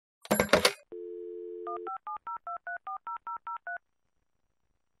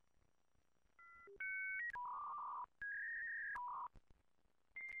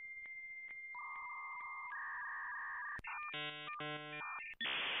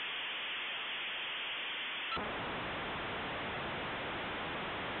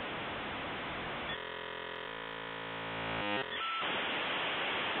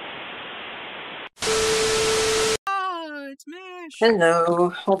It's Mish. Hello.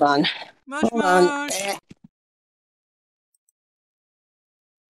 Hold on. Mush.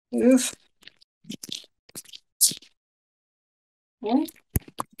 Oof. Yeah.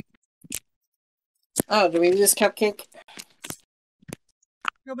 Oh, do we lose Cupcake?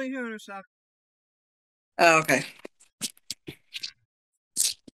 He'll be here in a sec. Oh, okay.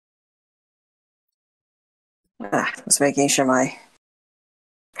 Just making sure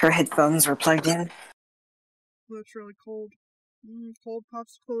her headphones were plugged in. Oh, it's really cold. Cold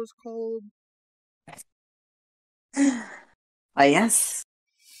popsicle is cold. Yes.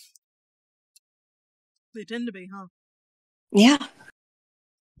 They tend to be, huh? Yeah.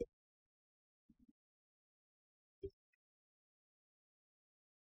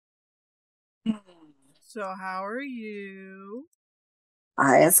 So, how are you?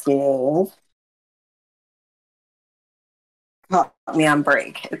 It's good. Caught me on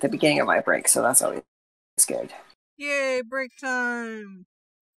break at the beginning of my break, so that's always good. Yay, break time!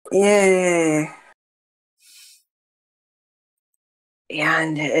 Yay!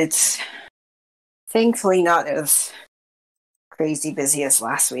 And it's thankfully not as crazy busy as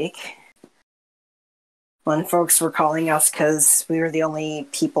last week, when folks were calling us because we were the only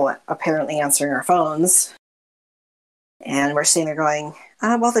people apparently answering our phones. And we're sitting there going,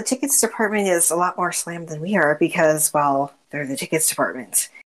 well, the tickets department is a lot more slammed than we are because, well, they're the tickets department.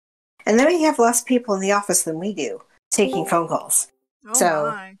 And then we have less people in the office than we do taking phone calls. Oh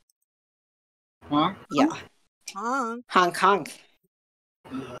so, my. Huh? Yeah. Hong Kong.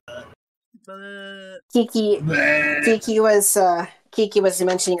 Kiki was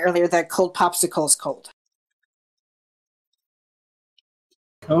mentioning earlier that cold popsicle is cold.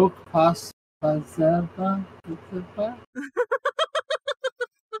 Coke,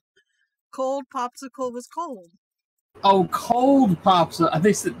 Cold popsicle was cold. Oh, cold popsicle. I think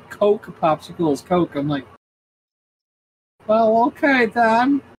they said Coke popsicle is Coke. I'm like, well, okay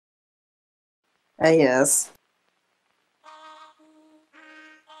then. Yes.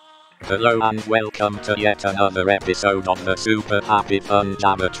 Hello and welcome to yet another episode of the super happy fun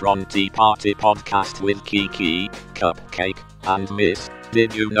Jabbertron Tea Party podcast with Kiki, Cupcake, and Miss.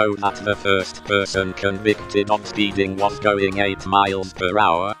 Did you know that the first person convicted of speeding was going 8 miles per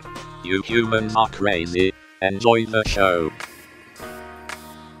hour? You humans are crazy. Enjoy the show.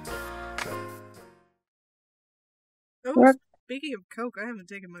 Oh, speaking of Coke, I haven't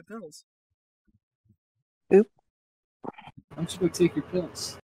taken my pills. Oop. Why don't you go take your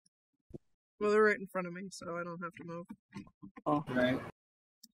pills? Well, they're right in front of me, so I don't have to move. Oh, right.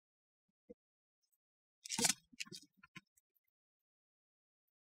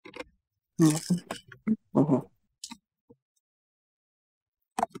 Mm-hmm.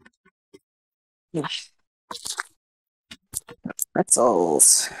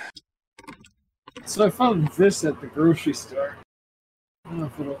 Pretzels. So I found this at the grocery store. I don't know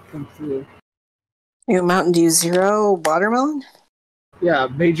if it'll come through. You Mountain Dew Zero watermelon? Yeah,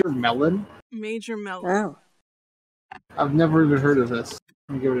 Major Melon. Major Melon. Oh. I've never even heard of this.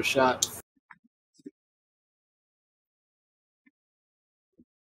 I'm gonna give it a shot.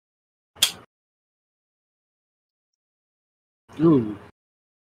 Ooh.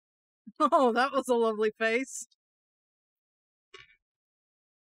 Oh, that was a lovely face.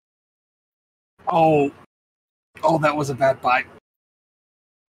 Oh, that was a bad bite.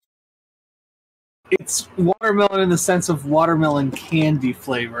 It's watermelon in the sense of watermelon candy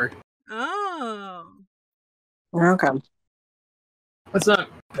flavor. Oh. Okay. That's not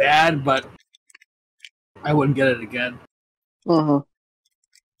bad, but I wouldn't get it again. Mm-hmm.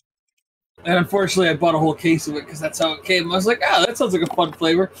 And unfortunately, I bought a whole case of it because that's how it came. I was like, that sounds like a fun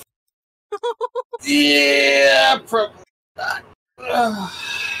flavor. Yeah, probably not.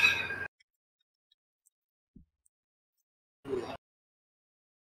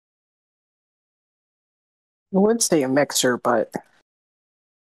 I would say a mixer, but...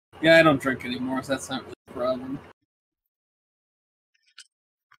 Yeah, I don't drink anymore, so that's not really a problem.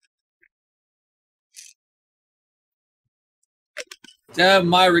 Damn,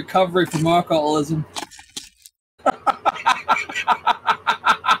 my recovery from alcoholism.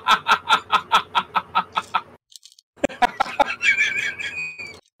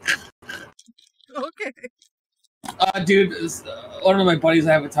 Okay. Dude, one of my buddies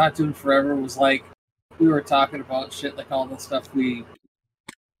I haven't talked to in forever was like, we were talking about shit, like all the stuff he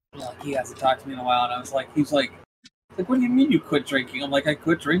hasn't talked to me in a while, and I was like, he's like, what do you mean you quit drinking? I'm like, I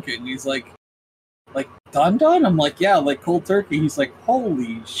quit drinking. He's like, done? I'm like, yeah, like cold turkey. He's like,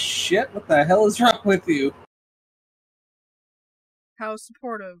 holy shit, what the hell is wrong with you? How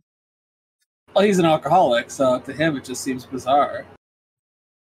supportive? Well, he's an alcoholic, so to him it just seems bizarre.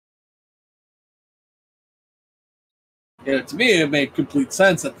 Yeah, to me it made complete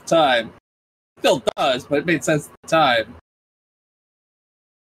sense at the time. Still does, but it made sense at the time.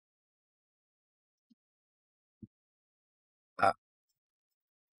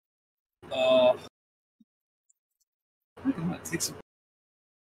 I'm gonna take some.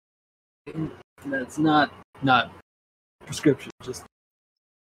 That's not prescription. Just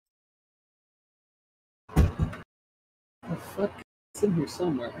the fuck. It's in here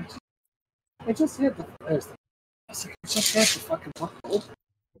somewhere. I just had the. I just had the fucking bottle.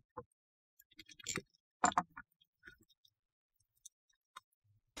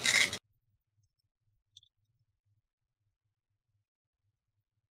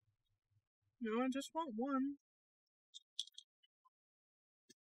 No, I just want one.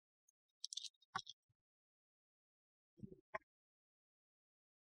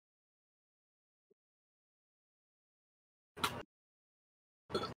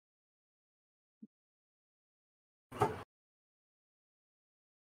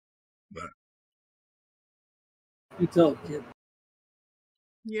 You tell the kid.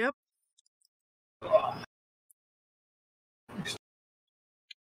 Yep.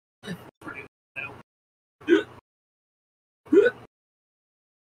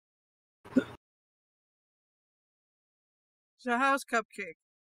 So how's Cupcake?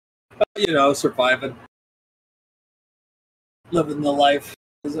 You know, surviving. Living the life,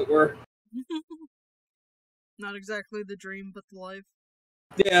 as it were. Not exactly the dream, but the life.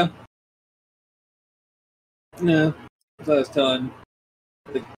 Yeah. Yeah. As I was telling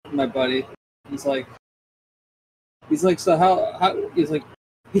my buddy, he's like, so how he's like,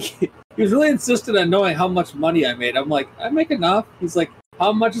 he was really insistent on knowing how much money I made. I'm like, I make enough. He's like,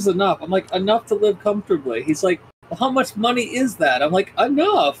 how much is enough? I'm like, enough to live comfortably. He's like, well, how much money is that? I'm like,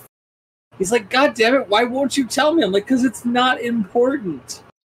 enough. He's like, God damn it, why won't you tell me? I'm like, because it's not important.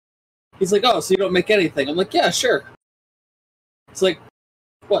 He's like, oh, so you don't make anything? I'm like, yeah, sure. It's like,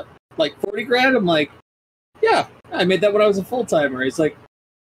 what, like 40 grand? I'm like, yeah, I made that when I was a full-timer. He's like,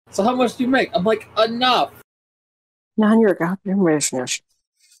 so how much do you make? I'm like, enough. None of your goddamn business.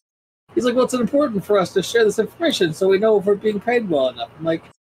 He's like, well, it's important for us to share this information so we know if we're being paid well enough. I'm like,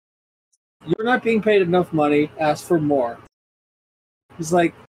 you're not being paid enough money, ask for more. He's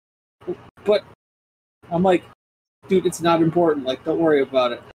like, but I'm like, dude, it's not important. Like, don't worry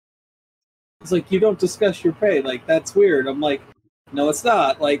about it. He's like, you don't discuss your pay. Like, that's weird. I'm like, no, it's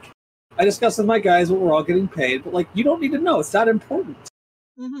not. Like, I discuss with my guys what we're all getting paid, but like, you don't need to know. It's not important.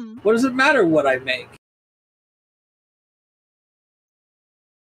 Mm-hmm. What does it matter what I make?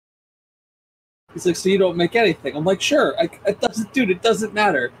 He's like, so you don't make anything? I'm like, sure. It doesn't, dude. It doesn't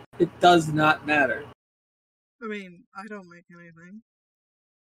matter. It does not matter. I mean, I don't make anything.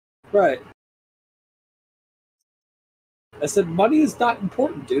 Right. I said, money is not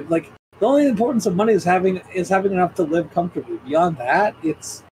important, dude. Like, the only importance of money is having enough to live comfortably. Beyond that,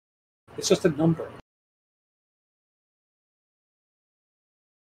 it's just a number.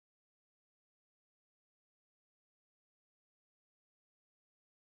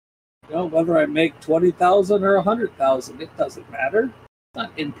 You know, whether I make 20,000 or 100,000, it doesn't matter. It's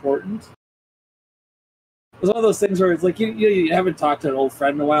not important. It's one of those things where it's like you haven't talked to an old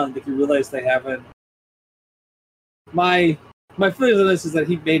friend in a while, and if you realize they haven't. My feelings on this is that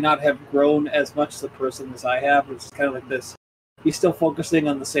he may not have grown as much as a person as I have. It's kind of like this. He's still focusing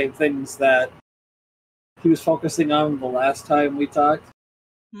on the same things that he was focusing on the last time we talked.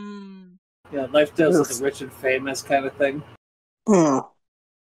 Yeah, life deals with the rich and famous kind of thing.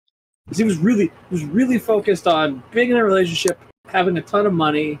 Because he was really focused on being in a relationship, having a ton of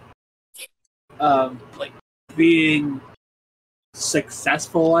money, like being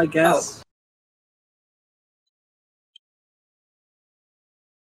successful, I guess.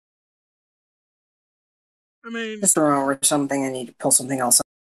 I mean, Just remember something. I need to pull something else up.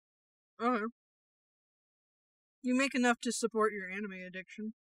 okay. You make enough to support your anime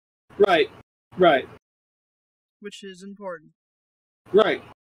addiction. Right. Which is important. Right.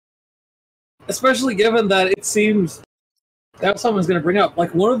 Especially given that it seems that someone's going to bring up,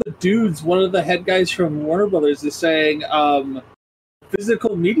 like one of the head guys from Warner Brothers is saying,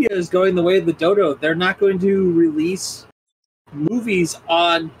 physical media is going the way of the dodo. They're not going to release movies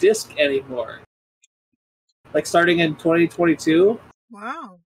on disc anymore. Like starting in 2022.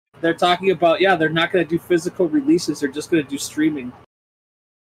 Wow. they're talking about, they're not going to do physical releases. They're just going to do streaming.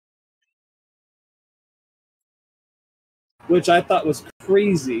 Which I thought was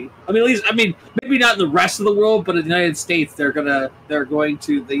crazy. I mean, maybe not in the rest of the world, but in the United States, he claims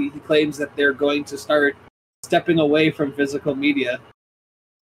that they're going to start stepping away from physical media.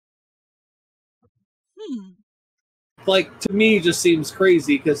 Like, to me, it just seems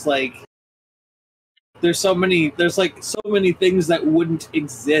crazy, because, like, there's so many things that wouldn't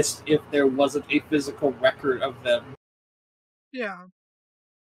exist if there wasn't a physical record of them. Yeah.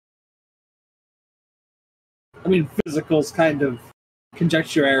 I mean, physical's kind of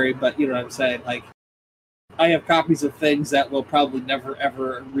conjecturary, but you know what I'm saying. Like, I have copies of things that will probably never,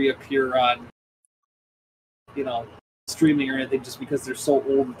 ever reappear on, streaming or anything, just because they're so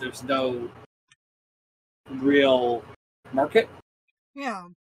old that there's no real market. Yeah.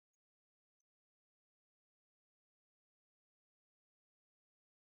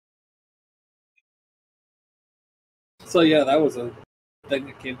 So yeah, that was a thing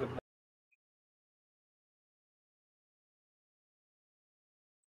that came to mind.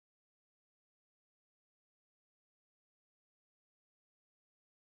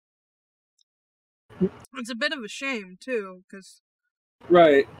 It's a bit of a shame, too, because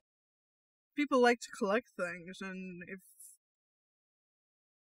Right. people like to collect things, and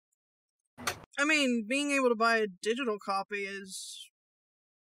being able to buy a digital copy is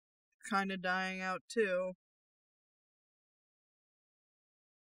kind of dying out, too.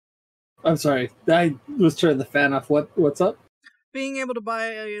 I'm sorry, I was turning the fan off. What's up? Being able to buy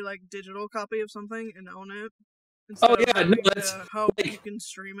a, digital copy of something and own it. Oh, Instead of yeah, no, having that's, to hope like, you can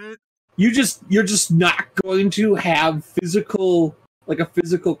stream it. you're just not going to have a physical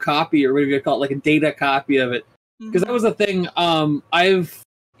copy, or whatever you call it, like a data copy of it. Because that was the thing. I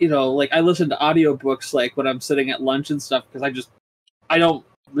listen to audiobooks, like, when I'm sitting at lunch and stuff, because I don't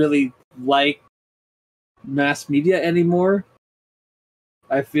really like mass media anymore.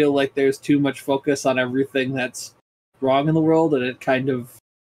 I feel like there's too much focus on everything that's wrong in the world, and it kind of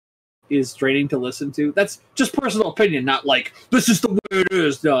is draining to listen to. That's just personal opinion, not like, this is the way it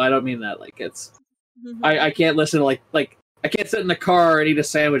is. No, I don't mean that. Like, it's... I can't listen to, like, I can't sit in the car and eat a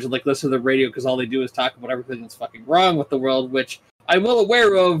sandwich and, like, listen to the radio, because all they do is talk about everything that's fucking wrong with the world, which I'm well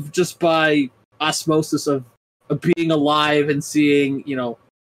aware of just by osmosis of being alive and seeing,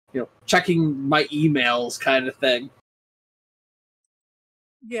 checking my emails kind of thing.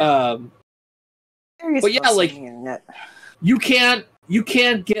 Yeah. But yeah, like, you can't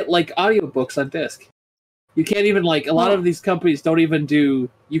get, like, audiobooks on disc. You can't even, like, a lot of these companies don't even do,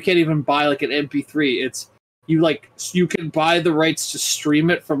 you can't even buy, like, an MP3. It's, you can buy the rights to stream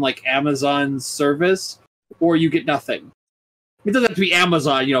it from, like, Amazon's service, or you get nothing. It doesn't have to be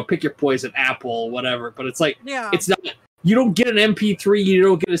Amazon, pick your poison, Apple, whatever, but it's like, it's not, you don't get an MP3, you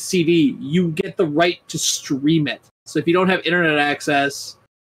don't get a CD, you get the right to stream it. So if you don't have internet access,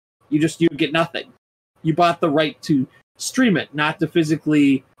 you get nothing. You bought the right to stream it, not to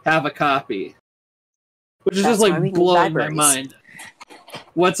physically have a copy. Which is just, like, blowing my mind.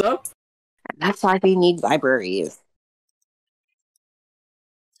 What's up? That's why we need libraries.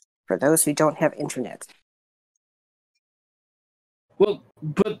 For those who don't have internet. Well,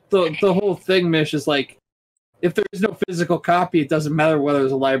 but the whole thing, Mish, is like, if there is no physical copy, it doesn't matter whether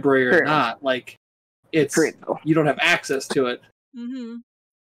there's a library or not. Like, it's you don't have access to it. Mm-hmm.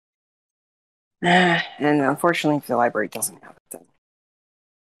 And unfortunately, if the library doesn't have it, then...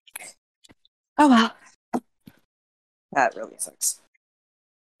 Oh well. That really sucks.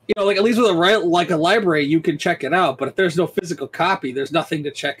 Like, at least with a library, you can check it out. But if there's no physical copy, there's nothing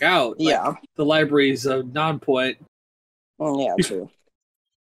to check out. Like, the library's a non-point. Yeah, true.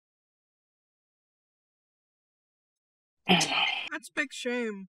 That's a big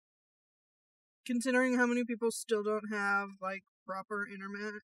shame. Considering how many people still don't have, like, proper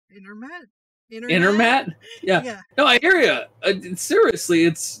internet? Internet? Yeah. No, I hear you. Seriously,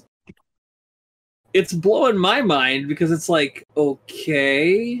 it's blowing my mind, because it's like,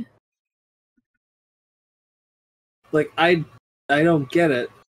 okay. Like, I don't get it.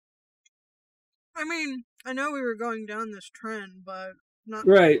 I mean, I know we were going down this trend, but not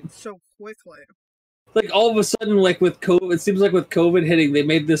so quickly. Like, all of a sudden, like, with COVID, it seems like with COVID hitting, they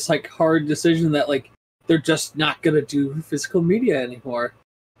made this, like, hard decision that, like, they're just not gonna do physical media anymore.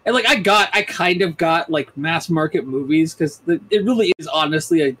 And, like, I kind of got, like, mass market movies, because it really is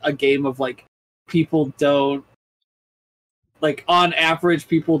honestly a game of, like, people don't, like, on average,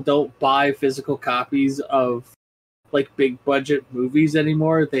 people don't buy physical copies of, like, big budget movies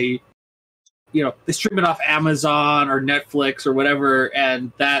anymore. They stream it off Amazon or Netflix or whatever,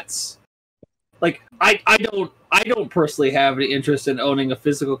 and that's, like, I I don't personally have any interest in owning a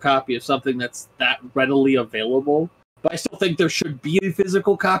physical copy of something that's that readily available. But I still think there should be a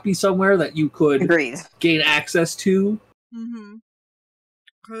physical copy somewhere that you could gain access to. Mm-hmm.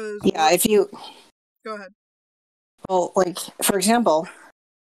 Yeah, if you... Go ahead. Well, like, for example,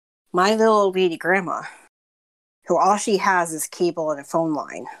 my little old lady grandma, who all she has is cable and a phone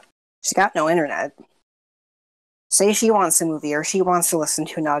line. She's got no internet. Say she wants a movie or she wants to listen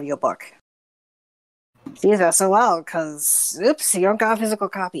to an audiobook. She's SOL because, oops, you don't got a physical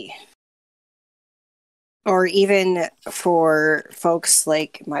copy. Or even for folks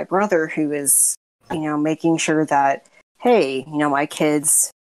like my brother who is, making sure that, hey, my kids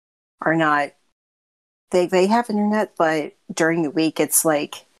are not, they have internet, but during the week it's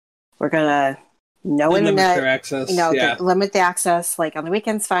like, we're gonna, no internet. Limit their access, limit the access. Like on the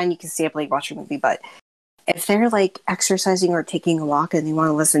weekends, fine, you can stay up late, watch a movie, but if they're like exercising or taking a walk and they want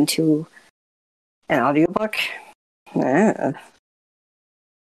to listen to an audiobook, Well,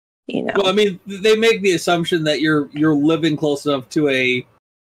 I mean, they make the assumption that you're living close enough to a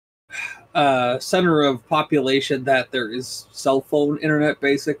center of population that there is cell phone internet,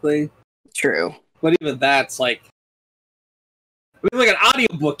 basically. True. But even that's like, like an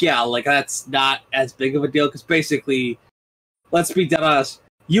audiobook, yeah, like that's not as big of a deal because basically, let's be dead honest,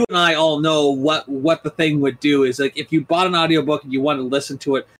 you and I all know what the thing would do is like if you bought an audiobook and you wanted to listen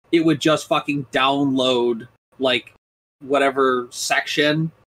to it, it would just fucking download like whatever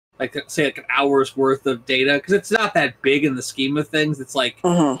section, like say like an hour's worth of data because it's not that big in the scheme of things. It's like,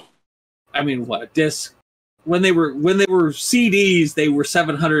 I mean, what a disc. When they were CDs, they were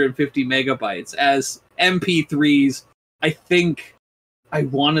 750 megabytes. As MP3s, I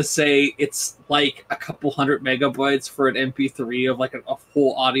want to say it's like a couple hundred megabytes for an MP3 of like a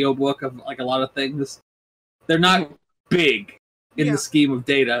whole audiobook of like a lot of things. They're not big in the scheme of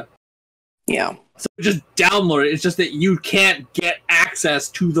data. Yeah. So just download it. It's just that you can't get access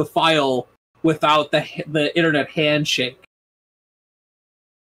to the file without the internet handshake.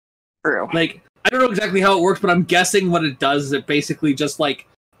 True. Like, I don't know exactly how it works, but I'm guessing what it does is it basically just like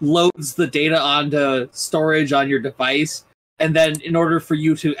loads the data onto storage on your device, and then in order for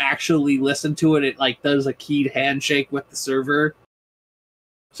you to actually listen to it, it like does a keyed handshake with the server.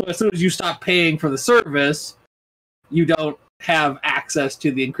 So as soon as you stop paying for the service, you don't have access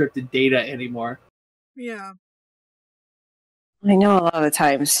to the encrypted data anymore. Yeah. I know a lot of the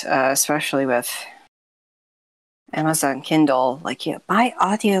times, especially with Amazon Kindle, like, buy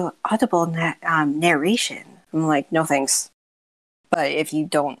audible narration. I'm like, no thanks. But if you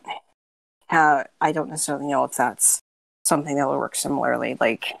don't have, I don't necessarily know if that's something that will work similarly.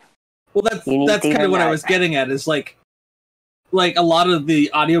 Like, well, that's kind of what I was getting at. Is like a lot of the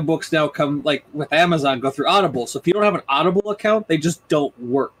audiobooks now come like with Amazon go through Audible. So if you don't have an Audible account, they just don't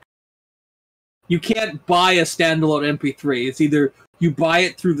work. You can't buy a standalone MP3. It's either you buy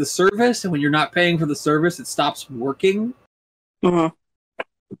it through the service, and when you're not paying for the service, it stops working. Mm-hmm.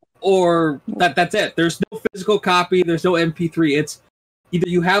 Or that's it. There's no physical copy. There's no MP3. It's either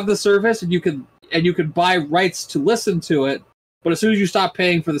you have the service and you can buy rights to listen to it, but as soon as you stop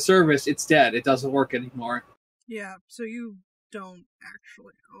paying for the service, it's dead. It doesn't work anymore. Yeah, so you don't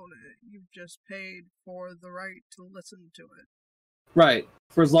actually own it. You've just paid for the right to listen to it. Right.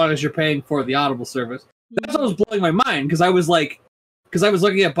 For as long as you're paying for the Audible service. That's what was blowing my mind, because I was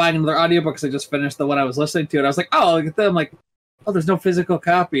looking at buying another audiobook because I just finished the one I was listening to, and I was like, oh, look at that. I'm like, oh, there's no physical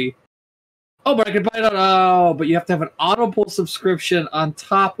copy. Oh, but I could buy it but you have to have an Audible subscription on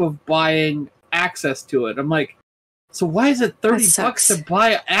top of buying access to it. I'm like, so why is it $30 to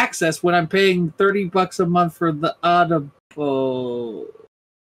buy access when I'm paying $30 a month for the Audible?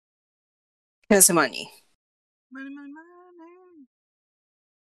 Because of money. Money.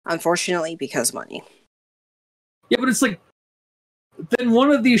 Unfortunately, because of money. Yeah, but it's like, then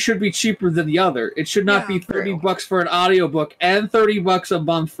one of these should be cheaper than the other. It should not be $30 for an audiobook and $30 a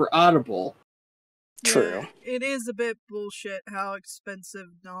month for Audible. True. Yeah, it is a bit bullshit how expensive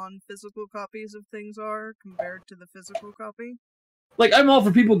non-physical copies of things are compared to the physical copy. Like, I'm all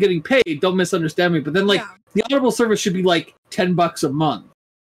for people getting paid, don't misunderstand me, but then, like, the Audible service should be, like, $10 a month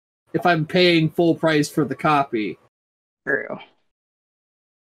if I'm paying full price for the copy. True.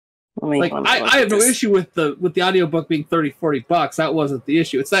 I have no issue with the audiobook being $30-$40. That wasn't the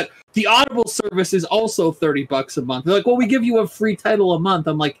issue. It's that the Audible service is also $30 a month. They're like, well, we give you a free title a month.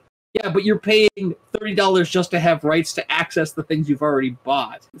 I'm like, yeah, but you're paying $30 just to have rights to access the things you've already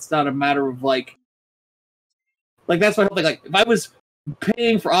bought. It's not a matter of like that's my whole thing. Like, if I was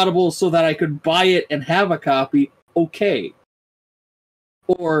paying for Audible so that I could buy it and have a copy, okay,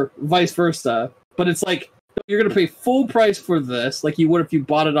 or vice versa. But it's like, you're going to pay full price for this, like you would if you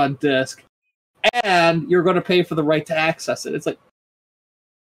bought it on disc, and you're going to pay for the right to access it. It's like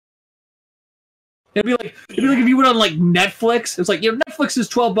it'd be like if you went on like Netflix. It's like Netflix is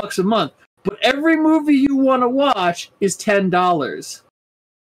 $12 a month, but every movie you want to watch is $10.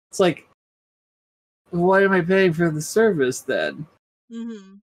 It's like, why am I paying for the service then?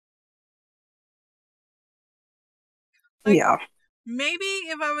 Mm-hmm. Yeah. Maybe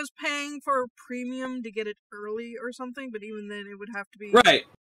if I was paying for a premium to get it early or something, but even then it would have to be Right.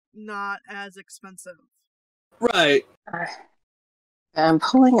 not as expensive. Right. I'm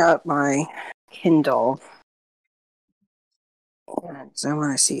pulling up my Kindle. So I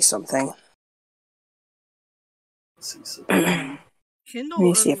want to see something. Kindle Let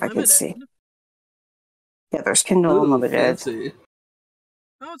me see Unlimited. if I can see. Yeah, there's Kindle Ooh, Unlimited. fancy.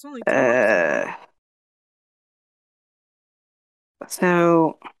 Oh, it's only $2.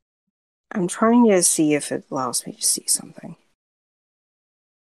 So I'm trying to see if it allows me to see something.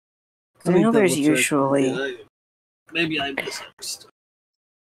 I know there's usually. Maybe I misunderstood.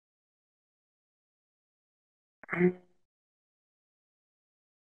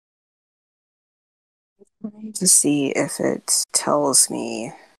 To see if it tells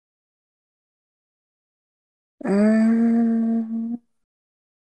me. No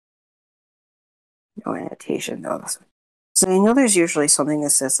annotation though. So I know there's usually something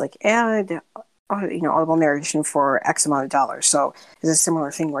that says like add, audible narration for X amount of dollars. So it's a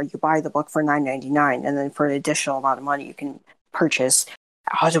similar thing where you buy the book for $9.99, and then for an additional amount of money you can purchase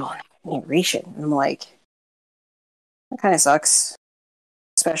audible narration. And I'm like, that kind of sucks,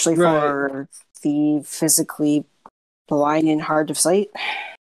 especially for the physically blind and hard of sight.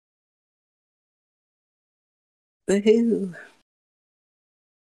 Woohoo!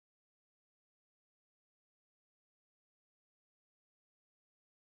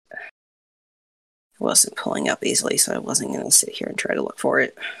 It wasn't pulling up easily, so I wasn't going to sit here and try to look for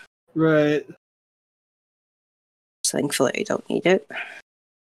it. Right. So thankfully, I don't need it.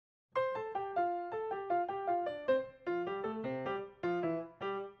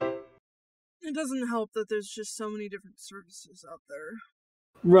 It doesn't help that there's just so many different services out there.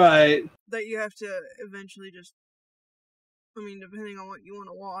 Right. That you have to eventually just, depending on what you want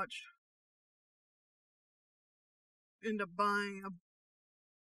to watch, end up buying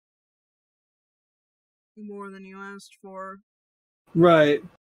more than you asked for. Right.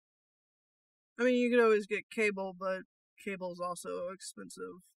 You could always get cable, but cable is also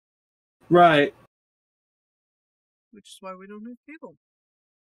expensive. Right. Which is why we don't have cable.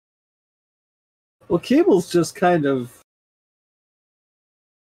 Well, cable's just kind of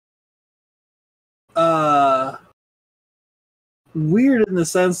weird in the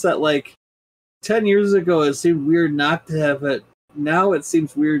sense that, like, 10 years ago it seemed weird not to have it. Now it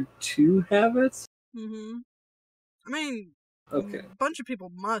seems weird to have it. Mm-hmm. Okay. A bunch of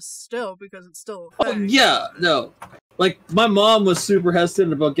people must still, because it's still a Oh, thing. yeah, no. Like, my mom was super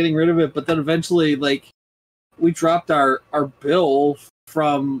hesitant about getting rid of it, but then eventually, like, we dropped our bill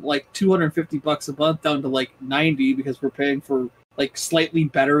from, like, $250 a month down to, like, $90 because we're paying for, like, slightly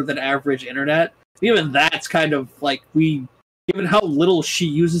better than average internet. Even that's kind of, like, given how little she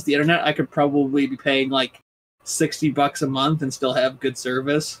uses the internet, I could probably be paying, like, $60 a month and still have good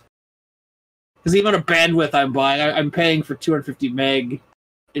service. Because the amount of bandwidth I'm buying, I'm paying for 250 meg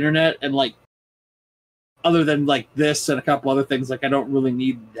internet, and, like, other than, like, this and a couple other things, like, I don't really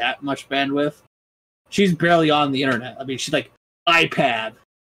need that much bandwidth. She's barely on the internet. She's, like, iPad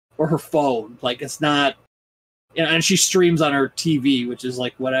or her phone. Like, it's not... and she streams on her TV, which is,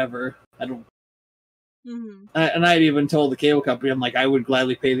 like, whatever. I don't... Mm-hmm. And I'd even told the cable company, I'm like, I would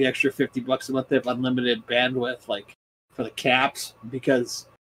gladly pay the extra $50 a month to have unlimited bandwidth, like, for the caps, because...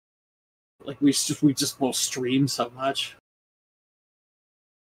 like, we just will stream so much.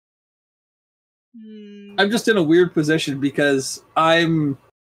 I'm just in a weird position because I'm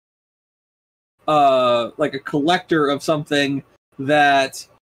like a collector of something that,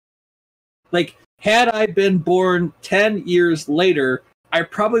 like, had I been born 10 years later, I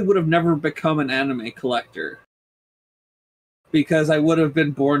probably would have never become an anime collector. Because I would have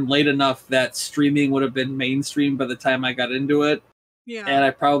been born late enough that streaming would have been mainstream by the time I got into it. Yeah. And I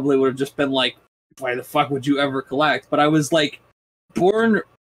probably would have just been like, why the fuck would you ever collect? But I was, like, born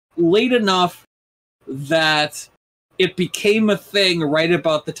late enough that it became a thing right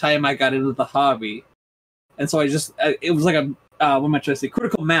about the time I got into the hobby. And so it was like a, what am I trying to say,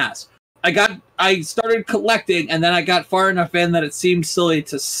 critical mass. I started collecting, and then I got far enough in that it seemed silly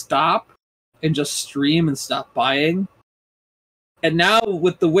to stop and just stream and stop buying. And now,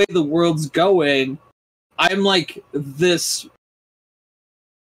 with the way the world's going, I'm like this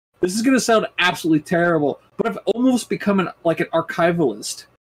is going to sound absolutely terrible, but I've almost become an archivalist.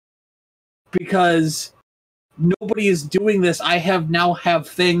 because nobody is doing this. I now have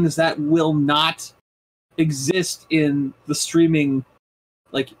things that will not exist in the streaming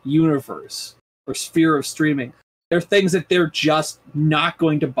universe or sphere of streaming. There are things that they're just not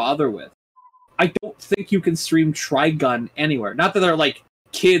going to bother with. I don't think you can stream Trigun anywhere. Not that they're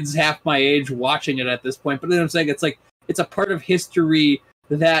kids half my age watching it at this point, but then I'm saying it's a part of history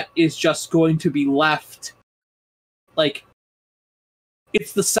that is just going to be left.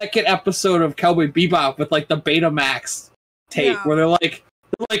 It's the second episode of Cowboy Bebop with the Betamax tape where they're like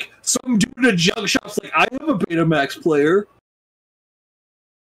some dude in a junk shop's I am a Betamax player.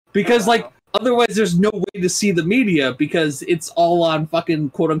 Because otherwise there's no way to see the media because it's all on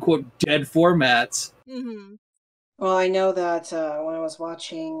fucking quote unquote dead formats. Mm-hmm. Well, I know that when I was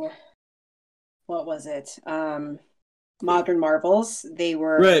watching, what was it? Modern Marvels, they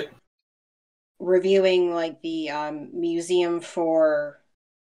were reviewing the museum for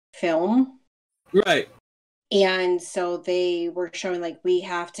film. Right. And so they were showing we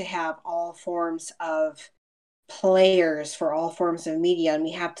have to have all forms of players for all forms of media, and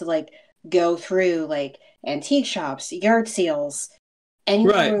we have to go through antique shops, yard sales,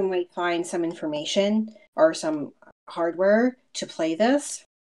 anywhere we might find some information or some hardware to play this.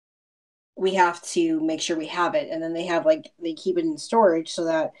 We have to make sure we have it, and then they have they keep it in storage so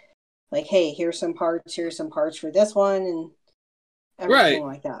that hey, here's some parts for this one, and everything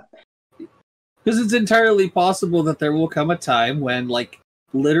like that. Because it's entirely possible that there will come a time when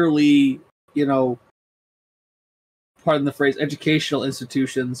literally, pardon the phrase, educational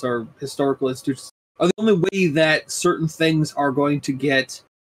institutions or historical institutions are the only way that certain things are going to get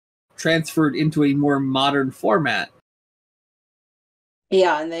transferred into a more modern format.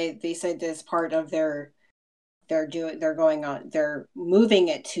 Yeah, and they said this part of they're moving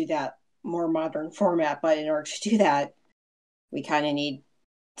it to that more modern format, but in order to do that, we kind of need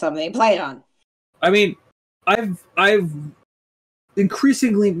something to play it on. I mean, I've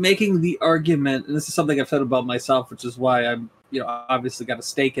increasingly making the argument, and this is something I've said about myself, which is why I'm, obviously got a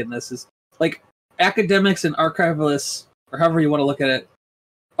stake in this, is academics and archivalists, or however you want to look at it,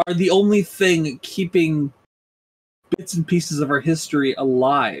 are the only thing keeping bits and pieces of our history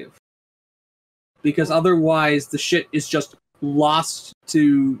alive. Because otherwise the shit is just lost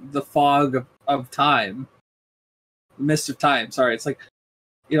to the fog of time. Mist of time, sorry. It's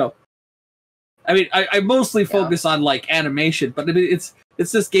I mean, I mostly focus on animation, but it's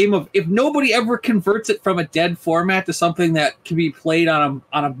this game of if nobody ever converts it from a dead format to something that can be played on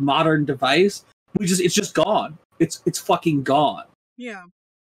a modern device, it's just gone. It's fucking gone. Yeah.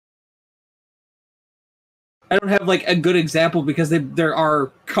 I don't have a good example because there are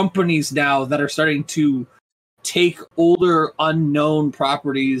companies now that are starting to take older unknown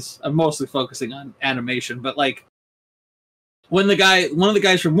properties. I'm mostly focusing on animation, but one of the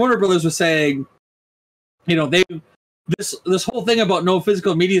guys from Warner Brothers was saying, this whole thing about no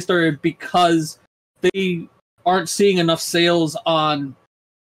physical media started because they aren't seeing enough sales on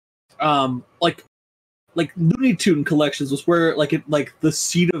Looney Tune collections was where the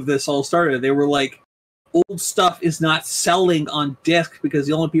seed of this all started. They were old stuff is not selling on disc because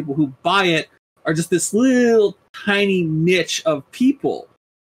the only people who buy it are just this little tiny niche of people.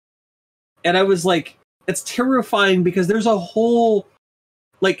 And I was it's terrifying because there's a whole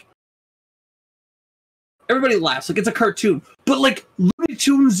everybody laughs it's a cartoon, but Looney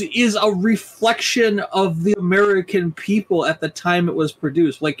Tunes is a reflection of the American people at the time it was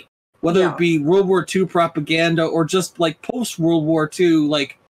produced, whether it be World War II propaganda or just post World War II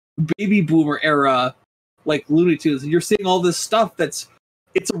baby boomer era Looney Tunes. And you're seeing all this stuff it's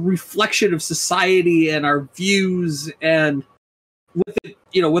a reflection of society and our views, and with it,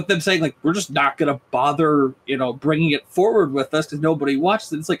 with them saying we're just not gonna bother bringing it forward with us because nobody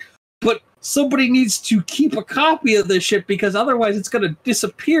watched it. It's but somebody needs to keep a copy of this shit because otherwise it's gonna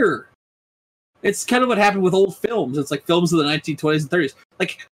disappear. It's kind of what happened with old films. It's films of the 1920s and 30s.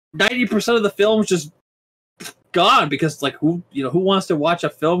 90% of the films just gone because who wants to watch a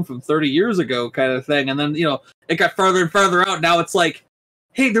film from 30 years ago kind of thing. And then it got farther and farther out. Now it's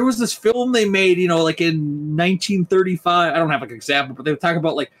hey, there was this film they made in 1935. I don't have an example, but they would talk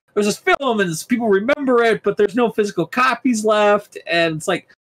about there's this film and people remember it, but there's no physical copies left. And it's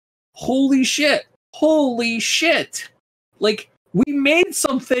holy shit, we made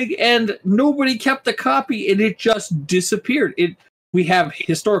something and nobody kept a copy and it just disappeared. We have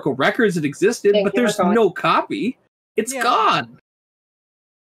historical records that existed, but there's no copy. It's gone.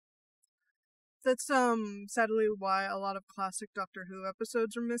 That's sadly why a lot of classic Doctor Who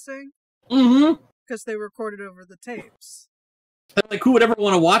episodes are missing. Mm-hmm. Because they recorded over the tapes. Who would ever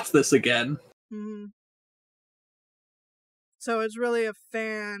want to watch this again? Mm-hmm. So it's really a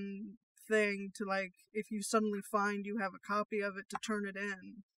fan thing to, like, if you suddenly find you have a copy of it, to turn it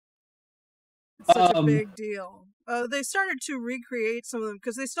in. It's such a big deal. They started to recreate some of them,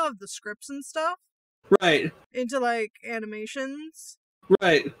 because they still have the scripts and stuff. Right. Into, like, animations.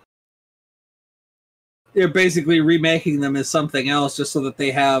 Right. They're basically remaking them as something else, just so that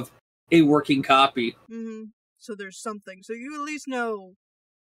they have a working copy. Mm-hmm. So there's something. So you at least know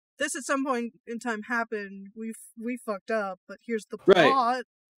this at some point in time happened. We fucked up, but here's the plot.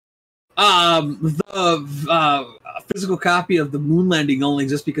 The physical copy of the moon landing only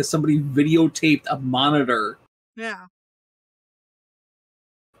exists because somebody videotaped a monitor. Yeah.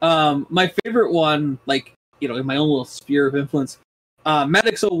 My favorite one, like, you know, in my own little sphere of influence,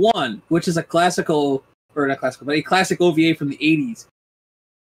 Maddox 01, which is a classical, or not classical, but a classic OVA from the 80s,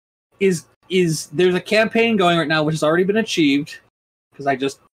 is there's a campaign going right now which has already been achieved,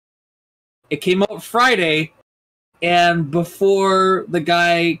 because it came out Friday, and before the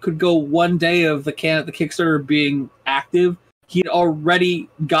guy could go one day of the Kickstarter being active, he'd already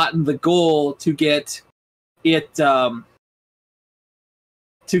gotten the goal to get it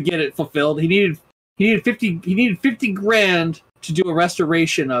fulfilled. He needed 50 grand to do a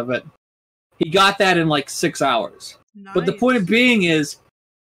restoration of it. He got that in like 6 hours. Nice. But the point being is,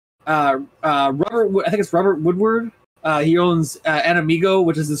 Robert Woodward. He owns Animigo,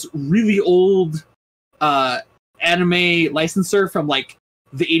 which is this really old anime licensor from like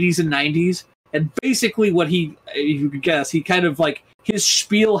the 80s and 90s. And basically what if you could guess, he kind of like, his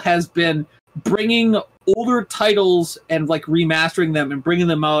spiel has been bringing older titles and like remastering them and bringing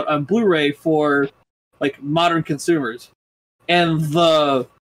them out on Blu-ray for like modern consumers. And the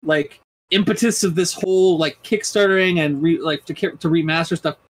like impetus of this whole like Kickstartering and to remaster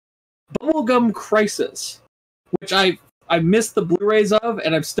stuff, Bubblegum Crisis, which I missed the Blu-rays of,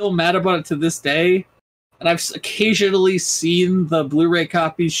 and I'm still mad about it to this day. And I've occasionally seen the Blu-ray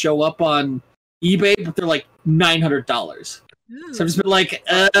copies show up on eBay, but they're like $900. So I've just been like,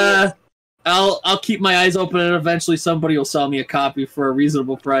 I'll keep my eyes open, and eventually somebody will sell me a copy for a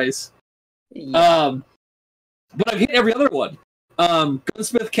reasonable price. Yeah. But I've hit every other one.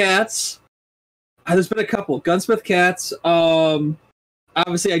 Gunsmith Cats. There's been a couple. Gunsmith Cats.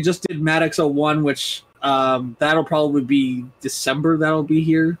 Obviously, I just did Maddox 01, which that'll probably be December. That'll be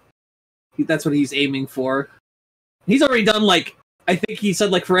here. That's what he's aiming for. He's already done like, I think he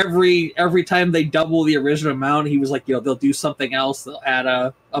said like for every time they double the original amount, he was like, you know, they'll do something else. They'll add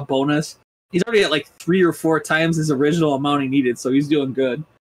a bonus. He's already at like 3 or 4 times his original amount he needed, so he's doing good.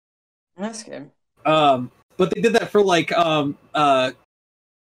 That's good. But they did that for like Right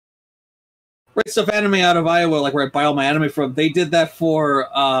Stuff Anime out of Iowa, like where I buy all my anime from. They did that for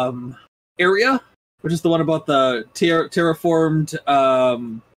Area, which is the one about the terraformed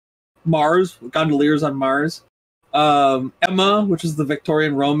Mars, gondoliers on Mars. Emma, which is the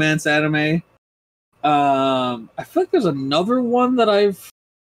Victorian romance anime. I feel like there's another one that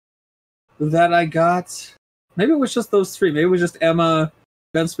I got. Maybe it was just those 3. Maybe it was just Emma,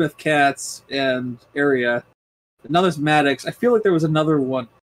 Gunsmith Cats, and Area. Another's Maddox. I feel like there was another one.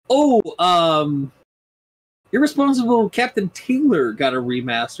 Oh, Irresponsible Captain Taylor got a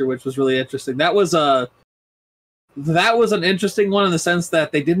remaster, which was really interesting. That was an interesting one in the sense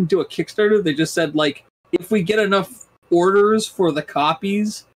that they didn't do a Kickstarter. They just said, like, if we get enough orders for the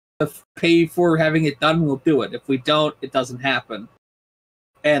copies to pay for having it done, we'll do it. If we don't, it doesn't happen.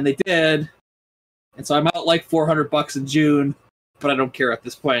 And they did. And so I'm out like $400 in June, but I don't care at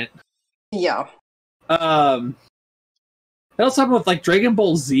this point. Yeah. That also happened with like Dragon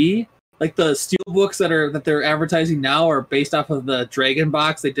Ball Z. Like the steelbooks that they're advertising now are based off of the Dragon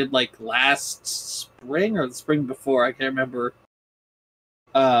box they did like last spring or the spring before. I can't remember.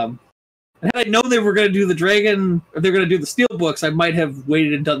 And had I known they were going to do the Dragon, or they're going to do the steelbooks, I might have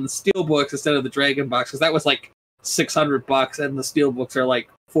waited and done the steelbooks instead of the Dragon box, because that was like $600, and the steelbooks are like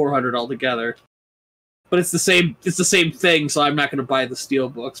 $400 altogether. But it's the same thing, so I'm not going to buy the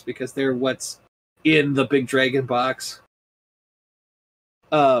steelbooks because they're what's in the big Dragon box.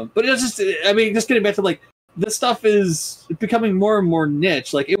 But it's just getting back to like, this stuff is becoming more and more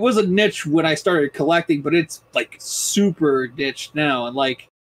niche. Like, it was a niche when I started collecting, but it's like super niche now. And like,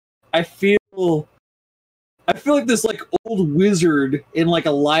 I feel like this like old wizard in like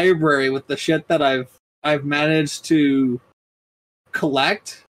a library with the shit that I've managed to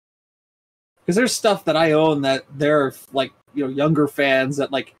collect. Because there's stuff that I own that there are like, you know, younger fans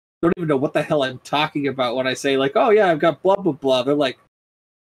that like don't even know what the hell I'm talking about when I say like, oh yeah, I've got blah blah blah. They're like,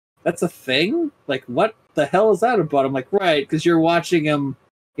 that's a thing? Like, what the hell is that about? I'm like, right, because you're watching them,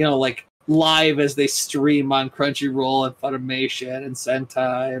 you know, like live as they stream on Crunchyroll and Funimation and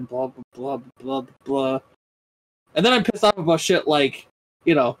Sentai and blah blah blah blah blah blah. And then I'm pissed off about shit like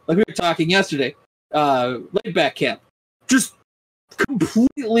you know, like we were talking yesterday, laid back camp, just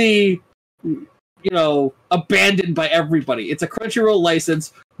completely, you know, abandoned by everybody. It's a Crunchyroll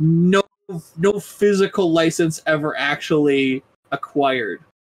license, no physical license ever actually acquired.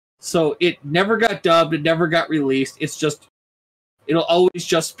 So it never got dubbed, it never got released. It'll always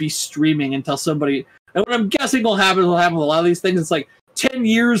just be streaming until somebody, and what I'm guessing will happen with a lot of these things, it's like 10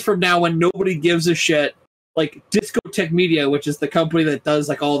 years from now when nobody gives a shit, like Discotech Media, which is the company that does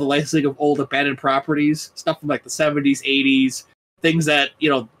like all the licensing of old abandoned properties, stuff from like the 70s, 80s, things that, you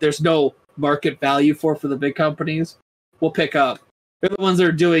know, there's no market value for the big companies, will pick up. They're the ones that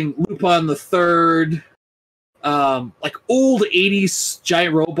are doing Lupin the Third, like old 80s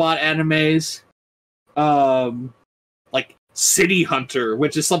giant robot animes, like City Hunter,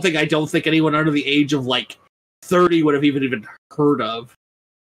 which is something I don't think anyone under the age of like 30 would have even heard of.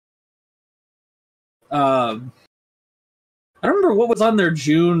 I don't remember what was on their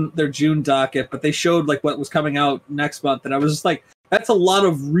June docket, but they showed like what was coming out next month, and I was just like, that's a lot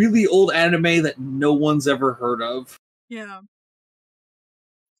of really old anime that no one's ever heard of. Yeah.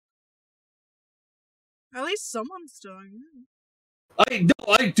 At least someone's doing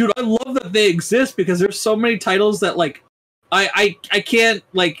it. Dude, I love that they exist because there's so many titles that like I can't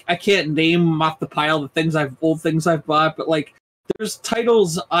name off the pile the old things I've bought, but like there's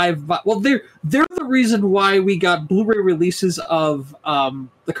titles I've bought. Well, they're the reason why we got Blu-ray releases of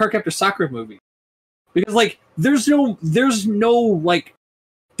the Cardcaptor Sakura movie, because like there's no like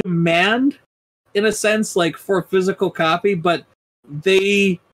demand in a sense like for a physical copy, but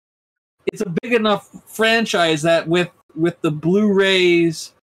it's a big enough franchise that with the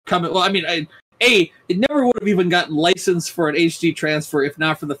Blu-rays coming, well, I mean, it never would have even gotten licensed for an HD transfer if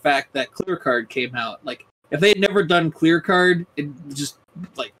not for the fact that ClearCard came out. Like, if they had never done ClearCard, it just,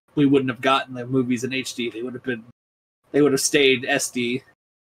 like, we wouldn't have gotten the movies in HD. They would have stayed SD.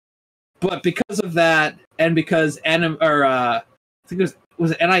 But because of that, and because I think it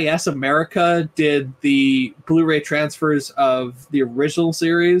was NIS America did the Blu-ray transfers of the original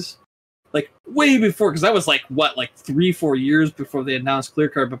series, like way before, because that was like 3-4 years before they announced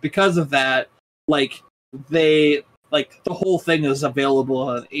ClearCard. But because of that, like the whole thing is available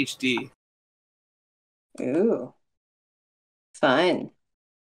on HD. Ooh, fun.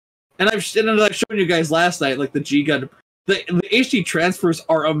 And I've shown you guys last night, like the G Gundam. The HD transfers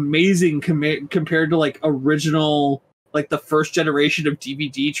are amazing compared to like original, like the first generation of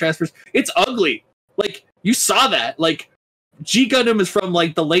DVD transfers. It's ugly. Like, you saw that. Like, G Gundam is from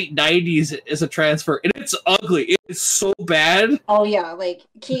like the late 90s as a transfer, and it's ugly. It is so bad. Oh yeah, like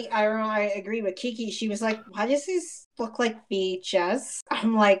I agree with Kiki. She was like, "Why does this look like VHS?"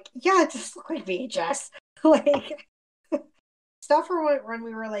 I'm like, "Yeah, it just looks like VHS." Like stuff from when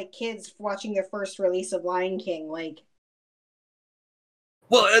we were like kids watching the first release of Lion King. Like,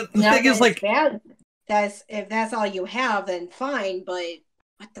 well, the thing is, like, bad. If that's all you have, then fine. But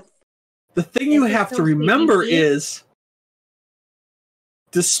what the thing you have to remember is,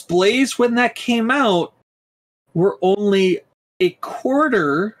 displays when that came out were only a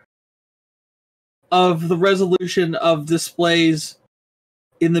quarter of the resolution of displays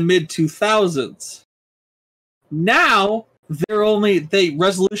in the mid 2000s. Now the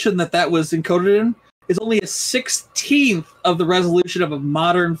resolution that was encoded in is only a 16th of the resolution of a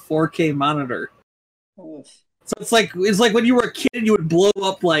modern 4K monitor. So it's like when you were a kid and you would blow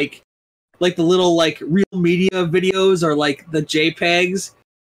up like the little like Real Media videos or like the JPEGs,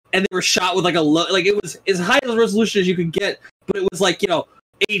 and they were shot with like it was as high as resolution as you could get, but it was like, you know,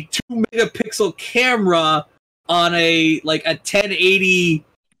 a 2 megapixel camera on a 1080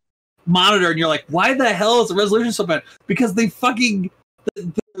 monitor, and you're like, why the hell is the resolution so bad? Because they fucking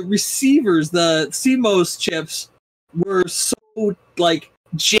the receivers, the CMOS chips, were so like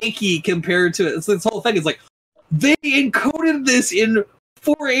janky compared to it. It's this whole thing. It's like they encoded this in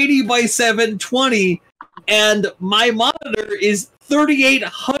 480 by 720, and my monitor is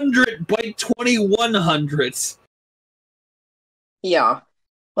 3800 by 2100. Yeah,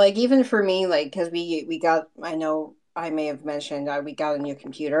 like even for me, like, because we got, I know I may have mentioned we got a new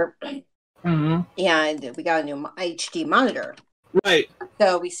computer, mm-hmm. and we got a new HD monitor. Right.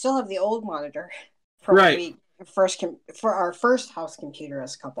 So we still have the old monitor for for our first house computer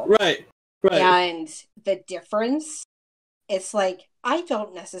as a couple. Right. Right. And the difference, it's like I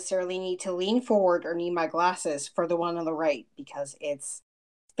don't necessarily need to lean forward or need my glasses for the one on the right because it's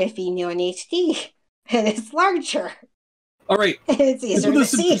spiffy new in HD and it's larger. All right. It's easier to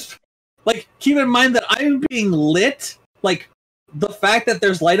see. Like, keep in mind that I'm being lit. Like, the fact that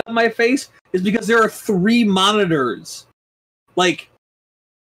there's light on my face is because there are 3 monitors. Like,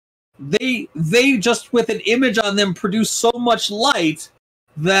 they just with an image on them produce so much light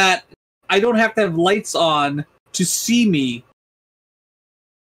that I don't have to have lights on to see me.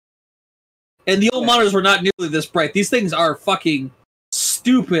 And the old monitors were not nearly this bright. These things are fucking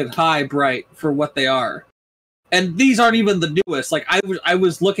stupid high bright for what they are. And these aren't even the newest. Like, I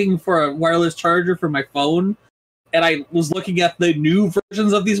was looking for a wireless charger for my phone, and I was looking at the new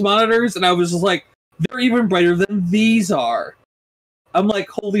versions of these monitors, and I was just like, they're even brighter than these are. I'm like,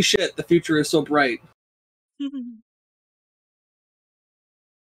 holy shit, the future is so bright.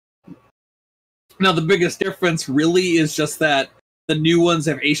 Now, the biggest difference really is just that the new ones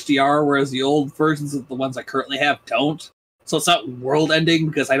have HDR, whereas the old versions of the ones I currently have don't. So it's not world-ending,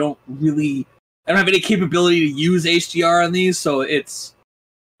 because I don't have any capability to use HDR on these, so it's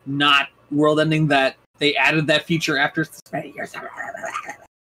not world-ending that they added that feature after so many years.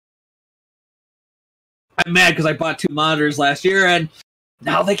 I'm mad because I bought 2 monitors last year, and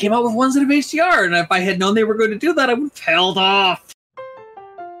now they came out with ones that have HDR, and if I had known they were going to do that, I would have held off.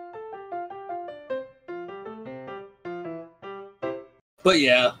 But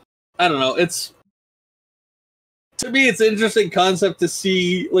yeah, I don't know. To me, it's an interesting concept to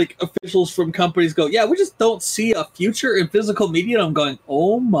see, like, officials from companies go, yeah, we just don't see a future in physical media. And I'm going,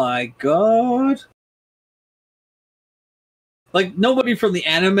 oh my god. Like, nobody from the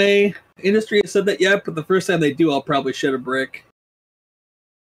anime industry has said that yet, but the first time they do, I'll probably shit a brick.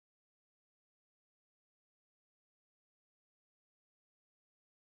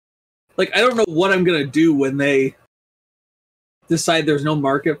 Like, I don't know what I'm gonna do when they decide there's no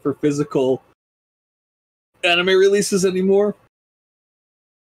market for physical anime releases anymore.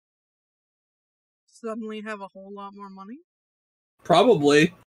 Suddenly have a whole lot more money?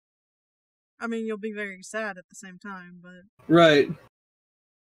 Probably. I mean, you'll be very sad at the same time, but... Right.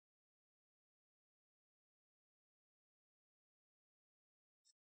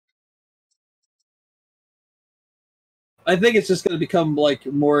 I think it's just going to become, like,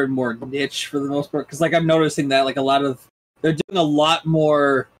 more and more niche for the most part, because, like, I'm noticing that, like, they're doing a lot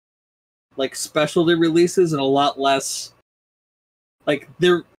more, like, specialty releases and a lot less, like,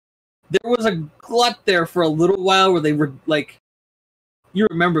 there was a glut there for a little while where they were, like, you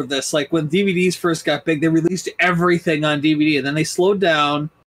remember this, like, when DVDs first got big, they released everything on DVD, and then they slowed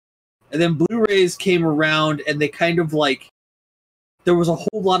down, and then Blu-rays came around, and they kind of, like, there was a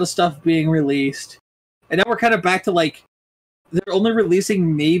whole lot of stuff being released, and now we're kind of back to, like, they're only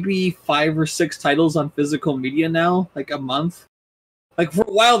releasing maybe 5 or 6 titles on physical media now, like, a month. Like, for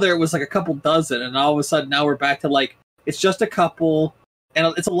a while there, it was, like, a couple dozen, and all of a sudden, now we're back to, like, it's just a couple,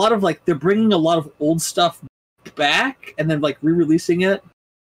 and it's a lot of, like, they're bringing a lot of old stuff back, and then, like, re-releasing it.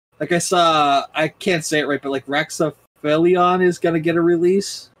 Like, I can't say it right, but, like, Raxaphelion is gonna get a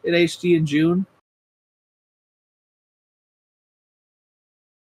release in HD in June.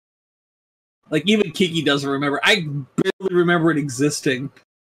 Like, even Kiki doesn't remember. I barely remember it existing.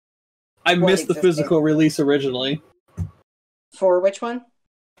 I missed the physical release originally. For which one?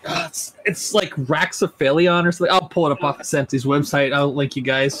 It's like Raxaphelion or something. I'll pull it up off Senti's website. I'll link you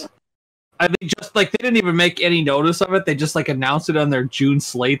guys. I think just, like, they didn't even make any notice of it. They just, like, announced it on their June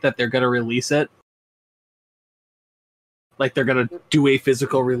slate that they're going to release it. Like, they're going to do a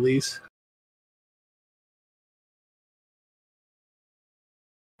physical release.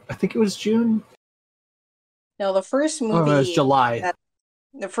 I think it was June. No, the first movie... Oh, it was July.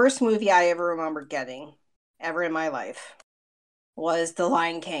 The first movie I ever remember getting, ever in my life, was The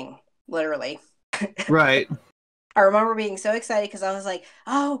Lion King, literally. Right. I remember being so excited because I was like,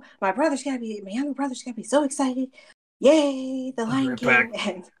 oh, my younger brother's gonna be so excited. Yay, The Lion King.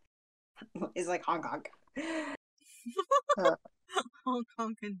 And it's like Hong Kong. Hong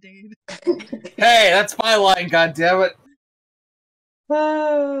Kong indeed. Hey, that's my line, goddammit.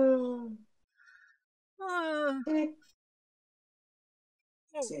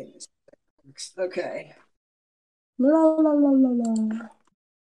 Okay. La la la la la.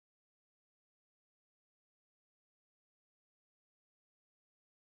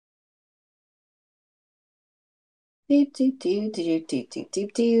 Deep deep deep deep deep deep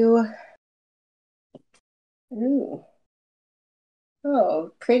deep deep. Ooh.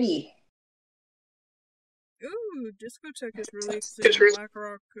 Oh, pretty. Ooh, Discotheque is releasing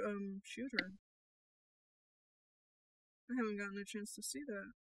Blackrock Shooter. I haven't gotten a chance to see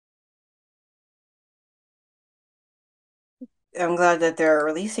that. I'm glad that they're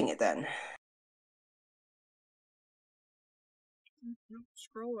releasing it then. Nope,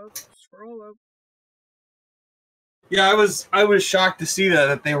 scroll up. Yeah, I was shocked to see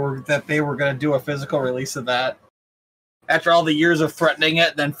that they were going to do a physical release of that. After all the years of threatening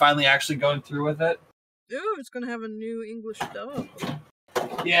it, then finally actually going through with it. Ooh, it's gonna have a new English dub.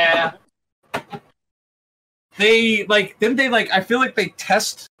 Yeah. they didn't they I feel like they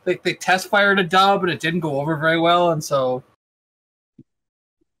test fired a dub and it didn't go over very well, and so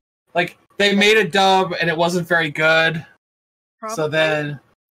they made a dub and it wasn't very good. Probably. So then,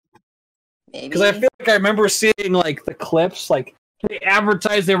 Maybe. because I feel like I remember seeing the clips, they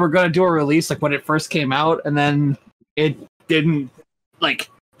advertised they were going to do a release when it first came out, and then it didn't.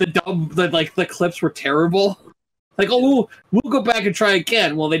 The dub, the clips were terrible. Oh, we'll go back and try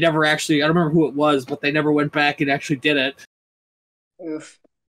again. Well, they never actually. I don't remember who it was, but they never went back and actually did it. Oof.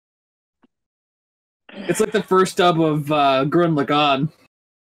 It's the first dub of Gurren Lagann.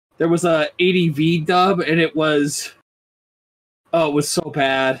 There was a ADV dub, and it was so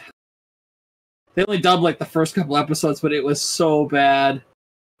bad. They only dubbed the first couple episodes, but it was so bad.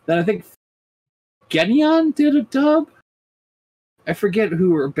 Then I think Genion did a dub. I forget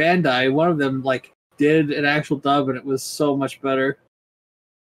who, or Bandai. One of them did an actual dub, and it was so much better.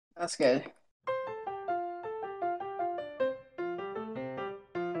 That's good.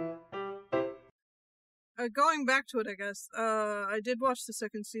 Going back to it, I guess. I did watch the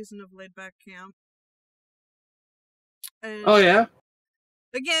second season of Laid Back Camp. And Oh yeah.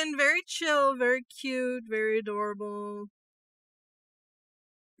 again, very chill, very cute, very adorable.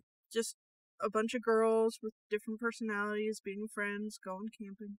 Just a bunch of girls with different personalities, being friends, going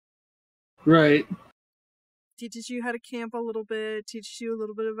camping. Right. Teaches you how to camp a little bit, teaches you a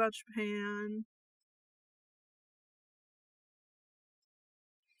little bit about Japan.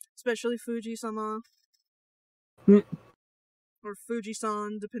 Especially Fuji-sama. Or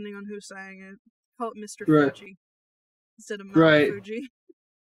Fuji-san, depending on who's saying it. Call it Mr. Right. Fuji. Instead of Mount Right. Fuji.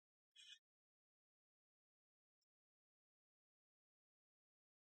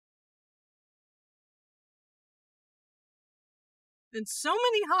 And so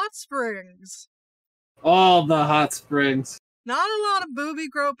many hot springs. All the hot springs. Not a lot of booby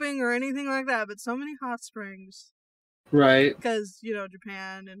groping or anything like that, but so many hot springs. Right. Because,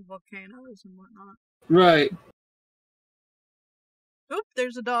 Japan and volcanoes and whatnot. Right. Oop,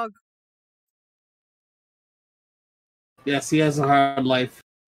 there's a dog. Yes, he has a hard life.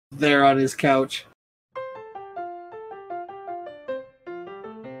 There on his couch.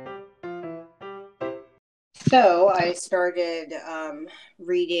 So I started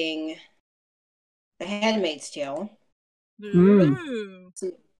reading The Handmaid's Tale. Ooh.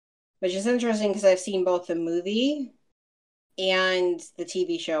 Which is interesting because I've seen both the movie and the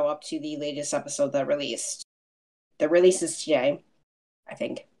TV show up to the latest episode that released. The release is today, I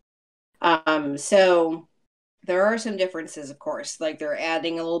think. So there are some differences, of course. They're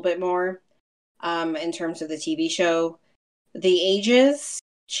adding a little bit more in terms of the TV show. The ages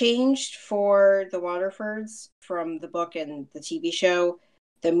changed for the Waterfords from the book and the TV show.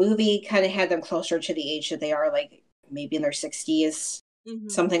 The movie kind of had them closer to the age that they are, maybe in their 60s,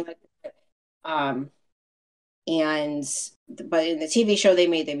 something like that. But in the TV show, they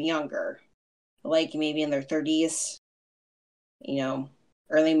made them younger, maybe in their 30s,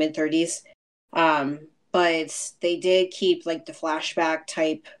 early mid 30s. But they did keep the flashback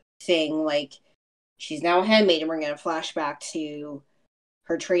type thing, she's now a handmaid, and we're going to flashback to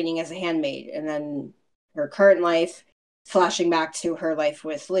her training as a handmaid, and then her current life, flashing back to her life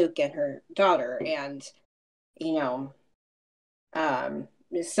with Luke and her daughter, and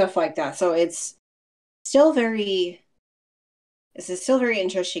stuff like that. So it's still a still very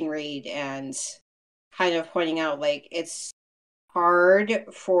interesting read, and kind of pointing out it's hard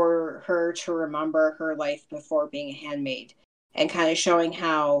for her to remember her life before being a handmaid, and kind of showing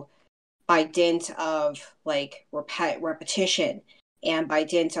how by dint of repetition and by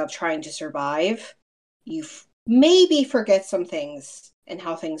dint of trying to survive, you maybe forget some things and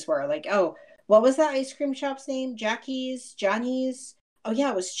how things were. Oh, what was that ice cream shop's name? Jackie's? Johnny's? Oh yeah,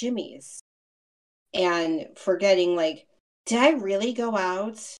 it was Jimmy's. And forgetting, did I really go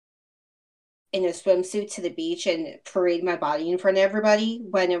out in a swimsuit to the beach and parade my body in front of everybody?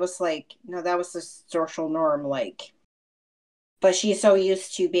 When it was no, that was the social norm, But she's so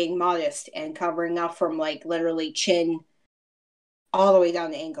used to being modest and covering up from, literally chin all the way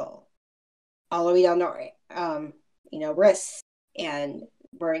down the ankle. All the way down the, wrists, and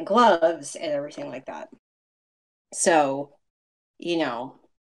wearing gloves and everything like that. So,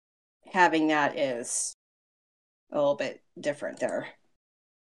 having that is a little bit different there.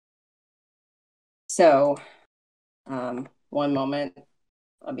 So, one moment,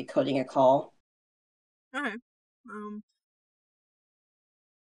 I'll be coding a call. Okay.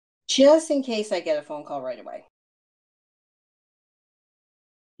 Just in case I get a phone call right away.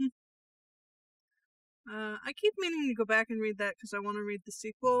 I keep meaning to go back and read that because I want to read the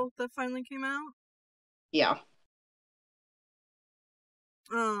sequel that finally came out. Yeah.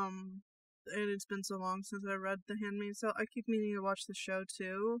 and it's been so long since I read The Handmaid's Tale. I keep meaning to watch the show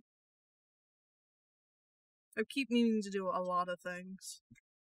too. I keep meaning to do a lot of things.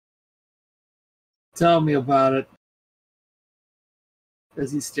 Tell me about it.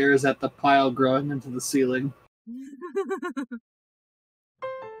 As he stares at the pile growing into the ceiling.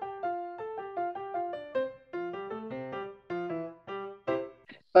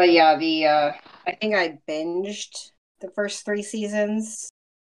 But yeah, I think I binged the first 3 seasons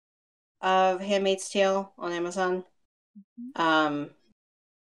of Handmaid's Tale on Amazon.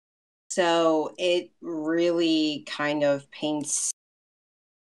 So it really kind of paints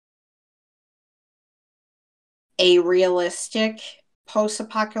a realistic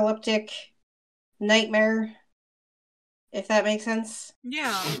post-apocalyptic nightmare, if that makes sense.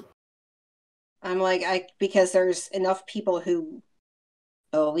 Yeah. I'm like, because there's enough people who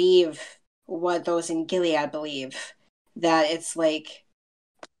believe what those in Gilead believe, that it's like,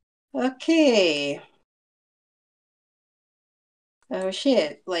 okay, oh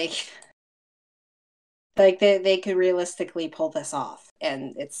shit, like they could realistically pull this off,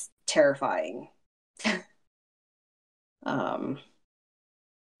 and it's terrifying.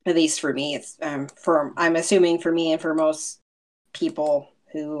 At least for me, it's I'm assuming for me and for most people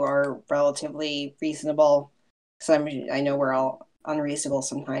who are relatively reasonable, because I know we're all unreasonable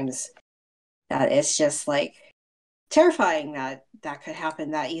sometimes, that it's just like terrifying that could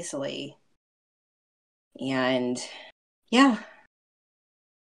happen that easily. And yeah,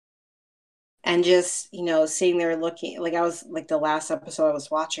 and just, sitting there looking, like I was like the last episode I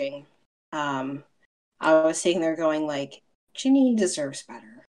was watching, I was sitting there going like, Janine deserves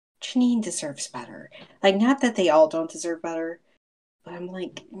better. Janine deserves better. Like, not that they all don't deserve better, but I'm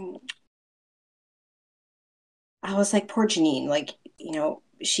like, I was like, poor Janine. Like,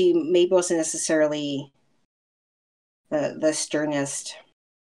 she maybe wasn't necessarily the sternest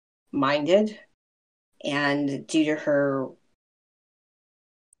minded, and due to her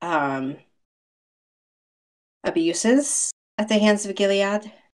abuses at the hands of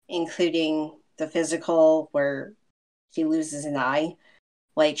Gilead, including the physical, where she loses an eye,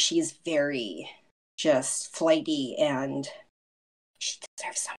 like, she's very just flighty, and she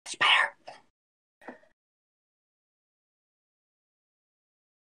deserves so much better.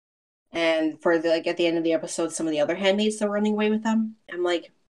 And for at the end of the episode, some of the other handmaids are running away with them. I'm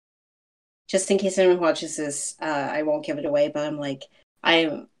like, just in case anyone watches this, I won't give it away, but I'm like,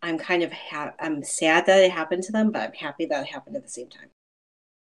 I'm kind of I'm sad that it happened to them, but I'm happy that it happened at the same time.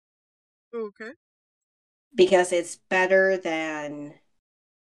 Okay. Because it's better than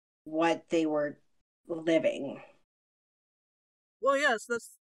what they were living. Well, yes,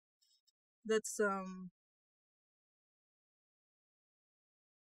 that's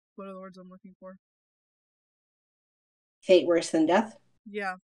what are the words I'm looking for? Fate worse than death?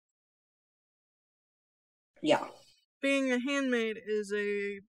 Yeah. Yeah. Being a handmaid is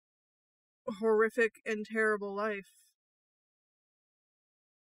a horrific and terrible life.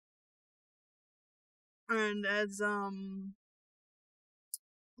 And as,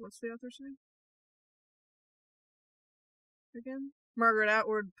 what's the author's name? Again? Margaret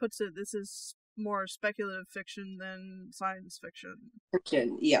Atwood puts it, this is more speculative fiction than science fiction.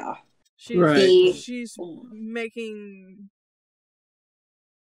 Fiction, yeah. She's making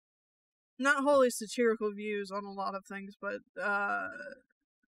not wholly satirical views on a lot of things, but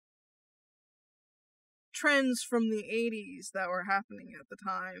trends from the 80s that were happening at the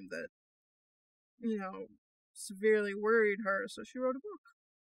time that, severely worried her, so she wrote a book.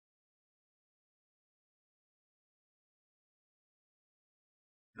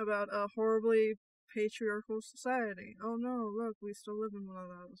 About a horribly patriarchal society. Oh no, look, we still live in one of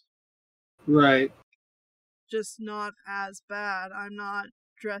those. Right. Just not as bad. I'm not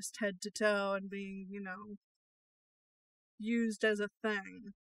dressed head to toe and being, used as a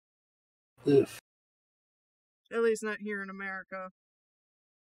thing. Ugh. At least not here in America.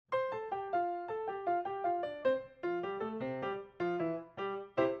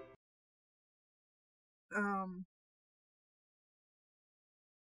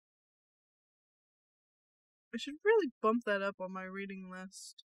 I should really bump that up on my reading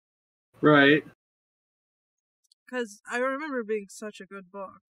list. Right. Because I remember it being such a good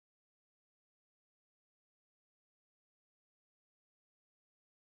book.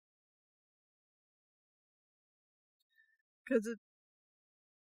 Because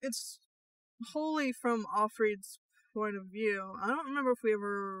it's wholly from Offred's point of view. I don't remember if we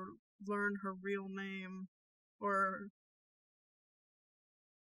ever learned her real name, or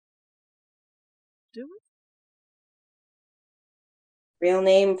do we? Real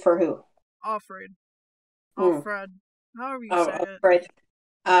name for who? Offred. However you say it. Right.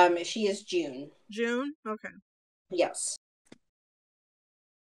 She is June. June? Okay. Yes.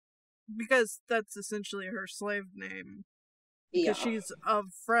 Because that's essentially her slave name. Yeah. Because she's of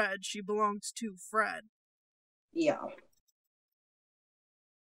Fred. She belongs to Fred. Yeah.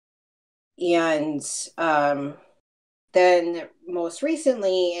 And then most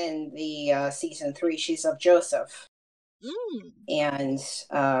recently in the season 3, she's of Joseph. And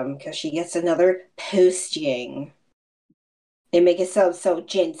because she gets another posting. They make it sound so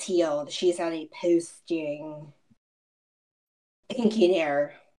genteel. She's at a posting. Thinking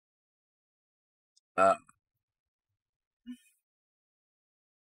air. But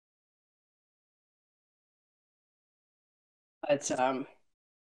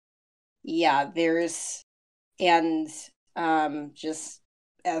yeah, there's, and just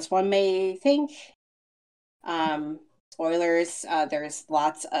as one may think, spoilers, there's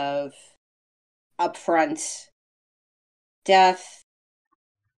lots of upfront death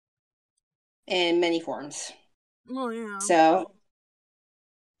in many forms. Well, yeah. So,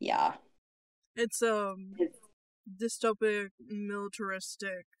 yeah. It's dystopic,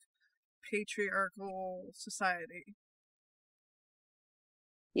 militaristic, patriarchal society.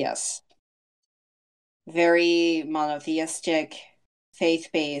 Yes. Very monotheistic,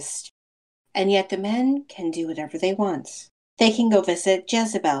 faith-based, and yet the men can do whatever they want. They can go visit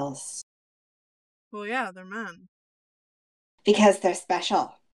Jezebels. Well, yeah, they're men. Because they're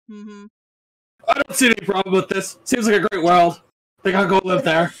special. Mm-hmm. I don't see any problem with this. Seems like a great world. They gotta go live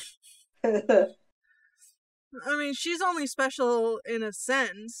there. I mean, she's only special in a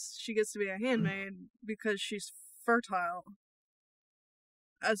sense. She gets to be a handmaid because she's fertile.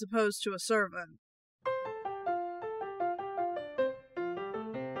 As opposed to a servant.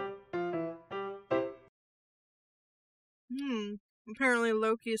 Apparently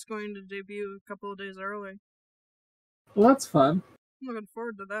Loki is going to debut a couple of days early. Well, that's fun. I'm looking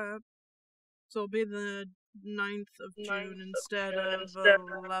forward to that. So it'll be the 9th of June instead of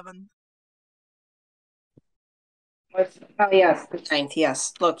 11th. Oh, yes, the 9th,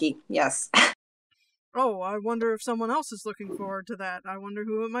 yes. Loki, yes. Oh, I wonder if someone else is looking forward to that. I wonder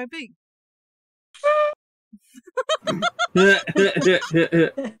who it might be. That would be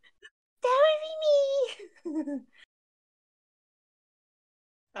me!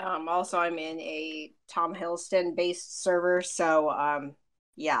 Also, I'm in a Tom Hiddleston-based server, so,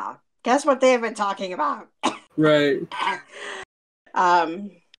 yeah. Guess what they've been talking about? Right.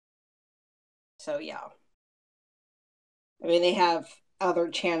 So, yeah. I mean, they have other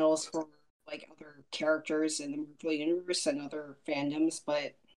channels for, like, other characters in the Marvel Universe and other fandoms,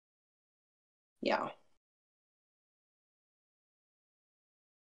 but, yeah.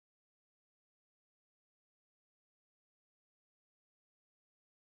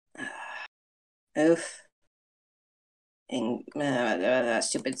 Oof. And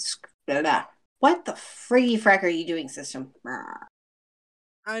stupid. What the free frack are you doing, system?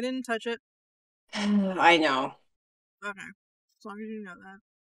 I didn't touch it. I know. Okay. As long as you know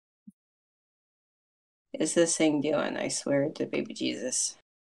that. Is this thing doing? I swear to baby Jesus.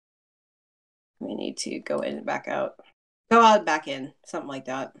 We need to go in and back out. Go out, back in. Something like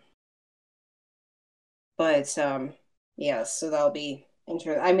that. But, yeah, so that'll be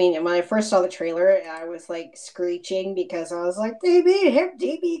interesting. I mean, when I first saw the trailer, I was, like, screeching because I was like, they made him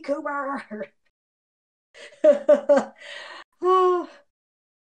DB Cooper! Oh,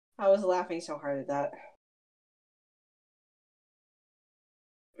 I was laughing so hard at that.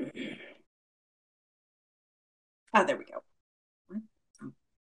 Ah, there we go.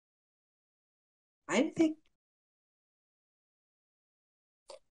 I think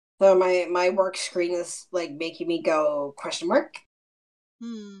so. My work screen is like making me go question mark.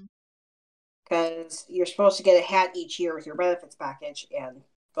 Because you're supposed to get a hat each year with your benefits package, and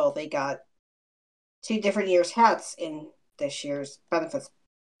well, they got 2 different years' hats in this year's benefits.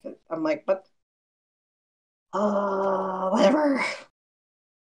 I'm like, but whatever.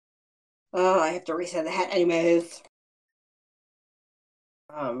 Oh, I have to reset the hat anyways.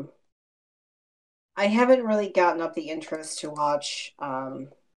 I haven't really gotten up the interest to watch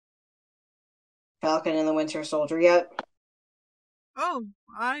Falcon and the Winter Soldier yet.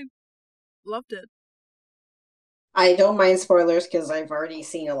 I loved it. I don't mind spoilers because I've already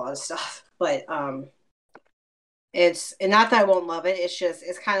seen a lot of stuff, but it's, and not that I won't love it, it's just,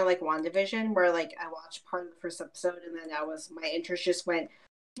 it's kind of like WandaVision, where like I watched part of the first episode and then my interest just went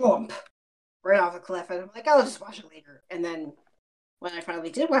boom, right off a cliff, and I'm like, I'll just watch it later. And then when I finally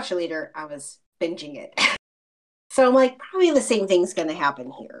did watch it later, I was binging it. So I'm like, probably the same thing's gonna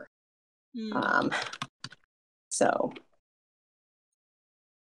happen here. So,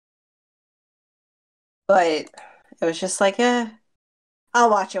 but it was just like, I'll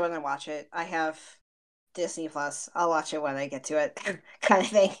watch it when I watch it. I have Disney Plus. I'll watch it when I get to it, kind of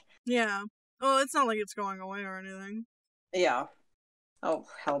thing. Yeah. Well, it's not like it's going away or anything. Yeah. Oh,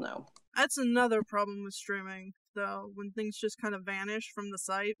 hell no. That's another problem with streaming, though, when things just kind of vanish from the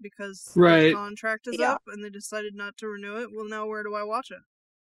site because Right. the contract is up and they decided not to renew it. Well, now where do I watch it?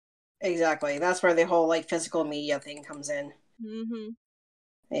 Exactly. That's where the whole, like, physical media thing comes in. Mm-hmm.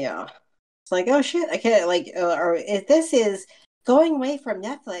 Yeah. It's like, oh shit, I can't, like, or if this is going away from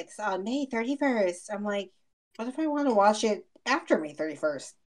Netflix on May 31st, I'm like, what if I want to watch it after May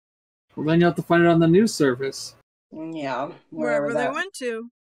 31st? Well, then you have to find it on the news service. Yeah. Wherever they went to.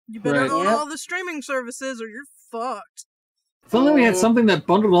 You better own all the streaming services or you're fucked. If only we had something that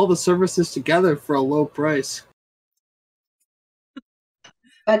bundled all the services together for a low price.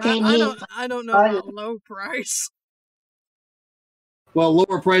 But they I don't know about low price. Well,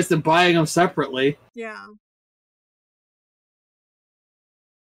 lower price than buying them separately. Yeah.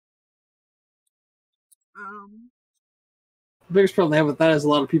 The biggest problem they have with that is a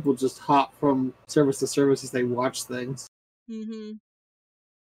lot of people just hop from service to service as they watch things. Mm-hmm.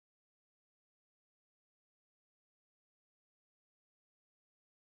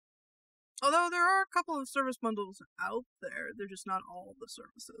 Although there are a couple of service bundles out there, they're just not all the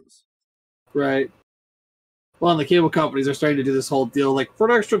services. Right. Well, and the cable companies are starting to do this whole deal, like, for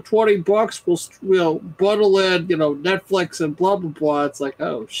an extra $20, we'll bundle in, Netflix and blah, blah, blah. It's like,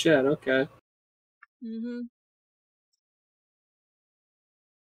 oh, shit, okay. Mm-hmm.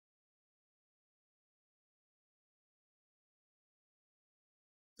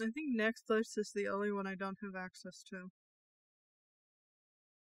 I think Netflix is the only one I don't have access to.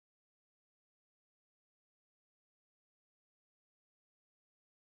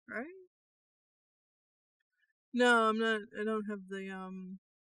 Right? No, I'm not. I don't have the,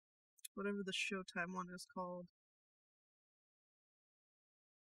 whatever the Showtime one is called.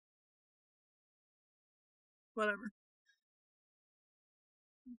 Whatever.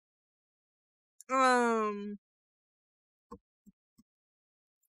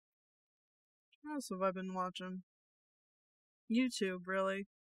 What else have I been watching? YouTube, really.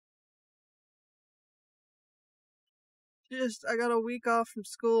 I got a week off from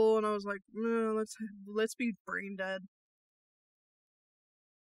school, and I was like, let's be brain dead.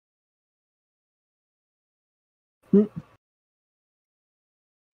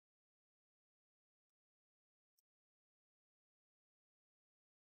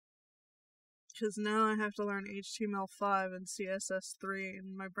 Because now I have to learn HTML5 and CSS3,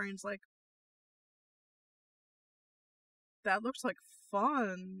 and my brain's like, that looks like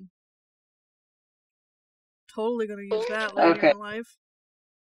fun. Totally gonna use that later in life.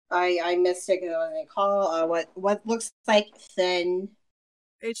 I missed it. What they call what looks like thin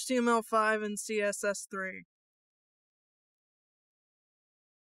HTML5 and CSS3.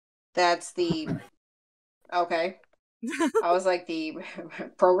 That's the okay. I was like the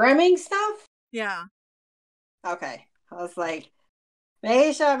programming stuff. Yeah. Okay. I was like,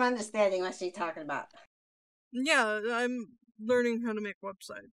 make sure I'm understanding what she's talking about. Yeah, I'm learning how to make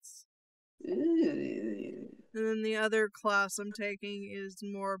websites. Ooh. And then the other class I'm taking is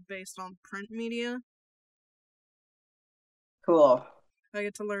more based on print media. Cool. I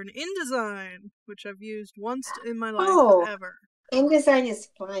get to learn InDesign, which I've used once in my life ever. InDesign is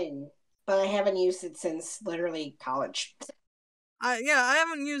fun, but I haven't used it since literally college. I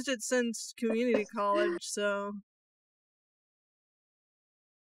haven't used it since community college, so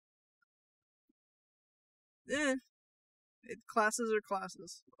classes are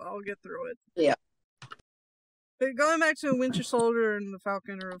classes. I'll get through it. Yeah. But going back to Winter Soldier and the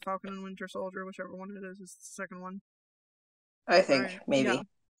Falcon, or Falcon and Winter Soldier, whichever one it is the second one. I think maybe. Yeah.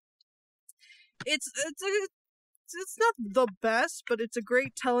 It's not the best, but it's a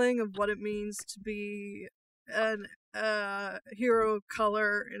great telling of what it means to be a hero of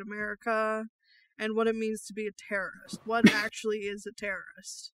color in America, and what it means to be a terrorist. What actually is a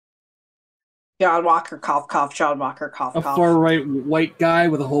terrorist? John Walker, cough, cough. John Walker, cough, cough. A far-right white guy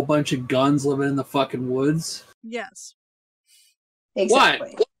with a whole bunch of guns living in the fucking woods. Yes.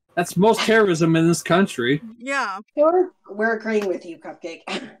 Exactly. What? That's most terrorism in this country. Yeah. We're agreeing with you, Cupcake.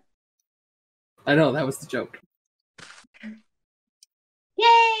 I know, that was the joke.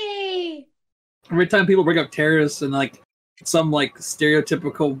 Yay! Every time people bring up terrorists and some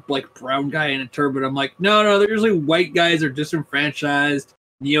stereotypical brown guy in a turban, I'm like, no, they're usually white guys or disenfranchised,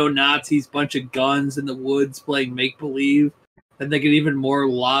 neo-Nazis, bunch of guns in the woods playing make-believe. And they get even more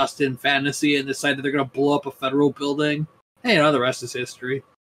lost in fantasy and decide that they're going to blow up a federal building. Hey, the rest is history.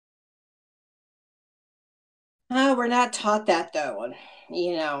 We're not taught that, though.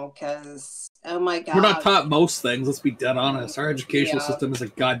 Because, oh my god. We're not taught most things, let's be dead honest. Our educational system is a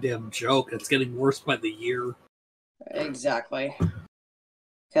goddamn joke. It's getting worse by the year. Exactly.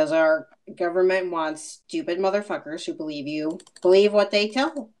 Because our government wants stupid motherfuckers who believe what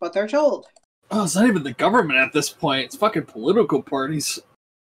they're told. Oh, it's not even the government at this point. It's fucking political parties.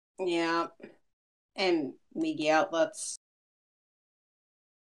 Yeah. And media outlets.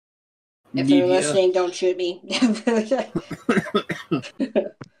 If they're listening, don't shoot me.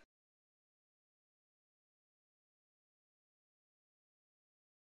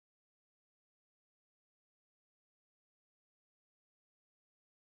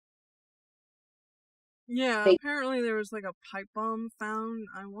 Yeah, apparently there was like a pipe bomb found,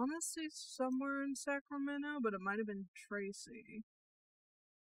 I want to say somewhere in Sacramento, but it might have been Tracy.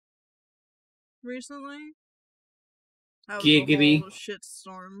 Recently? That was Giggity. a whole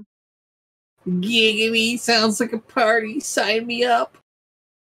shitstorm. Giggity, sounds like a party. Sign me up.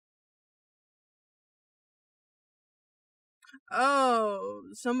 Oh,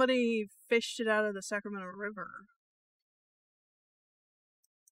 somebody fished it out of the Sacramento River.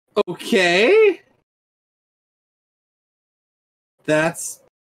 Okay.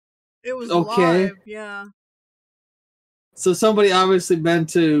 It was okay. live, yeah. So somebody obviously meant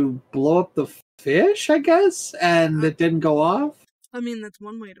to blow up the fish, I guess, and it didn't go off? I mean, that's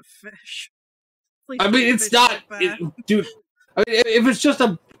one way to fish. I mean, it's not, dude. I mean, if it's just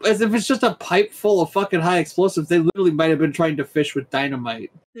a pipe full of fucking high explosives, they literally might have been trying to fish with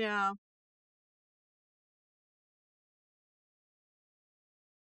dynamite. Yeah.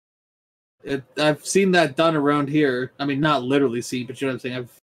 I've seen that done around here. I mean, not literally seen, but you know what I'm saying.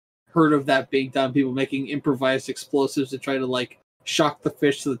 I've heard of that being done. People making improvised explosives to try to like shock the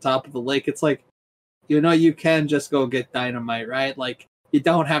fish to the top of the lake. It's like, you can just go get dynamite, right? Like, you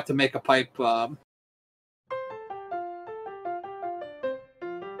don't have to make a pipe bomb.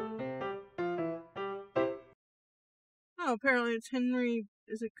 Oh, apparently it's Henry.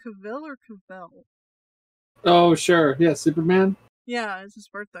 Is it Cavill or Cavell? Oh, sure. Yeah, Superman? Yeah, it's his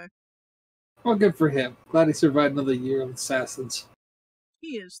birthday. Well, good for him. Glad he survived another year of Assassins.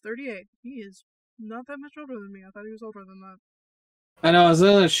 He is 38. He is not that much older than me. I thought he was older than that. I know,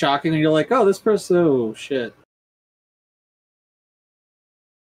 isn't it shocking? And you're like, oh, this person, oh, shit.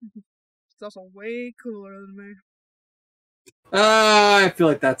 He's also way cooler than me. I feel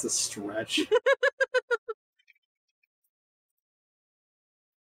like that's a stretch.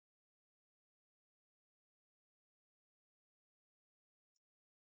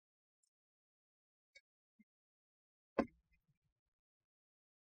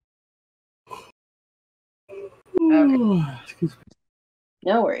 Okay.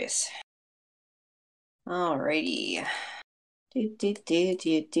 No worries. Alrighty.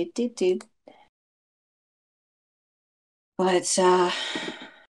 But,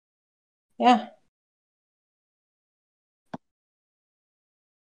 yeah.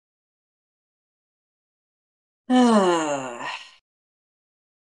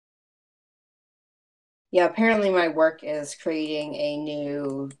 Yeah, apparently my work is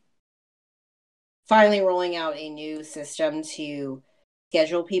finally rolling out a new system to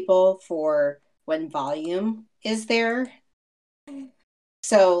schedule people for when volume is there.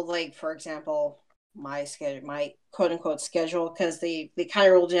 So, like, for example, my quote unquote schedule, because they kind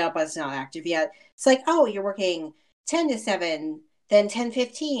of rolled it out, but it's not active yet. It's like, oh, you're working 10 to 7, then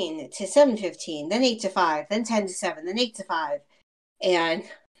 10:15 to 7:15, then 8 to 5, then 10 to 7, then 8 to 5. And,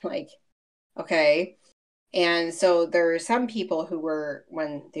 like, okay. And so there are some people who were,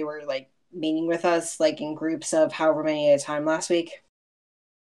 when they were, like, meeting with us, like, in groups of however many at a time last week,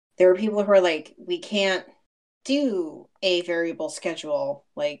 there were people who were like, we can't do a variable schedule.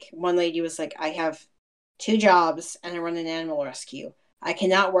 Like, one lady was like, I have 2 jobs and I run an animal rescue. I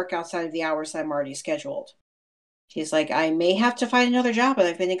cannot work outside of the hours I'm already scheduled. She's like, I may have to find another job, but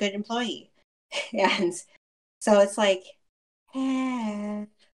I've been a good employee. And so it's like, I'm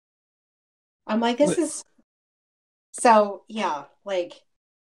like, this is... So, yeah, like,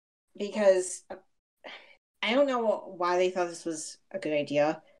 because I don't know why they thought this was a good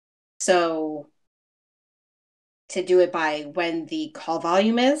idea. So, to do it by when the call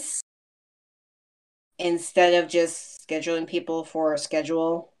volume is, instead of just scheduling people for a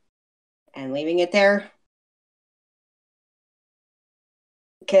schedule and leaving it there.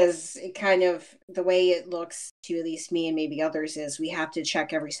 Because it kind of, the way it looks to at least me and maybe others is we have to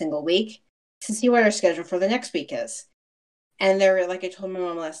check every single week to see what our schedule for the next week is. And there, like I told my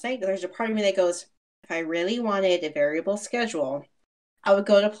mom last night, there's a part of me that goes, if I really wanted a variable schedule, I would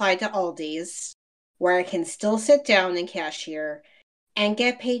go to apply to Aldi's, where I can still sit down and cashier and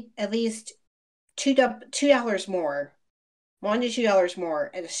get paid at least $2 more, $1 to $2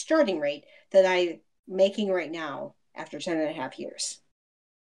 more at a starting rate that I'm making right now after 10.5 years.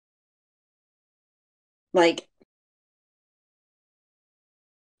 Like,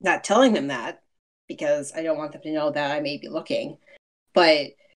 not telling them that because I don't want them to know that I may be looking.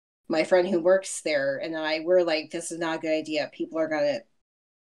 But my friend who works there and I were like, this is not a good idea. People are going to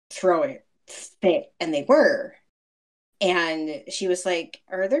throw it fit. And they were. And she was like,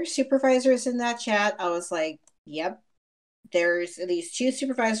 are there supervisors in that chat? I was like, yep. There's at least 2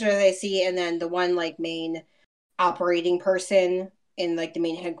 supervisors I see. And then the one like main operating person in like the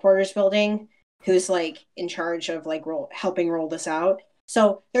main headquarters building who's like in charge of like helping roll this out.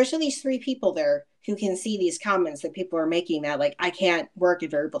 So there's at least 3 people there who can see these comments that people are making that like, I can't work a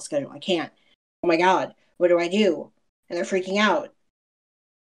variable schedule. I can't. Oh my God, what do I do? And they're freaking out.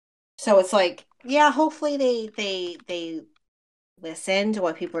 So it's like, yeah, hopefully they listen to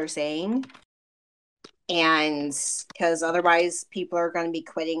what people are saying. And because otherwise people are going to be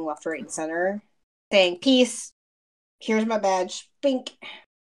quitting left, right, and center saying, peace, here's my badge, bink.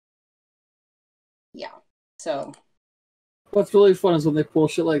 Yeah, so. What's really fun is when they pull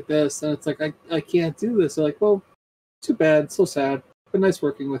shit like this, and it's like, I can't do this. They're like, well, too bad, so sad. Been nice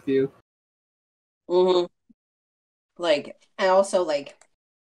working with you. Mm-hmm. Like, and also, like,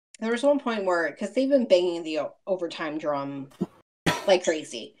 there was one point where, because they've been banging the overtime drum like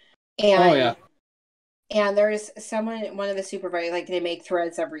crazy. And, oh, yeah. And there's one of the supervisors, like, they make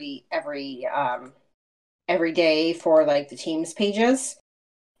threads every day for, like, the Teams pages.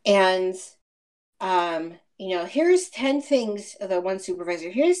 And, here's 10 things, the one supervisor,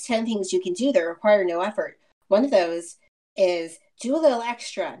 here's 10 things you can do that require no effort. One of those is do a little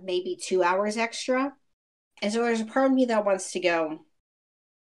extra, maybe 2 hours extra. And so there's a part of me that wants to go,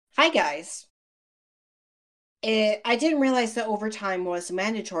 hi, guys. I didn't realize that overtime was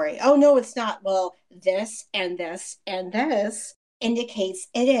mandatory. Oh, no, it's not. Well, this and this and this indicates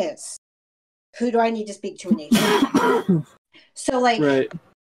it is. Who do I need to speak to in HR? So, like, right.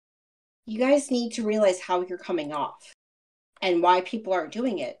 You guys need to realize how you're coming off and why people aren't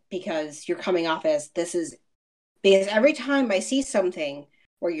doing it, because you're coming off as because every time I see something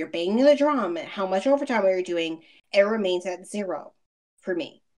where you're banging the drum and how much overtime you're doing, it remains at 0 for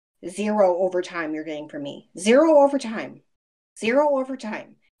me. 0 overtime you're getting from me. 0 overtime. 0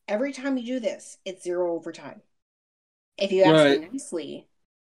 overtime. Every time you do this, it's 0 overtime. If you ask me nicely,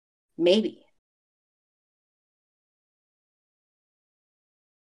 maybe.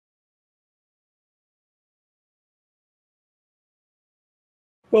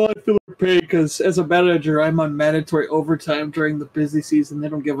 Well, I feel paid because as a manager, I'm on mandatory overtime during the busy season. They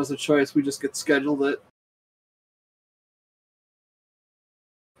don't give us a choice. We just get scheduled it.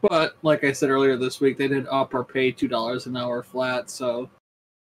 But, like I said earlier this week, they did up our pay $2 an hour flat, so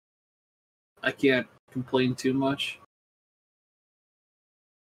I can't complain too much.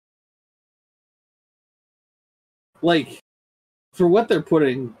 Like, for what they're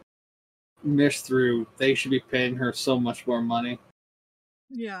putting Mish through, they should be paying her so much more money.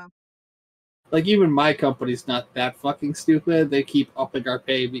 Yeah. Like, even my company's not that fucking stupid. They keep upping our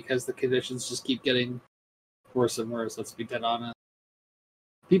pay because the conditions just keep getting worse and worse, let's be dead honest.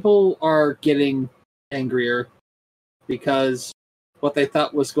 People are getting angrier because what they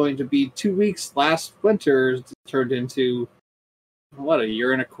thought was going to be 2 weeks last winter turned into, what, 1.25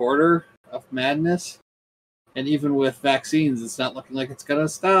 years of madness? And even with vaccines, it's not looking like it's going to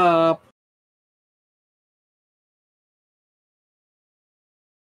stop.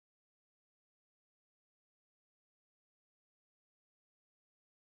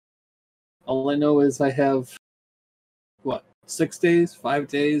 All I know is I have, 6 days, 5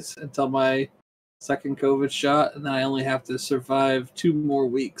 days until my second COVID shot, and then I only have to survive 2 more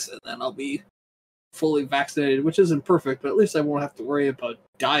weeks, and then I'll be fully vaccinated, which isn't perfect, but at least I won't have to worry about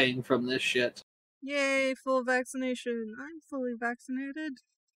dying from this shit. Yay, full vaccination. I'm fully vaccinated.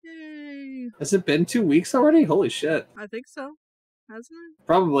 Yay. Has it been 2 weeks already? Holy shit. I think so. Hasn't it?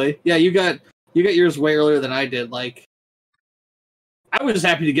 Probably. Yeah, you got yours way earlier than I did. Like, I was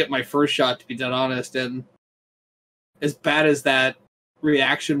happy to get my first shot, to be dead honest, and as bad as that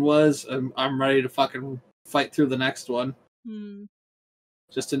reaction was, I'm ready to fucking fight through the next one.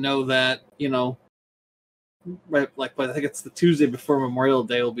 Just to know that, right, like, I think it's the Tuesday before Memorial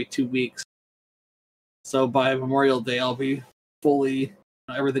Day will be 2 weeks. So by Memorial Day, I'll be fully,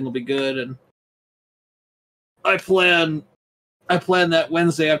 everything will be good, and I plan that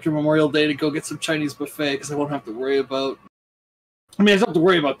Wednesday after Memorial Day to go get some Chinese buffet, because I won't have to worry about, I don't have to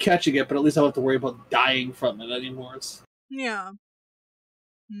worry about catching it, but at least I don't have to worry about dying from it anymore. Yeah.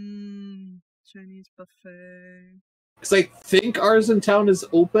 Chinese buffet. Because I think ours in town is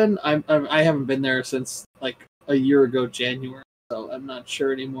open. I haven't been there since like a year ago, January, so I'm not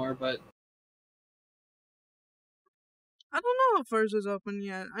sure anymore. But I don't know if ours is open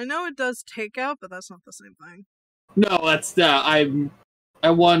yet. I know it does takeout, but that's not the same thing. no, that's I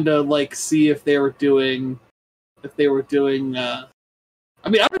wanted to like see if they were doing. I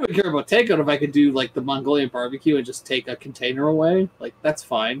mean, I don't even care about takeout if I could do like the Mongolian barbecue and just take a container away. Like that's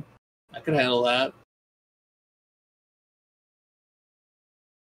fine. I could handle that.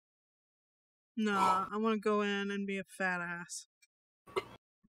 Nah, I want to go in and be a fat ass.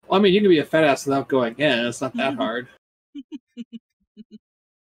 Well, I mean, you can be a fat ass without going in. It's not that hard. I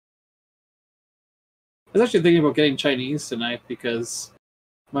was actually thinking about getting Chinese tonight because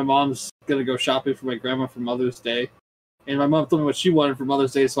my mom's gonna go shopping for my grandma for Mother's Day. And my mom told me what she wanted for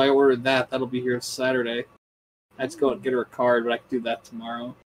Mother's Day, so I ordered that. That'll be here Saturday. I just go and get her a card, but I can do that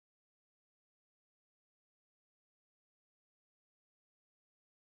tomorrow.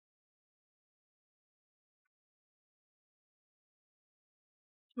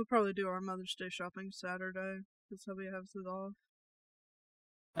 We'll probably do our Mother's Day shopping Saturday, because hubby has it off.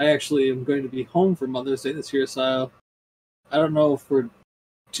 I actually am going to be home for Mother's Day this year, so I don't know if we're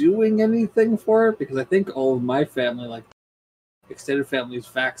doing anything for it, because I think all of my family, like extended family, is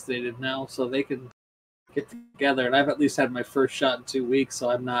vaccinated now, so they can get together. And I've at least had my first shot in 2 weeks, so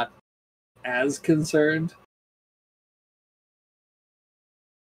I'm not as concerned.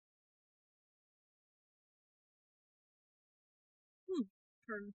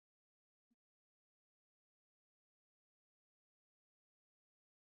 Turn.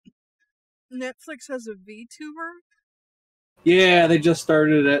 Netflix has a VTuber, Yeah, they just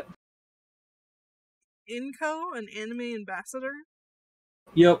started it. Inco, an anime ambassador.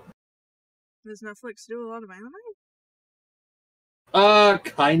 Yep. Does Netflix do a lot of anime?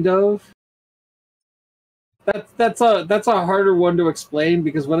 Kind of. That's a harder one to explain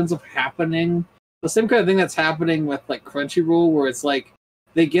because what ends up happening, the same kind of thing that's happening with like Crunchyroll, where it's like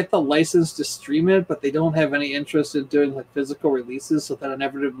they get the license to stream it, but they don't have any interest in doing like physical releases, so then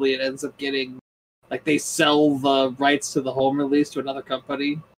inevitably it ends up getting like they sell the rights to the home release to another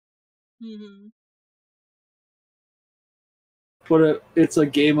company. Mm-hmm. But it's a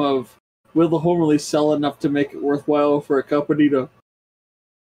game of will the home release sell enough to make it worthwhile for a company to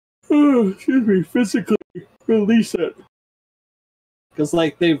physically release it? Because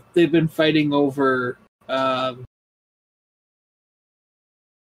like they've been fighting over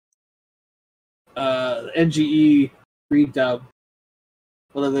NGE redub,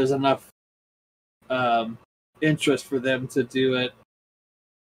 whether there's enough interest for them to do it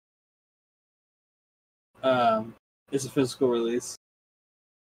as a physical release.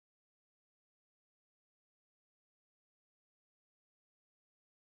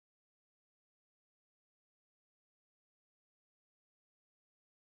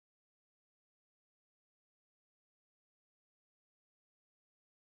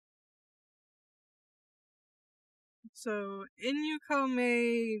 So,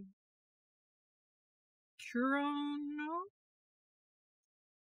 Inyuko Kurono?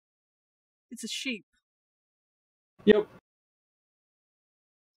 It's a sheep. Yep.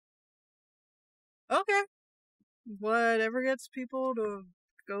 Okay. Whatever gets people to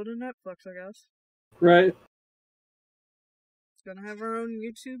go to Netflix, I guess. Right. It's gonna have our own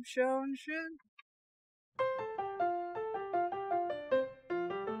YouTube show and shit.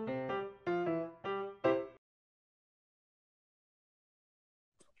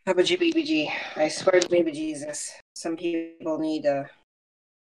 How about you, BBG? I swear to baby Jesus, some people need to.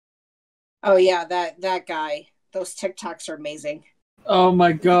 Oh yeah, that guy. Those TikToks are amazing. Oh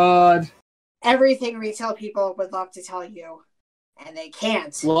my god. Everything retail people would love to tell you, and they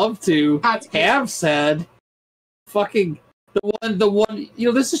can't. Love to. Have said. Fucking the one. You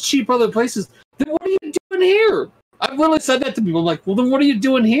know, this is cheap other places. Then what are you doing here? I've literally said that to people. I'm like, well, then what are you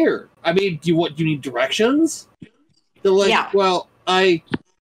doing here? I mean, do you need directions? They're like, Yeah. Well, I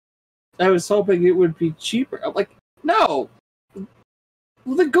was hoping it would be cheaper. I'm like, no.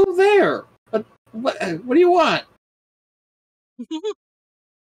 Well, then go there. What do you want? It's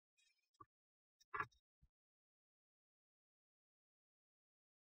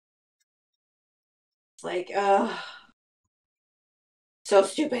like, so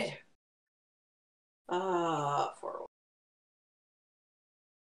stupid.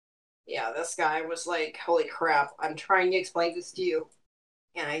 Yeah, this guy was like, holy crap, I'm trying to explain this to you,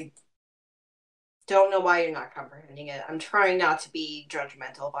 and I don't know why you're not comprehending it. I'm trying not to be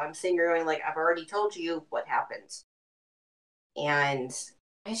judgmental, but I'm sitting here going like, I've already told you what happens. And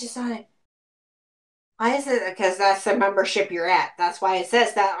I just thought, why is it? Because that's the membership you're at. That's why it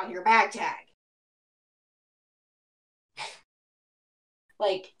says that on your bag tag.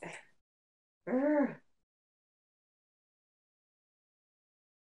 Like,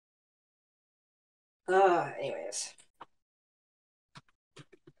 anyways.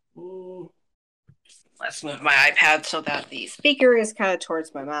 Let's move my iPad so that the speaker is kind of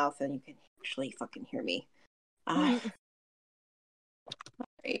towards my mouth and you can actually fucking hear me. Right.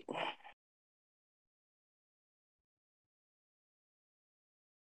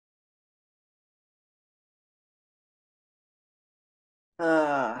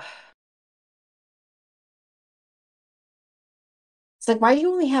 It's like, why do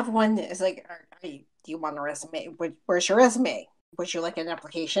you only have one? It's like, do you want a resume? Where's your resume? Would you like an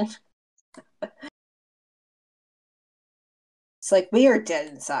application? It's like, we are dead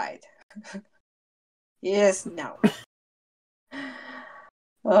inside. Yes, no.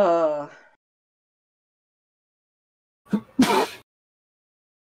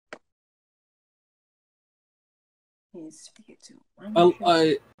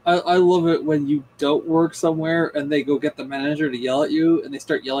 I love it when you don't work somewhere and they go get the manager to yell at you and they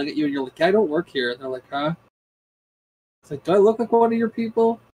start yelling at you and you're like, I don't work here. And they're like, huh? It's like, do I look like one of your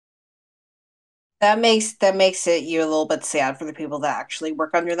people? That makes it you a little bit sad for the people that actually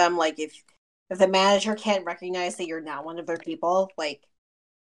work under them. Like if the manager can't recognize that you're not one of their people, like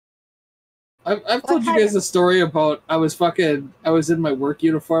I've told you guys a story about I was in my work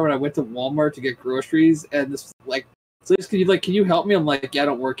uniform and I went to Walmart to get groceries and this like, so can you help me? I'm like, yeah, I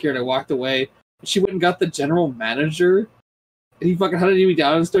don't work here, and I walked away. And she went and got the general manager, and he fucking hunted me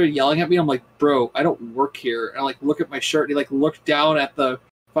down and started yelling at me. I'm like, bro, I don't work here. And I like look at my shirt, and he like looked down at the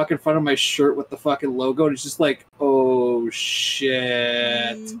fucking front of my shirt with the fucking logo, and he's just like, oh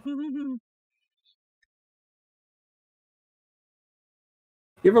shit. You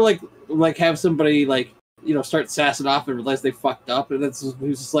ever like have somebody like, you know, start sassing off and realize they fucked up, and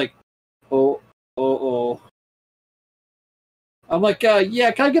he's just like, oh. I'm like,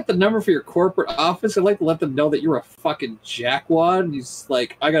 yeah, can I get the number for your corporate office? I'd like to let them know that you're a fucking jackwad. And he's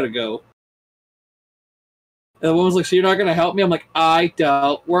like, I gotta go. And the woman's like, so you're not gonna help me? I'm like, I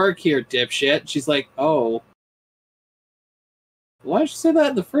don't work here, dipshit. And she's like, oh. Why did you say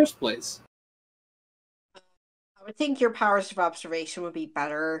that in the first place? I would think your powers of observation would be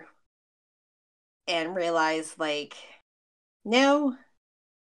better and realize, like, no.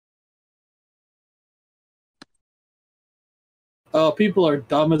 Oh, people are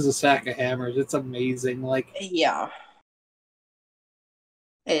dumb as a sack of hammers. It's amazing. Like, yeah.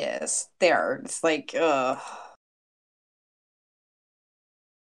 It is. They are. It's like,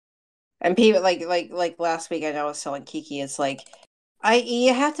 And people like last week I know I was telling Kiki, it's like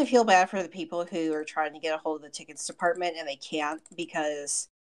you have to feel bad for the people who are trying to get a hold of the tickets department and they can't because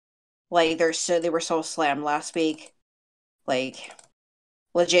like they were so slammed last week. Like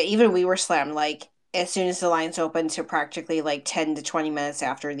legit, even we were slammed like as soon as the lines opened to practically like 10 to 20 minutes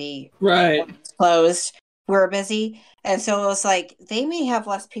after the lines closed, we were busy. And so it was like they may have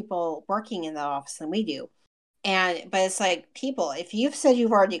less people working in the office than we do. But it's like, people, if you've said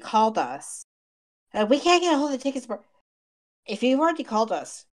you've already called us, we can't get a hold of the tickets. If you've already called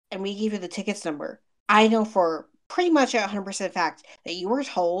us and we give you the tickets number, I know for pretty much 100% fact that you were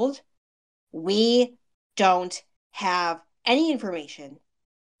told we don't have any information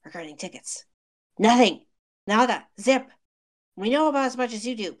regarding tickets. Nothing. Nada. Zip. We know about as much as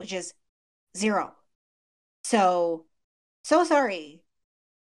you do, which is 0. So sorry.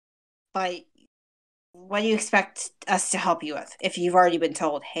 But what do you expect us to help you with if you've already been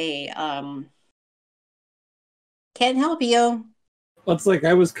told, hey, can't help you? Well, it's like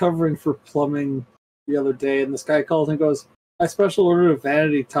I was covering for plumbing the other day, and this guy calls and goes, I special ordered a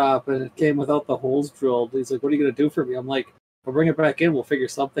vanity top, and it came without the holes drilled. He's like, what are you going to do for me? I'm like, I'll bring it back in. We'll figure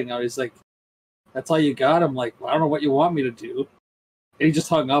something out. He's like, that's all you got? I'm like, well, I don't know what you want me to do. And he just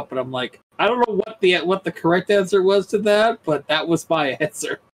hung up, and I'm like, I don't know what the correct answer was to that, but that was my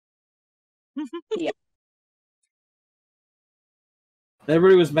answer. Yeah.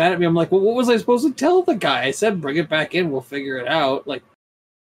 Everybody was mad at me. I'm like, well, what was I supposed to tell the guy? I said, bring it back in. We'll figure it out. Like,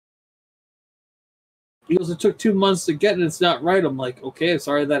 he goes, it took 2 months to get it. It's not right. I'm like, okay,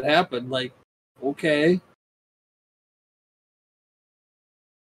 sorry that happened. Like, okay.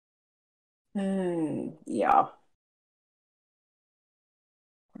 Yeah.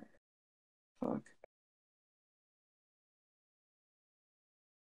 Fuck.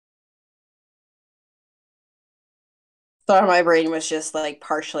 Sorry, my brain was just like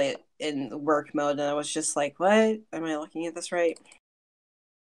partially in work mode, and I was just like, "What? Am I looking at this right?"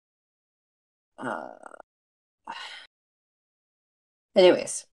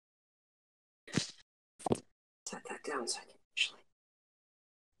 Anyways, set that down so I can actually.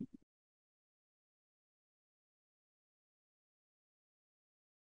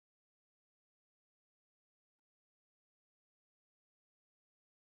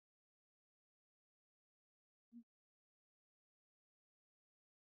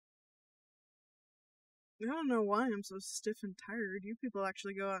 I don't know why I'm so stiff and tired. You people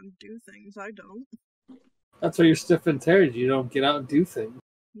actually go out and do things. I don't. That's why you're stiff and tired. You don't get out and do things.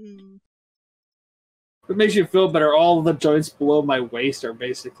 It makes you feel better. All the joints below my waist are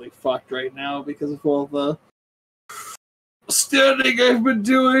basically fucked right now because of all the standing I've been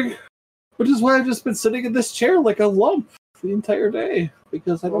doing. Which is why I've just been sitting in this chair like a lump the entire day.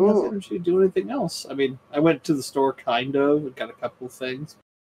 Because I don't have the energy to do anything else. I mean, I went to the store kind of and got a couple of things.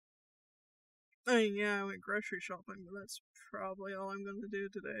 I mean, yeah, I went grocery shopping, but that's probably all I'm going to do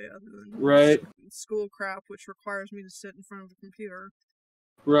today, other than Right. school crap, which requires me to sit in front of a computer.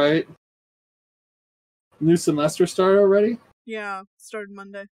 Right. New semester started already? Yeah, started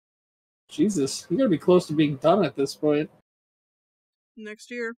Monday. Jesus, you're going to be close to being done at this point. Next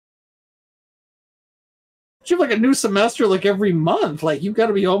year. You have like a new semester like every month. Like, you've got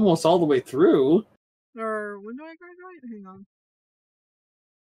to be almost all the way through. Or, when do I graduate? Hang on.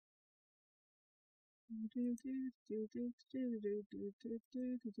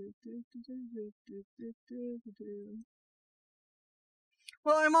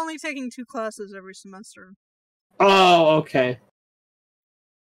 Well, I'm only taking 2 classes every semester. Oh, okay.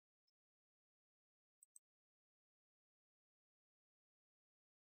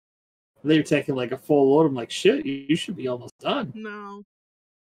 They're taking like a full load. I'm like, shit, you should be almost done. No.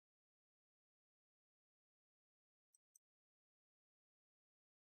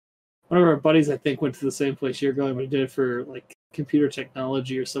 One of our buddies, I think, went to the same place you're going, but he did it for like computer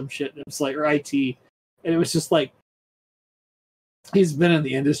technology or some shit. And it was like, or IT. And it was just like, he's been in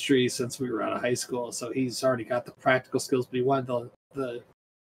the industry since we were out of high school, so he's already got the practical skills, but he wanted the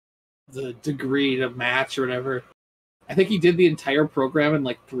degree to match or whatever. I think he did the entire program in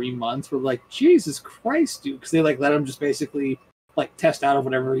like 3 months. We're like, Jesus Christ, dude. Because they like let him just basically like test out of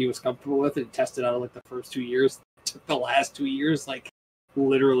whatever he was comfortable with and tested out of like the first 2 years. It took the last 2 years like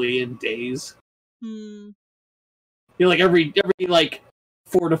literally in days. You know, like every like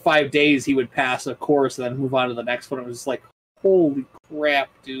 4 to 5 days he would pass a course and then move on to the next one. It was just like, holy crap,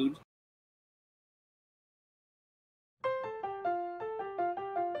 dude.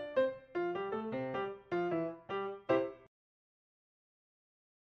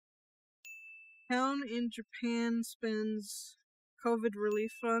 Town in Japan spends COVID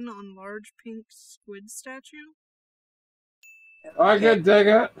relief fund on large pink squid statue. I could dig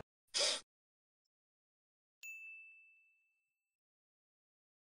it.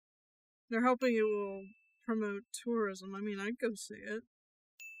 They're hoping it will promote tourism. I mean, I'd go see it.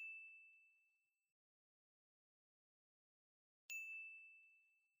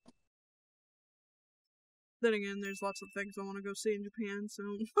 Then again, there's lots of things I want to go see in Japan, so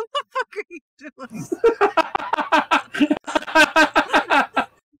what the fuck are you doing?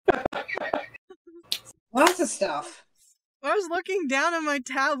 Lots of stuff. I was looking down at my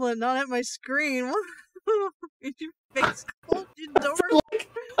tablet, not at my screen. Did you face cold, you dork?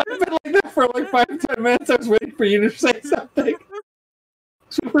 I've been like that for like 5-10 minutes. I was waiting for you to say something.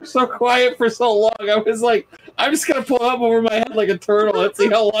 We were so quiet for so long. I was like, I'm just gonna pull up over my head like a turtle and see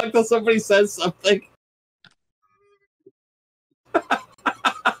how long till somebody says something.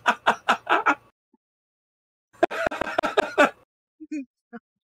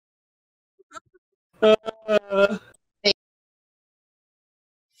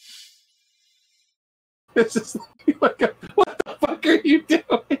 It's just like, what the fuck are you doing?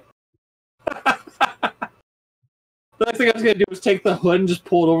 The next thing I was gonna do was take the hood and just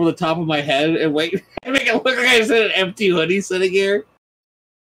pull it over the top of my head and wait and make it look like I just had an empty hoodie sitting here.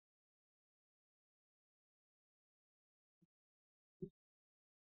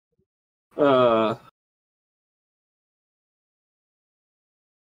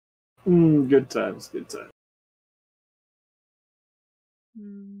 Good times, good times.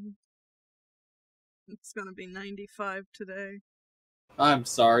 It's gonna be 95 today. I'm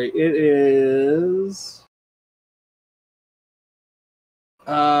sorry. It is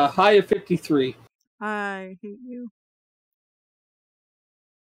high of 53. I hate you.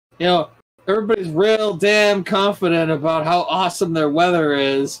 You know, everybody's real damn confident about how awesome their weather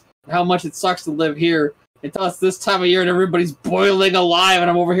is, how much it sucks to live here. Until it's this time of year and everybody's boiling alive,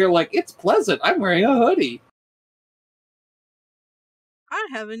 and I'm over here like, it's pleasant. I'm wearing a hoodie. I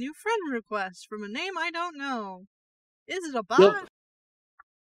have a new friend request from a name I don't know. Is it a bot?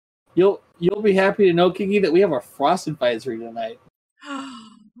 You'll be happy to know, Kiki, that we have a frost advisory tonight.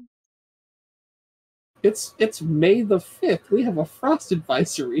 It's May the 5th. We have a frost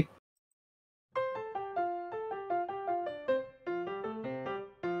advisory.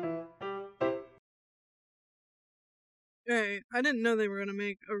 Hey, I didn't know they were gonna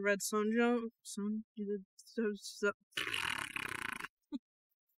make a red sonjo.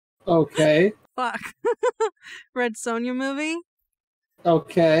 Okay. Fuck. Red Sonja movie.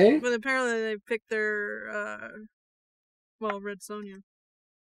 Okay. But apparently they picked their, Red Sonja.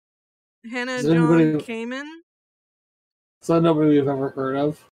 Hannah Is John anybody- Kamen. So nobody we've ever heard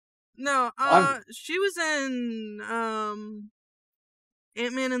of. No, she was in,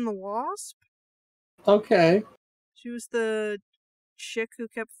 Ant-Man and the Wasp. Okay. She was the chick who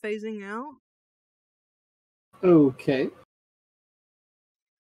kept phasing out. Okay.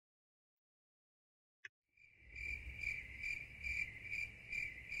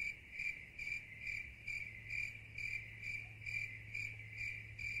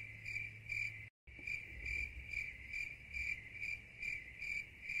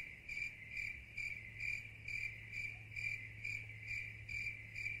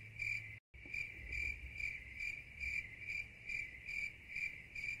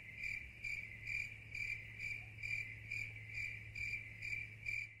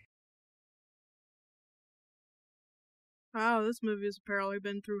 Wow, this movie has apparently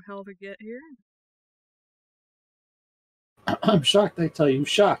been through hell to get here. I'm shocked, I tell you. I'm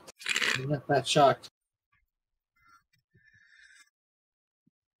shocked. I'm not that shocked.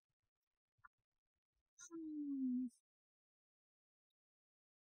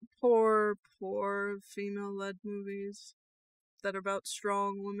 Poor female-led movies that are about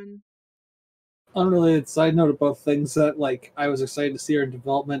strong women. Unrelated side note about things that I was excited to see are in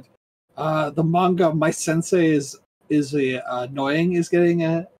development. The manga My Sensei is annoying is getting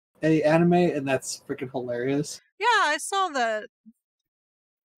a anime, and that's freaking hilarious. Yeah, I saw that.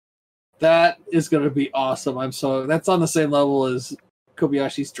 That is gonna be awesome. That's on the same level as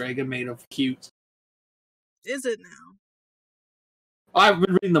Kobayashi's Dragon Maid of Cute. Is it now? I've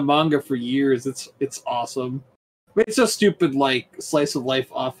been reading the manga for years. It's awesome. I mean, it's just stupid slice of life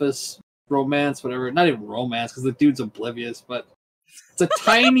office romance, whatever. Not even romance because the dude's oblivious, but it's a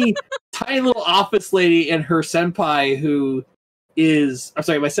tiny little office lady and her senpai who is my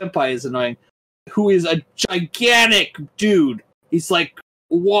senpai is annoying, who is a gigantic dude. He's like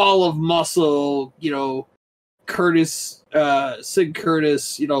a wall of muscle, Sid Curtis,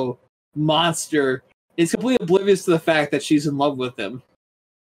 monster. Is completely oblivious to the fact that she's in love with him.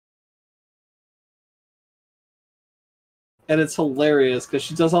 And it's hilarious because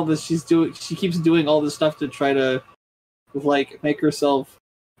she does all this. She keeps doing all this stuff to try to make herself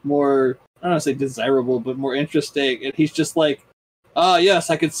more, I don't want to say desirable, but more interesting. And he's just like, yes,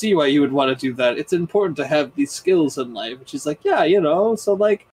 I can see why you would want to do that. It's important to have these skills in life. And she's like, yeah,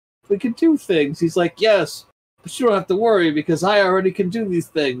 so we can do things. He's like, yes, but you don't have to worry because I already can do these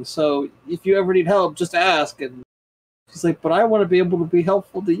things. So if you ever need help, just ask. And she's like, but I want to be able to be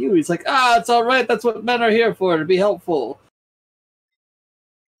helpful to you. He's like, it's all right. That's what men are here for, to be helpful.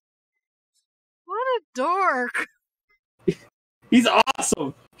 What a dork. He's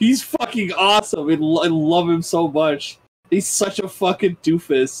awesome. He's fucking awesome. I love him so much. He's such a fucking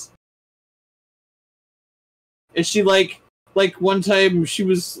doofus. And she one time she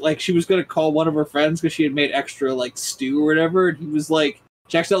was gonna call one of her friends because she had made extra stew or whatever, and he was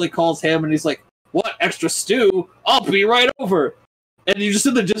she accidentally calls him and he's like, what, extra stew? I'll be right over. And you just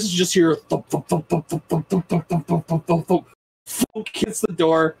in the distance just hear thump thump thump thump thump thump thump thump thump thump thump thump thump. Folk hits the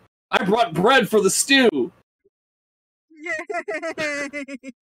door. I brought bread for the stew. Yay!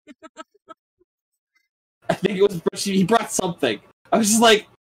 I think it was he brought something. I was just like,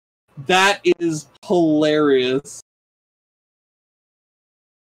 that is hilarious.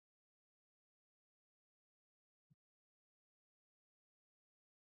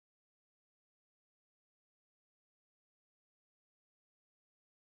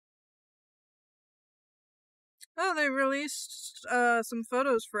 Oh, they released some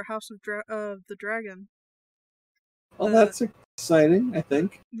photos for House of the Dragon. Oh, that's exciting, I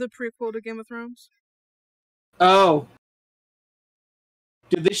think. The prequel to Game of Thrones. Oh.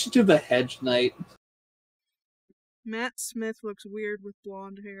 Dude, they should do the Hedge Knight. Matt Smith looks weird with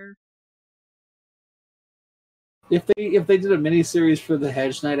blonde hair. If they did a miniseries for the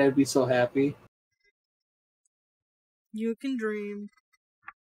Hedge Knight, I'd be so happy. You can dream.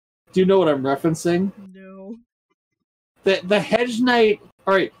 Do you know what I'm referencing? No. The Hedge Knight.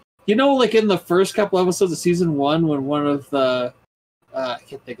 All right, in the first couple episodes of season 1, when one of the I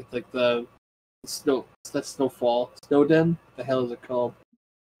can't think of the Snowden. The hell is it called?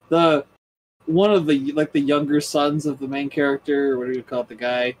 One of the younger sons of the main character, or what do you call it? The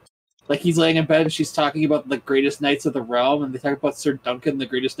guy. He's laying in bed and she's talking about the greatest knights of the realm, and they talk about Sir Duncan, the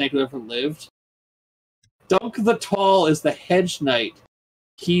greatest knight who ever lived. Dunk the Tall is the Hedge Knight.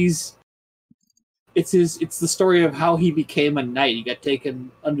 It's the story of how he became a knight. He got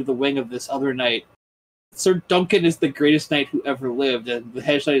taken under the wing of this other knight, Sir Duncan is the greatest knight who ever lived, and the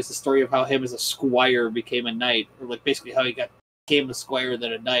Hedge Knight is the story of how him as a squire became a knight, or like basically how he became a squire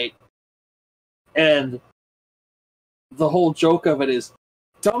then a knight. And the whole joke of it is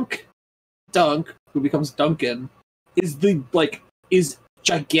Dunk, who becomes Duncan, is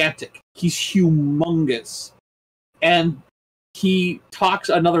gigantic. He's humongous, and he talks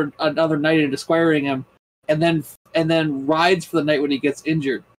another knight into squiring him, and then rides for the knight when he gets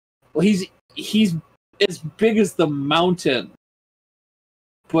injured. Well, he's as big as the mountain,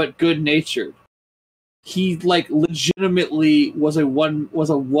 but good natured. He legitimately was a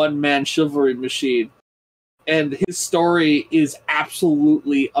one man chivalry machine, and his story is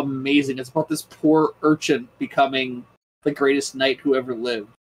absolutely amazing. It's about this poor urchin becoming the greatest knight who ever lived.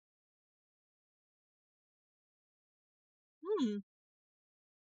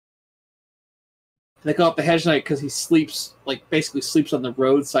 They call it the Hedge Knight because he sleeps, basically sleeps on the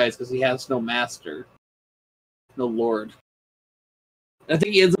roadsides because he has no master, no lord. I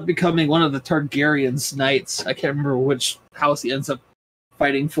think he ends up becoming one of the Targaryen's knights. I can't remember which house he ends up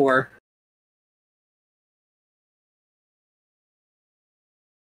fighting for.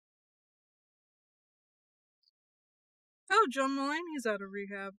 Oh, John Mulaney's out of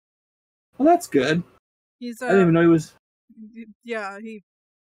rehab. Well, that's good. I didn't even know he was... Yeah, he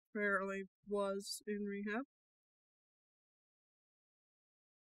apparently was in rehab.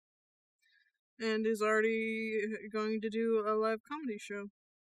 And is already going to do a live comedy show.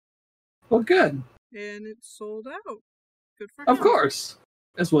 Well, good. And it's sold out. Good for him. Of course.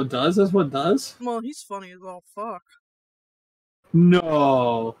 As one does. Well, he's funny as all fuck.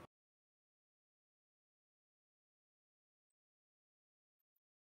 No.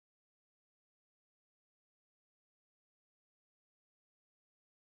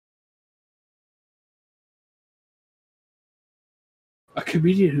 A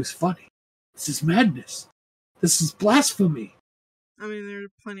comedian who's funny. This is madness. This is blasphemy. I mean, there are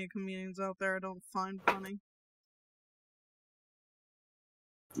plenty of comedians out there I don't find funny.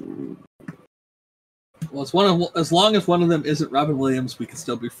 Well, as long as one of them isn't Robin Williams, we can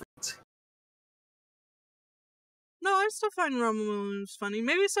still be friends. No, I still find Robin Williams funny.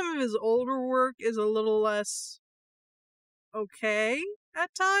 Maybe some of his older work is a little less okay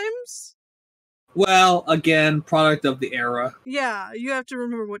at times. Well, again, product of the era. Yeah, you have to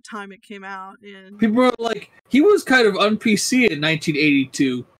remember what time it came out in. People are like, he was kind of un-PC in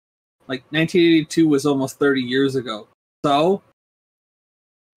 1982. 1982 was almost 30 years ago. So,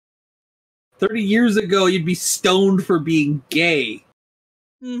 30 years ago, you'd be stoned for being gay.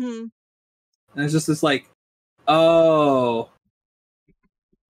 Mm-hmm. And it's just this oh.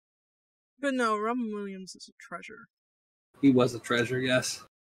 But no, Robin Williams is a treasure. He was a treasure, yes.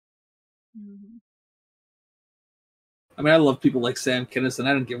 Mm-hmm. I mean, I love people like Sam Kinison.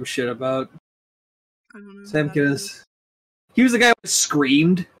 I don't give a shit about I don't know Sam Kinison. He was the guy who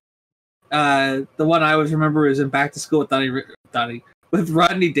screamed. The one I always remember is in Back to School with with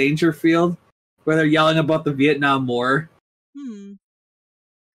Rodney Dangerfield, where they're yelling about the Vietnam War.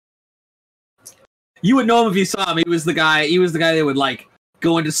 You would know him if you saw him. He was the guy that would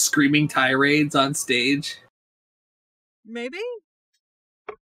go into screaming tirades on stage. Maybe?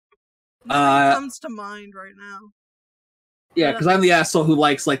 Nothing comes to mind right now. Yeah, because I'm the asshole who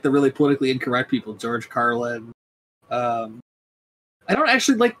likes the really politically incorrect people, George Carlin. I don't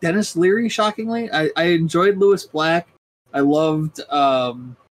actually like Dennis Leary, shockingly. I enjoyed Lewis Black. I love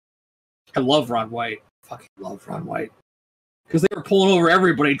Ron White. Fucking love Ron White. Because they were pulling over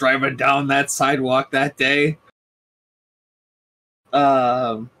everybody driving down that sidewalk that day.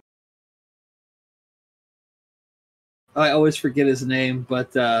 I always forget his name,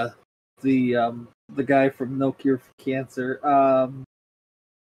 but the guy from No Cure for Cancer,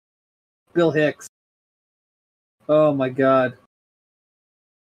 Bill Hicks. Oh my god.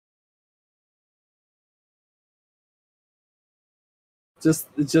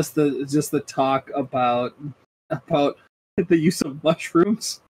 Just the talk about the use of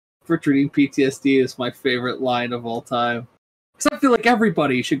mushrooms for treating PTSD is my favorite line of all time. Because I feel like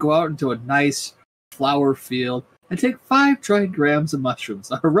everybody should go out into a nice flower field and take 5 dried grams of mushrooms,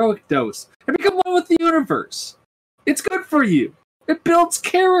 a heroic dose, and become one with the universe. It's good for you. It builds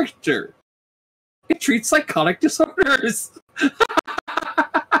character. It treats psychotic disorders.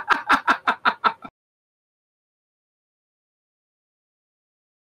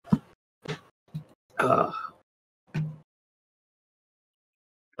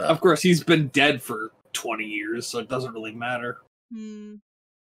 Of course, he's been dead for 20 years, so it doesn't really matter. He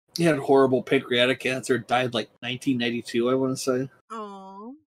had horrible pancreatic cancer, died 1992, I want to say.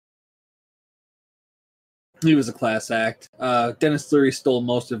 Aww. He was a class act. Dennis Leary stole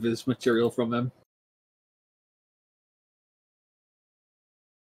most of his material from him.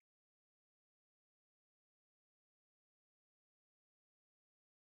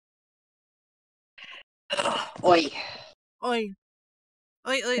 Oi. Oi.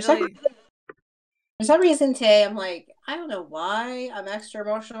 Oi, oi, For oi. some reason today, I'm like, I don't know why I'm extra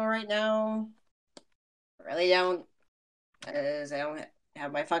emotional right now. I really don't. Because I don't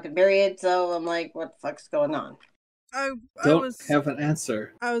have my fucking period, so I'm like, what the fuck's going on? I Don't have an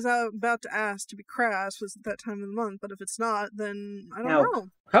answer. I was about to ask, to be crass, was it that time of the month? But if it's not, then I don't No. know.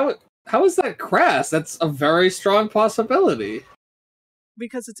 How is that crass? That's a very strong possibility.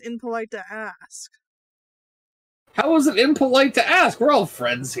 Because it's impolite to ask. How is it impolite to ask? We're all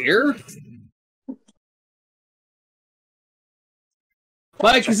friends here.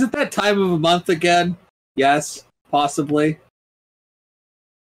 Mike, is it that time of a month again? Yes, possibly.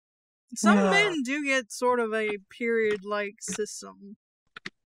 Some men do get sort of a period-like system.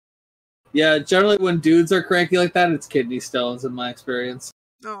 Yeah, generally when dudes are cranky like that, it's kidney stones in my experience.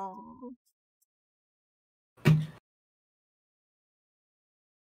 Oh.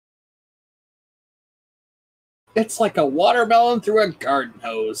 It's like a watermelon through a garden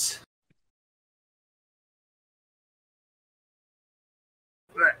hose.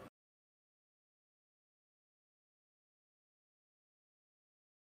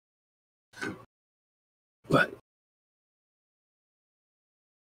 What?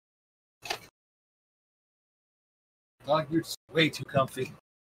 Dog, you're way too comfy.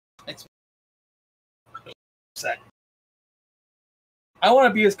 Thanks. I want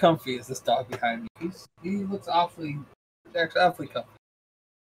to be as comfy as this dog behind me. He looks awfully comfy.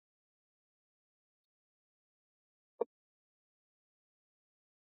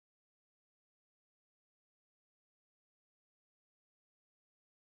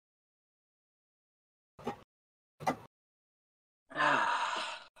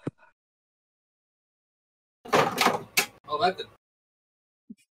 Oh, that's it.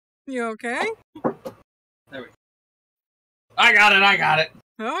 You okay? There we go. I got it.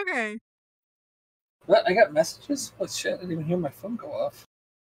 Okay. What? I got messages? Oh shit, I didn't even hear my phone go off.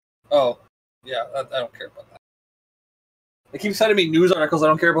 Oh, yeah, I don't care about that. They keep sending me news articles I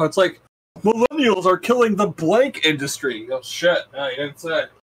don't care about. It's like, millennials are killing the blank industry. Oh shit, no, you didn't say.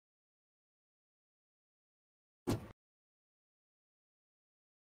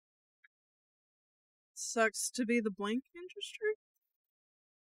 Sucks to be the blank industry?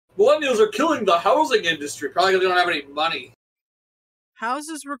 Millennials are killing the housing industry, probably because they don't have any money.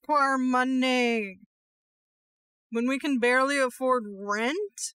 Houses require money. When we can barely afford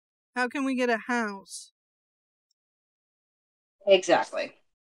rent, how can we get a house? Exactly.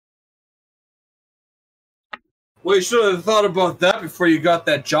 Well, you should have thought about that before you got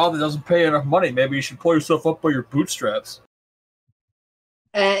that job that doesn't pay enough money. Maybe you should pull yourself up by your bootstraps.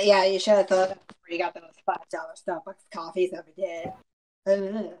 Yeah, you should have thought that before you got those $5 Starbucks coffees every day.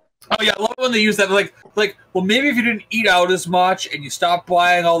 Oh yeah, I love when they use that. Like, well, maybe if you didn't eat out as much and you stopped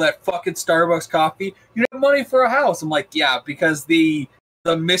buying all that fucking Starbucks coffee, you'd have money for a house. I'm like, yeah, because the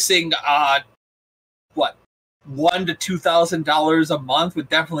missing what, $1,000 to $2,000 a month would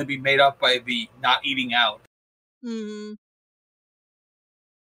definitely be made up by the not eating out. Hmm.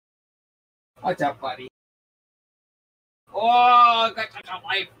 What's up, buddy? Oh, got such a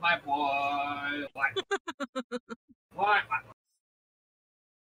life, my boy. What?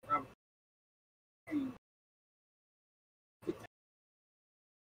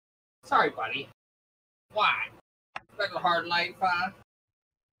 Sorry, buddy. Why? That's a hard life, huh?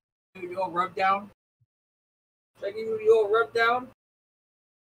 You do the old rub down? Should I give you the old rub down?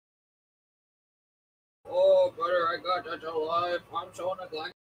 Oh, brother, I got such a life. I'm so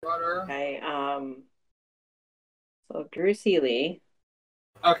neglected, brother. Okay, so Drew Seeley.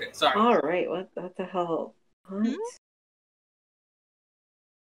 Okay, sorry. All right, what the hell? What? Hmm?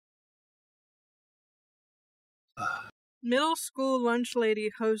 Middle school lunch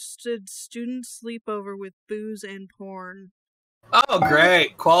lady hosted student sleepover with booze and porn. Oh,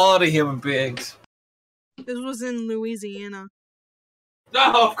 great. Quality human beings. This was in Louisiana.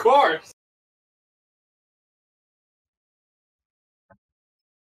 No, of course.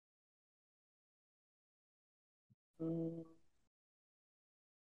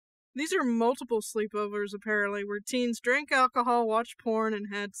 These are multiple sleepovers, apparently, where teens drank alcohol, watched porn, and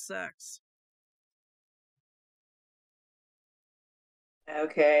had sex.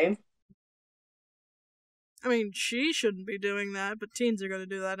 Okay. I mean, she shouldn't be doing that, but teens are going to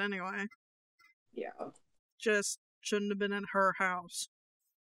do that anyway. Yeah. Just shouldn't have been at her house.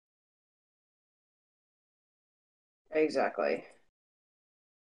 Exactly.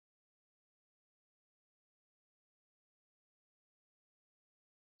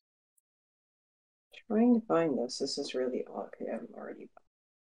 Trying to find this. This is really okay. I'm already.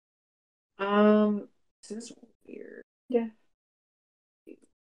 This is weird. Yeah.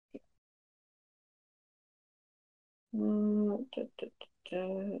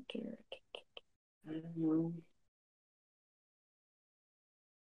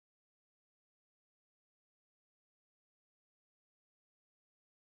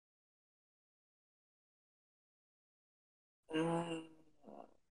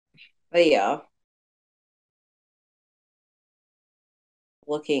 But yeah.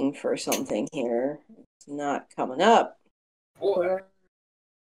 Looking for something here. It's not coming up. I'm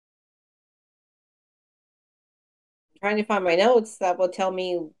trying to find my notes that will tell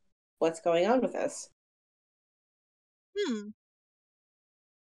me what's going on with this.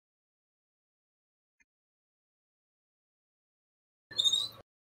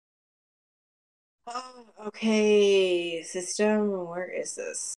 Oh, okay. System, where is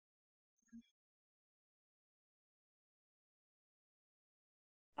this?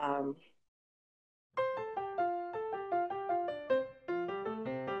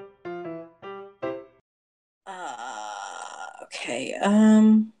 Okay.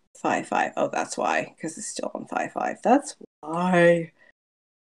 5.5. Oh, that's why. Because it's still on 5.5. That's why.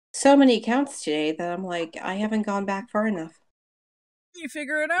 So many accounts today that I'm like, I haven't gone back far enough. You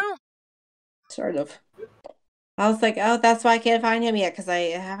figure it out? Sort of. I was like, oh, that's why I can't find him yet, because I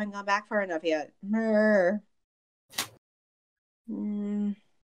haven't gone back far enough yet. There we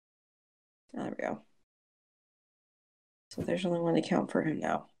go. So there's only one account for him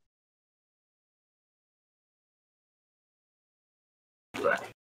now.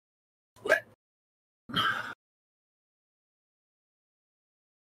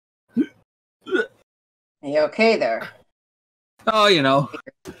 Are you okay there? Oh,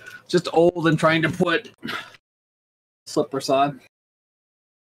 just old and trying to put slippers on.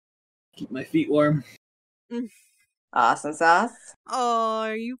 Keep my feet warm. Awesome sauce. Oh,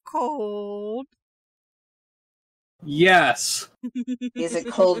 are you cold? Yes. Is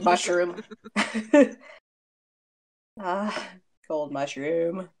it cold mushroom? Cold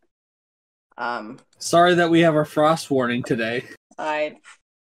mushroom. Sorry that we have a frost warning today. Hey,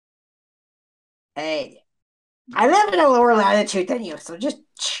 I live in a lower latitude than you, so just.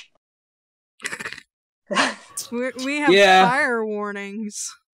 We have fire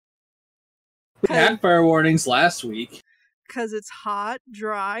warnings. We had fire warnings last week. Because it's hot,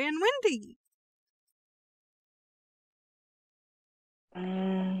 dry, and windy.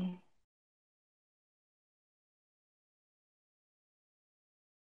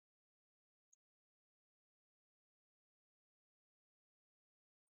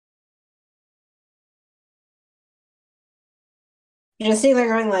 You just see they're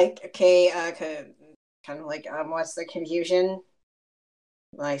going like, okay, kind of like, what's the confusion?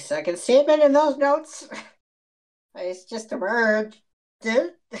 My second statement in those notes. It's just a word,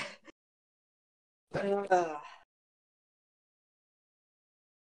 dude.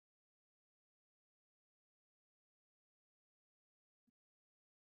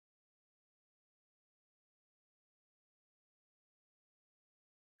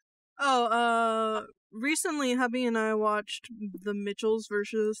 Recently hubby and I watched The Mitchells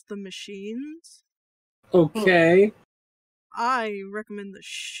versus the Machines. Okay. I recommend the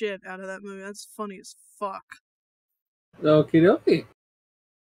shit out of that movie. That's funny as fuck. Okie dokie.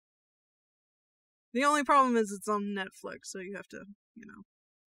 The only problem is it's on Netflix, so you have to,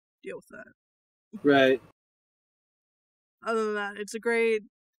 deal with that. Right. Other than that, it's a great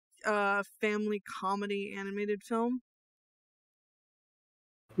family comedy animated film.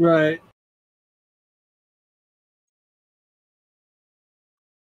 Right.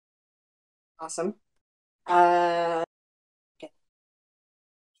 Awesome. They're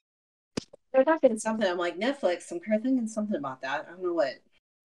talking something. I'm like, Netflix. I'm kind of thinking something about that. I don't know what.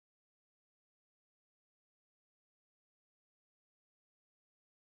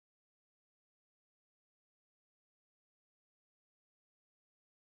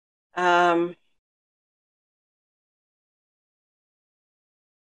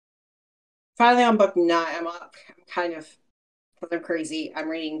 Finally on book 9. I'm kind of, because I'm crazy. I'm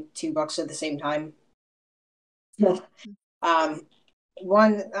reading 2 books at the same time.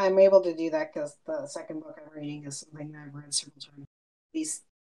 One, I'm able to do that because the second book I'm reading is something that I've read several times, at least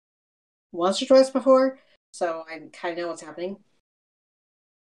once or twice before, so I kind of know what's happening.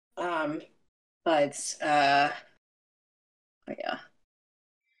 But yeah.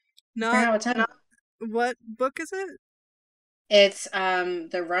 What book is it? It's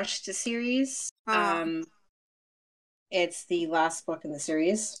the Rushed series. It's the last book in the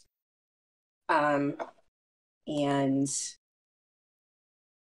series. And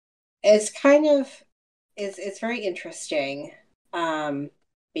it's kind of it's very interesting.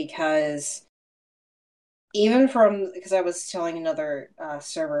 Because even because I was telling another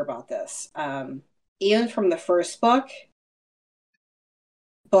server about this, even from the first book,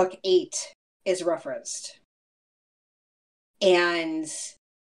 book 8 is referenced. And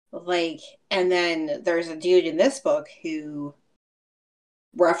then there's a dude in this book who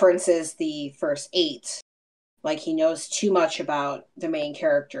references the first 8. Like, he knows too much about the main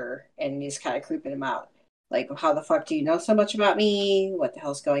character, and he's kind of creeping him out. Like, how the fuck do you know so much about me? What the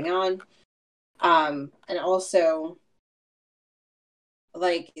hell's going on? And also,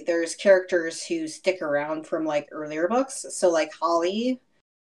 like, there's characters who stick around from, like, earlier books. So, like, Holly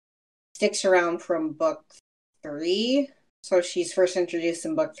sticks around from book 3. So she's first introduced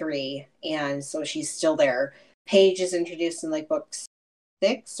in book 3, and so she's still there. Paige is introduced in, like, book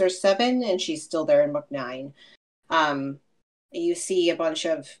 6 or 7, and she's still there in book 9. You see a bunch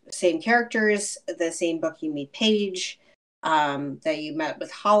of same characters, the same book you meet Paige, that you met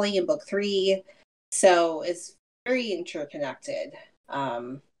with Holly in book 3. So it's very interconnected,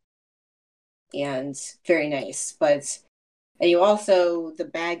 and very nice. And you also, the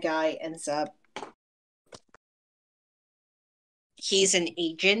bad guy ends up, he's an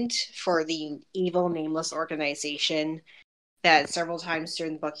agent for the evil nameless organization that several times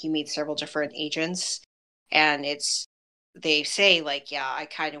during the book you meet several different agents. And they say, like, yeah, I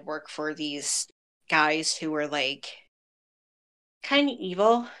kind of work for these guys who are, like, kind of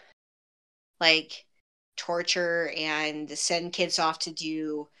evil. Like, torture and send kids off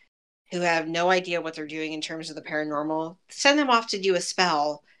who have no idea what they're doing in terms of the paranormal. Send them off to do a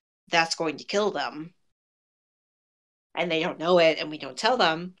spell that's going to kill them. And they don't know it, and we don't tell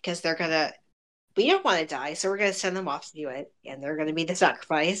them, because we don't want to die, so we're going to send them off to do it, and they're going to be the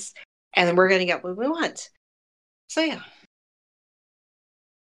sacrifice, and then we're going to get what we want. So, yeah.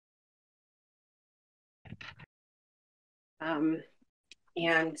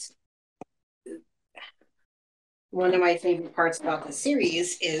 And one of my favorite parts about the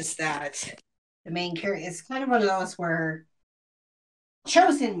series is that the main character is kind of one of those where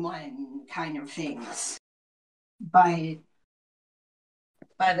chosen one kind of things. By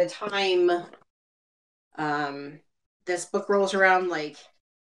the time this book rolls around, like,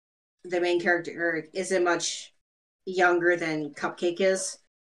 the main character Eric isn't much younger than Cupcake is.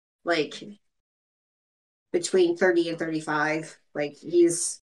 Like, between 30 and 35. Like,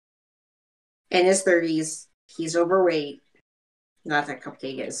 he's in his 30s. He's overweight. Not that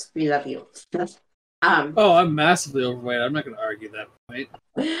Cupcake is. We love you. I'm massively overweight. I'm not going to argue that point.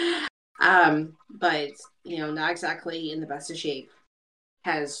 But, not exactly in the best of shape.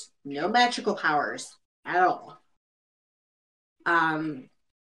 Has no magical powers at all. And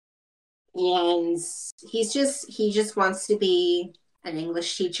he just wants to be an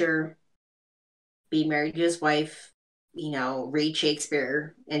English teacher, be married to his wife, read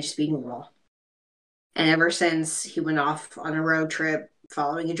Shakespeare, and just be normal. And ever since he went off on a road trip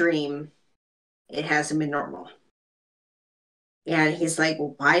following a dream, it hasn't been normal. And he's like,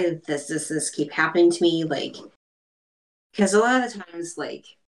 well, why does this keep happening to me? Like, because a lot of times, like,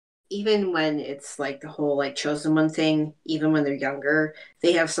 even when it's, like, the whole, like, chosen one thing, even when they're younger,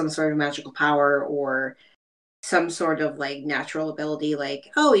 they have some sort of magical power or some sort of, like, natural ability, like,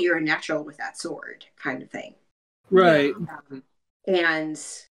 oh, you're a natural with that sword kind of thing. Right. And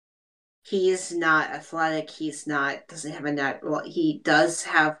he's not athletic. Doesn't have a net. Well, he does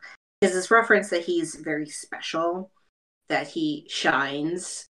have, there's this reference that he's very special, that he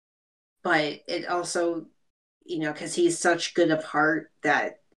shines, but it also, because he's such good of heart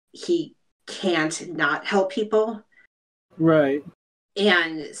that he can't not help people. Right.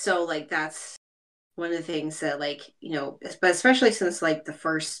 And so, like, that's one of the things that, like, but especially since, like, the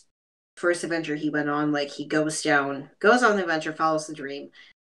first adventure he went on, like, he goes on the adventure, follows the dream,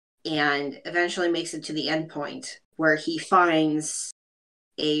 and eventually makes it to the end point where he finds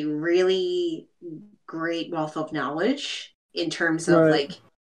a really great wealth of knowledge in terms of, like,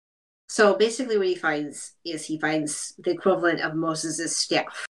 so basically what he finds the equivalent of Moses'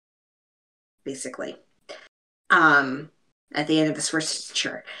 staff, basically, at the end of his first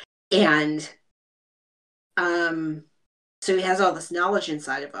adventure. And so he has all this knowledge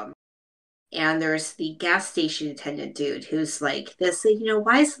inside of him. And there's the gas station attendant dude who's like this,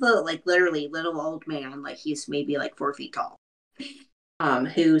 why is the, like, literally little old man, like, he's maybe like 4 feet tall,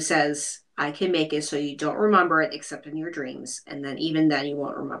 who says, I can make it so you don't remember it except in your dreams, and then even then you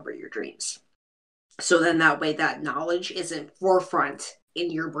won't remember your dreams. So then that way that knowledge isn't forefront in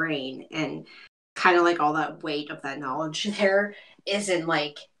your brain, and kind of like all that weight of that knowledge there isn't,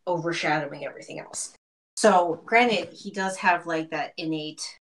 like, overshadowing everything else. So granted, he does have, like, that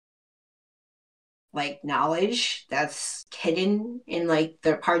innate, like, knowledge that's hidden in, like,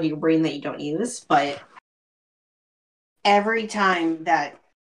 the part of your brain that you don't use, but every time that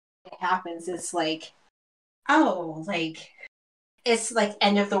it happens, it's like, oh, like, it's like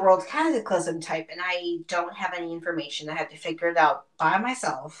end of the world cataclysm type, and I don't have any information. I have to figure it out by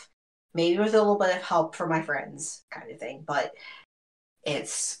myself, maybe with a little bit of help from my friends, kind of thing. But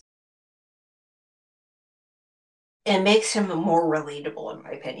it makes him more relatable, in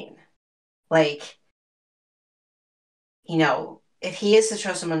my opinion. Like, if he is the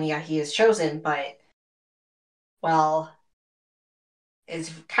chosen one, yeah, he is chosen, but, well,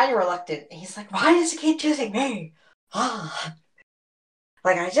 is kind of reluctant. He's like, why does he keep choosing me?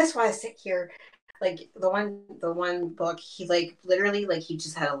 Like, I just want to sit here. Like, the one book, he, like, literally, like, he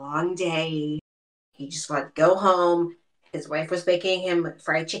just had a long day. He just wanted to go home. His wife was baking him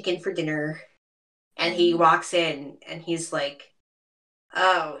fried chicken for dinner. And he walks in, and he's like,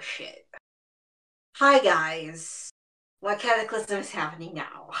 oh, shit. Hi, guys. What cataclysm is happening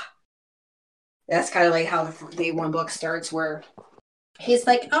now? That's kind of like how the one book starts, where he's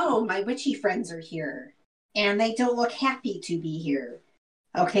like, oh, my witchy friends are here. And they don't look happy to be here.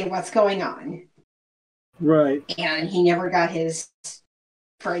 Okay, what's going on? Right. And he never got his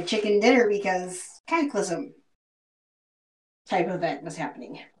fried chicken dinner because cataclysm type event was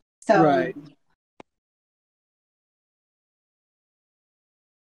happening. So, right.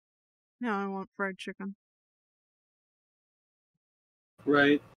 Now I want fried chicken.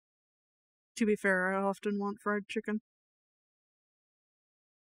 Right. To be fair, I often want fried chicken.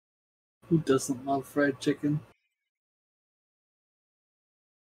 Who doesn't love fried chicken?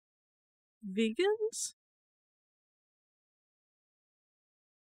 Vegans?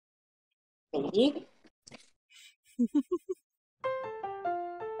 maybe.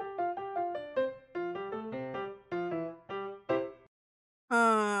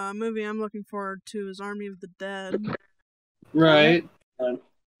 A movie I'm looking forward to is Army of the Dead, Right.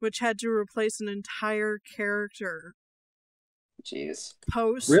 which had to replace an entire character Jeez.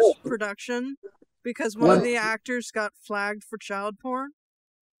 post-production because one What? of the actors got flagged for child porn.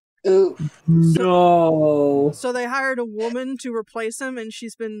 Ooh. No. So they hired a woman to replace him, and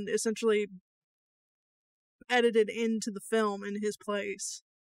she's been essentially edited into the film in his place.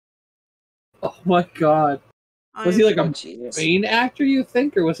 Oh my god. Was he like a main actor, you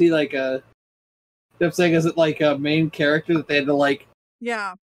think? Or was he like a... I'm saying, is it like a main character that they had to like...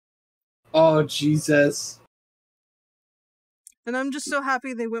 Yeah. Oh, Jesus. And I'm just so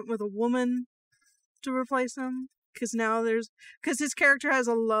happy they went with a woman to replace him. Because his character has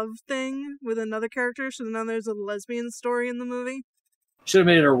a love thing with another character, so now there's a lesbian story in the movie. Should have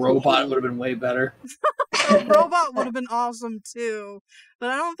made it a robot, it would have been way better. A robot would have been awesome too, but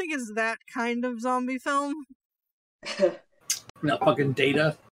I don't think it's that kind of zombie film. Not fucking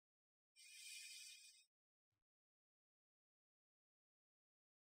Data.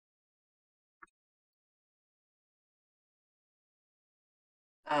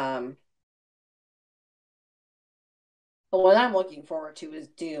 The one I'm looking forward to is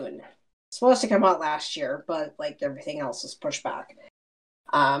Dune. It's supposed to come out last year, but like everything else is pushed back.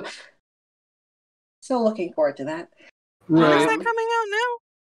 Still looking forward to that. When is Right. that coming out now?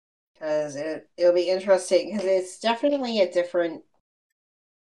 Because it'll be interesting, because it's definitely a different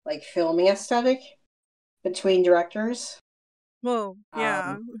like filming aesthetic between directors. Well,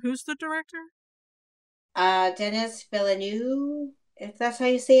 yeah. Who's the director? Denis Villeneuve, if that's how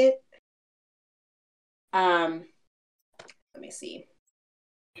you say it. Let me see.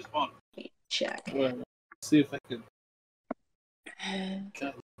 Let me check. Well, see if I can...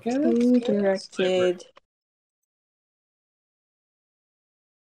 Who directed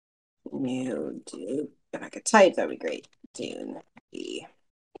New Dune? If I could type, that'd be great. Dune.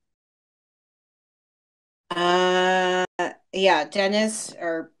 Yeah, Dennis,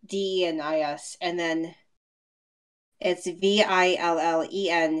 or D-E-N-I-S, and then it's Villeneuve.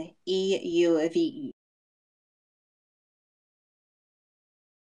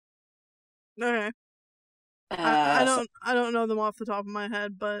 Okay. I don't know them off the top of my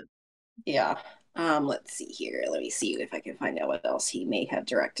head, but Yeah. Let's see here. Let me see if I can find out what else he may have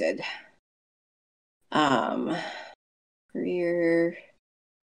directed. Career.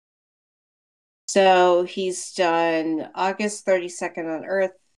 So he's done August 32nd on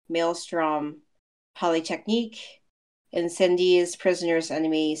Earth, Maelstrom, Polytechnique, Incendies, Prisoner's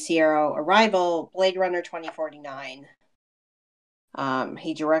Enemy, Sierra, Arrival, Blade Runner 2049.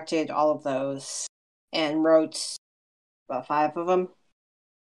 He directed all of those and wrote about 5 of them.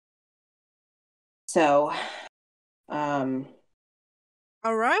 So, Arrival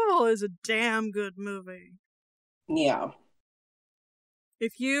is a damn good movie. Yeah.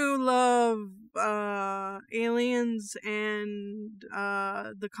 If you love aliens and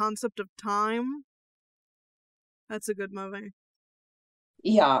the concept of time, that's a good movie.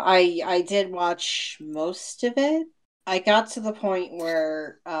 Yeah, I did watch most of it. I got to the point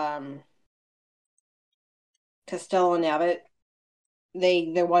where Costello and Abbott,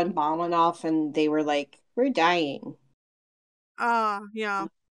 their one bomb went off and they were like, we're dying. Yeah.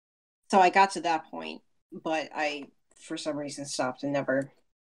 So I got to that point, but I for some reason stopped and never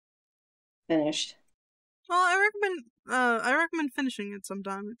finished. Well, I recommend finishing it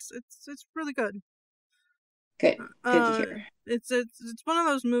sometime. It's really good. Good to hear. It's one of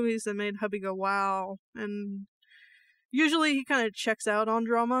those movies that made hubby go wow, and usually he kind of checks out on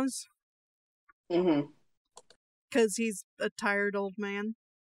dramas. Mm-hmm. Because he's a tired old man.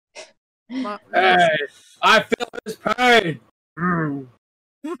 Hey, I feel his pain.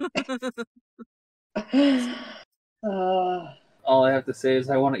 All I have to say is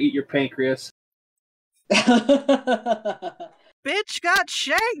I want to eat your pancreas. Bitch got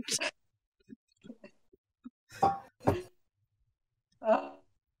shanked.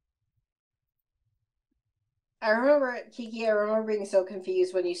 I remember, Kiki, I remember being so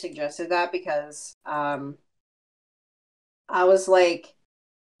confused when you suggested that because I was like,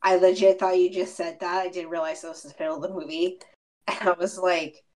 I legit thought you just said that. I didn't realize that was the title of the movie. And I was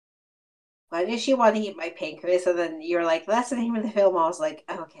like, why did she want to eat my pancreas? And then you're like, that's the name of the film. I was like,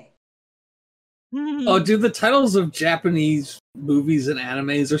 okay. Oh, dude, the titles of Japanese movies and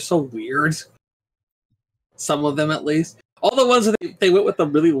animes are so weird. Some of them, at least. All the ones that they went with the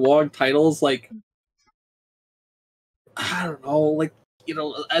really long titles, like, I don't know, like, you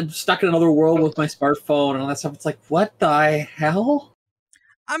know, I'm stuck in another world with my smartphone and all that stuff. It's like, what the hell?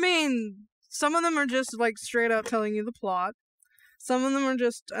 I mean, some of them are just, like, straight up telling you the plot. Some of them are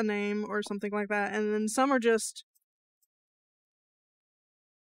just a name or something like that. And then some are just...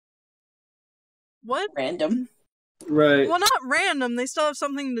 What? Random. Right. Well, not random. They still have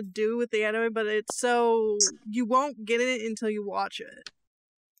something to do with the anime, but it's so... You won't get it until you watch it.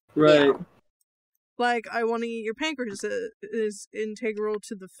 Right. Yeah. Like, I want to eat your pancreas is integral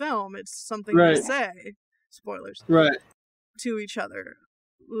to the film. It's something Right. to say. Spoilers. Right. To each other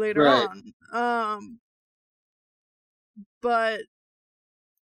later Right. on. But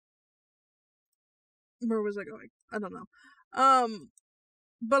where was I going? I don't know.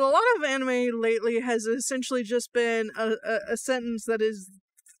 But a lot of anime lately has essentially just been a sentence that is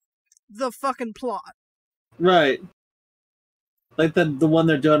the fucking plot. Right. Like the one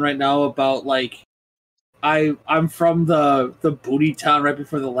they're doing right now about, like, I'm from the booty town right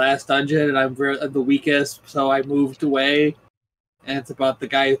before the last dungeon, and I'm the weakest, so I moved away. And it's about the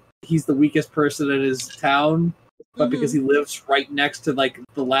guy, he's the weakest person in his town, but because he lives right next to, like,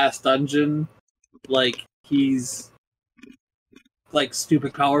 the last dungeon, like, he's, like,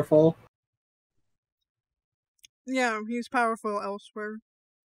 stupid powerful. Yeah, he's powerful elsewhere.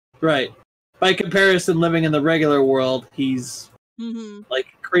 Right. By comparison, living in the regular world, he's, like,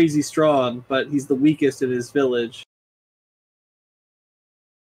 crazy strong, but he's the weakest in his village.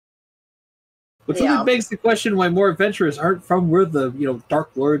 Which really begs the question why more adventurers aren't from where the, you know,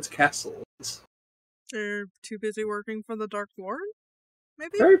 Dark Lord's castle is. They're too busy working for the Dark Lord?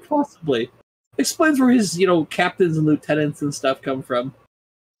 Maybe? Very possibly. Explains where his, you know, captains and lieutenants and stuff come from.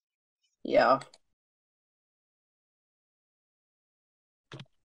 Yeah.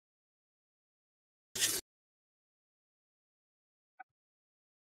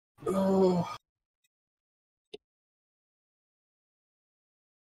 Oh.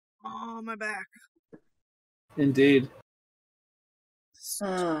 Oh, my back. Indeed.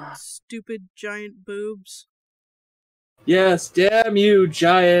 Stupid giant boobs. Yes, damn you,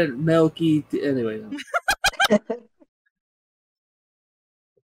 giant milky... Anyway. No.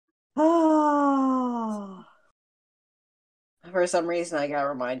 Oh. For some reason, I got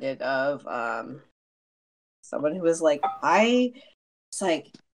reminded of someone who was like, it's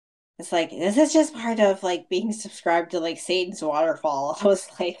like, this is just part of, like, being subscribed to, like, Satan's Waterfall. I was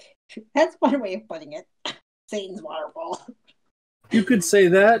like, that's one way of putting it. Satan's Waterfall. You could say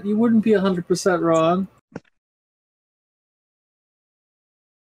that. You wouldn't be 100% wrong.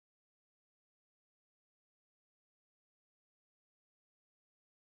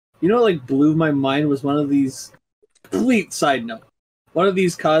 You know what, like, blew my mind was one of these... Complete side note. One of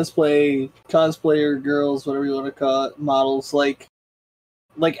these cosplayer girls, whatever you want to call it, models, like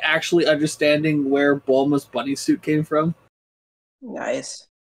actually understanding where Bulma's bunny suit came from. Nice.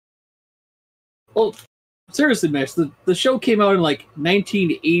 Well, seriously, Mish, the show came out in, like,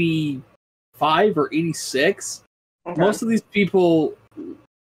 1985 or 86. Okay. Most of these people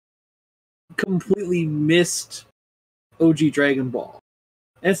completely missed OG Dragon Ball.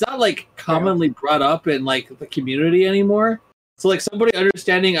 And it's not, like, commonly brought up in, like, the community anymore. So, like, somebody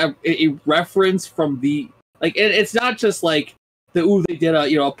understanding a reference from the... Like, it's not just, like, they did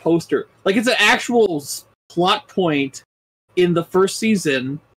a poster. Like, it's an actual plot point in the first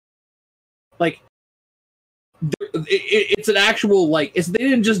season. Like, it's an actual, like, they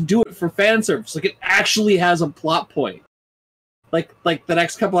didn't just do it for fan service. Like, it actually has a plot point. Like the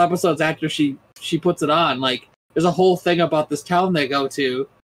next couple episodes after she puts it on, like, there's a whole thing about this town they go to.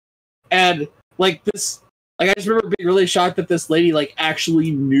 And, like, this, like, I just remember being really shocked that this lady, like,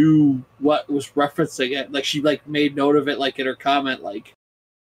 actually knew what was referencing it. Like, she, like, made note of it, like, in her comment. Like,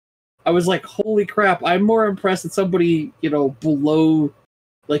 I was like, holy crap, I'm more impressed that somebody, below,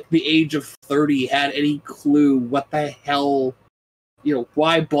 like, the age of 30 had any clue what the hell,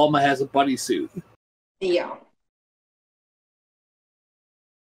 why Bulma has a bunny suit. Yeah.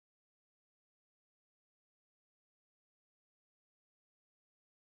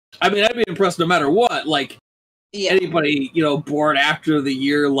 I mean, I'd be impressed no matter what. Like, anybody, born after the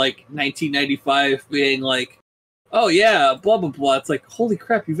year, like, 1995 being like, oh, yeah, blah, blah, blah. It's like, holy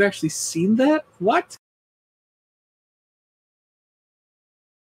crap, you've actually seen that? What?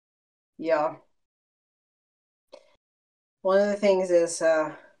 Yeah. One of the things is,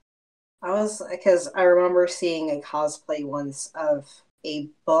 because I remember seeing a cosplay once of a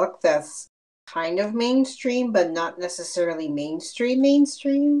book that's kind of mainstream, but not necessarily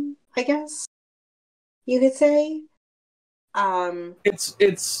mainstream, I guess you could say.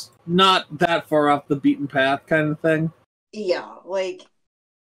 It's not that far off the beaten path kind of thing. Yeah, like,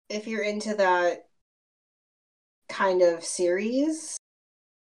 if you're into that kind of series,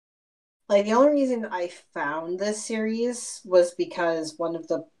 like, the only reason I found this series was because one of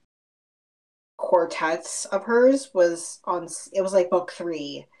the quartets of hers was it was like book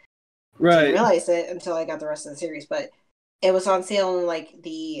 3. Right. Didn't realize it until I got the rest of the series, but it was on sale in, like,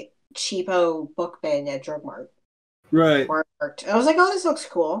 the cheapo book bin at Drug Mart. Right. And I was like, oh, this looks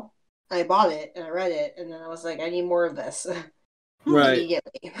cool. And I bought it and I read it, and then I was like, I need more of this. Right.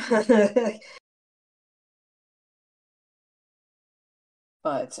 Immediately.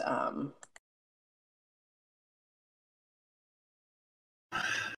 But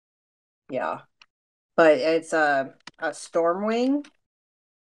yeah. But it's a Stormwing,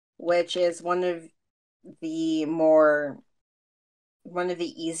 which is one of the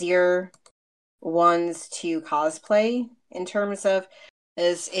easier ones to cosplay in terms of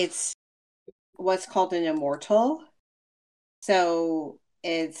it's what's called an immortal. So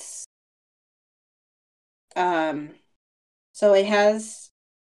it's so it has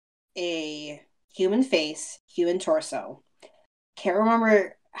a human face, human torso. Can't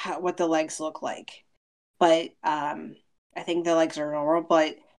remember what the legs look like, but I think the legs are normal,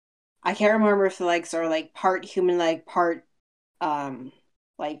 but I can't remember if the legs are, like, part human leg, part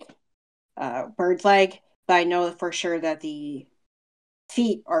like bird leg, but I know for sure that the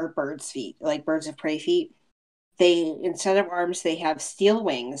feet are bird's feet, like birds of prey feet. They, instead of arms, they have steel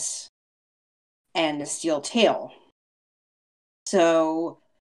wings and a steel tail. So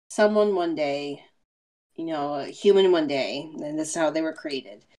someone one day, a human one day, and this is how they were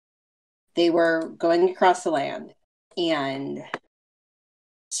created. They were going across the land and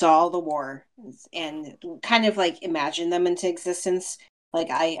saw the war and kind of, like, imagined them into existence. Like,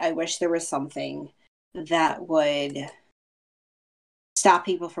 I wish there was something that would stop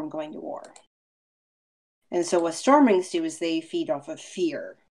people from going to war. And so what Stormwings do is they feed off of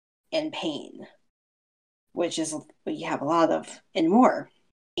fear and pain, which is what you have a lot of in war.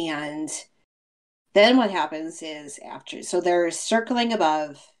 And then what happens is so they're circling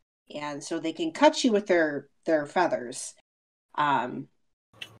above, and so they can cut you with their feathers. And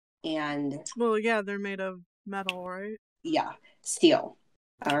well, yeah, they're made of metal, right? Yeah, steel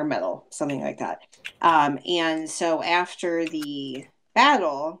or metal, something like that. And so after the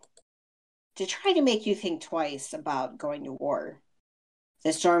battle, to try to make you think twice about going to war,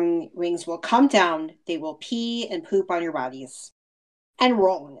 the storm wings will come down, they will pee and poop on your bodies and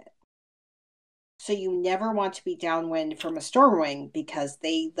roll in it. So you never want to be downwind from a storm wing because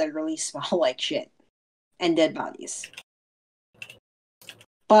they literally smell like shit and dead bodies.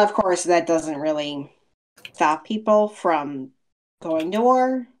 But of course, that doesn't really stop people from going to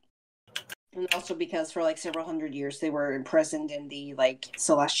war. And also because for, like, several hundred years they were imprisoned in the, like,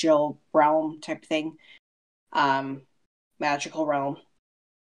 celestial realm type thing. Magical realm.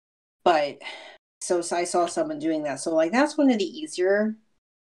 But so I saw someone doing that. So, like, that's one of the easier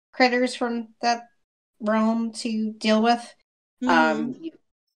critters from that realm to deal with. Mm-hmm.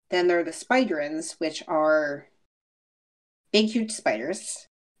 Then there are the spiderins, which are big, huge spiders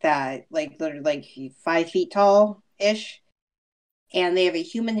that, like, they're like 5 feet tall ish, and they have a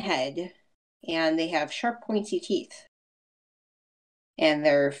human head, and they have sharp, pointy teeth, and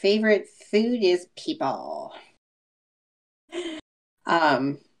their favorite food is people.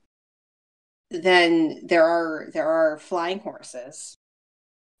 Then there are flying horses.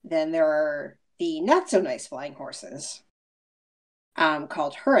 Then there are the not so nice flying horses,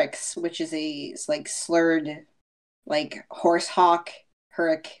 called hurricks, which is it's like slurred, like horse hawk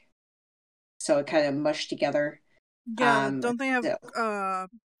hurrick. So it kind of mushed together. Yeah, don't they have so,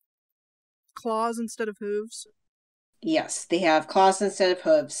 claws instead of hooves? Yes, they have claws instead of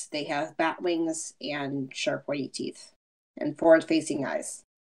hooves. They have bat wings and sharp pointy teeth and forward-facing eyes.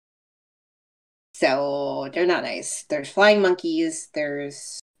 So they're not nice. There's flying monkeys.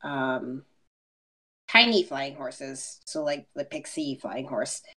 There's tiny flying horses. So like the pixie flying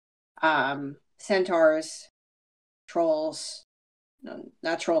horse. Centaurs, trolls. No,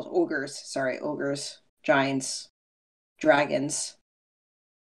 not trolls. Ogres. Sorry, ogres. Giants. Dragons.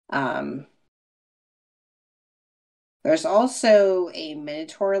 There's also a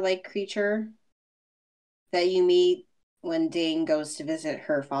minotaur-like creature that you meet when Dane goes to visit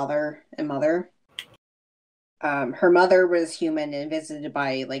her father and mother. Her mother was human and visited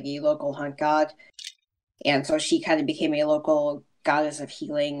by like a local hunt god, and so she kind of became a local goddess of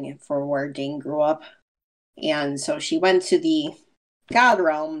healing for where Dane grew up. And so she went to the god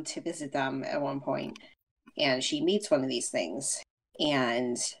realm to visit them at one point, and she meets one of these things,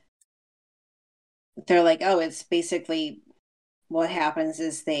 and they're like, oh, it's basically what happens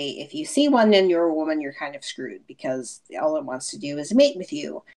is if you see one and you're a woman, you're kind of screwed because all it wants to do is mate with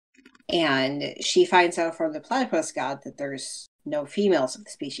you. And she finds out from the platypus god that there's no females of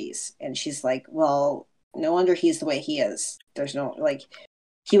the species. And she's like, well, no wonder he's the way he is. There's no, like,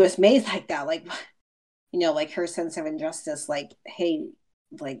 he was made like that. Like, you know, like her sense of injustice, like, hey,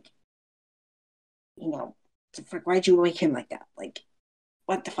 like, you know, why'd you make him like that? Like,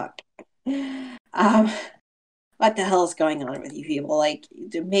 what the fuck? What the hell is going on with you people? Like,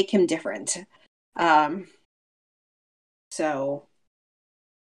 to make him different. So,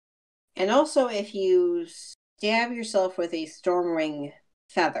 and also if you stab yourself with a stormwing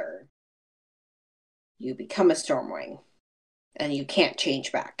feather, you become a stormwing, and you can't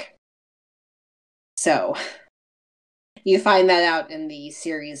change back. So, you find that out in the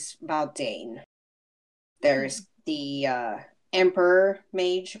series about Dane. There's the Emperor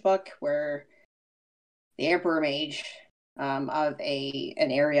Mage book, where the Emperor Mage of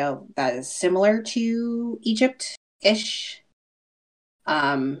an area that is similar to Egypt-ish.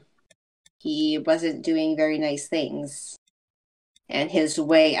 He wasn't doing very nice things, and his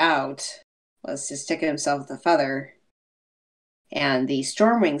way out was to stick himself with a feather. And the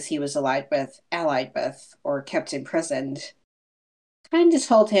Stormwings he was allied with, or kept imprisoned, kind of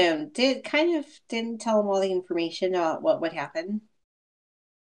told him, didn't tell him all the information about what would happen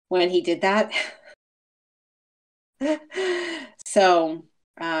when he did that. So,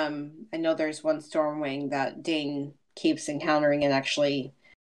 I know there's one Stormwing that Dane keeps encountering and actually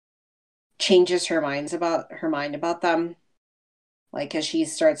changes her mind about them. Like, because she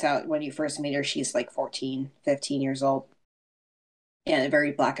starts out, when you first meet her, she's like 14, 15 years old. And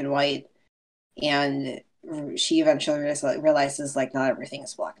very black and white. And she eventually realizes, like, not everything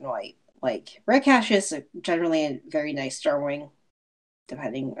is black and white. Like, Red Cash is generally a very nice Stormwing,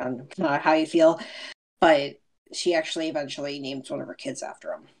 depending on how you feel. But she actually eventually names one of her kids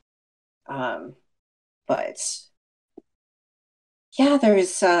after him. But yeah,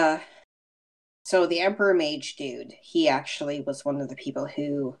 there's so the Emperor Mage dude, he actually was one of the people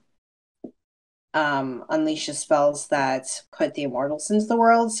who unleashes spells that put the immortals into the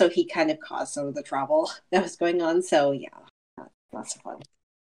world, so he kind of caused some of the trouble that was going on. So yeah, lots of fun.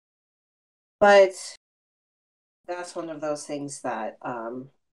 But that's one of those things that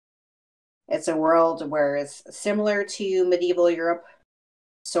it's a world where it's similar to medieval Europe.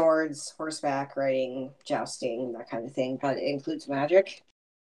 Swords, horseback riding, jousting, that kind of thing, but it includes magic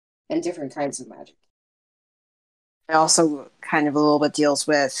and different kinds of magic. It also kind of a little bit deals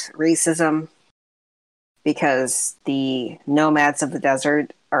with racism, because the nomads of the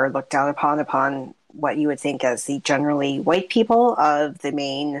desert are looked down upon what you would think as the generally white people of the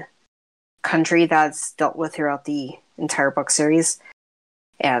main country that's dealt with throughout the entire book series.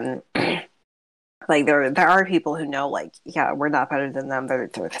 And like there are people who know, like, yeah, we're not better than them, they're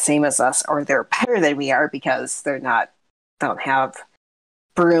the same as us, or they're better than we are because don't have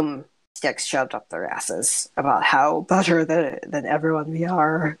broomsticks shoved up their asses about how better than everyone we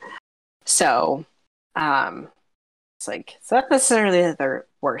are. So it's like, it's not necessarily that they're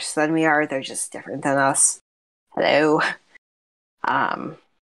worse than we are, they're just different than us. Hello.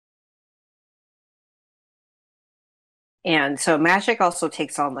 And so magic also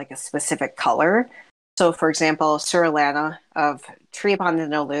takes on like a specific color. So for example, Suralana of Tree Upon the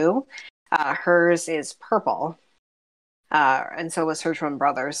Nolu, hers is purple. and so was her twin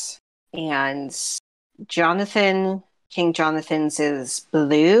brothers. And King Jonathan's is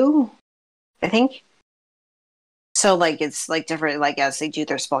blue, I think. So, like, it's, like, different, like, as they do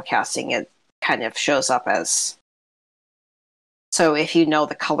their spell casting, it kind of shows up as... So if you know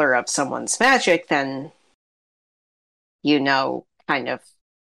the color of someone's magic, then you know, kind of,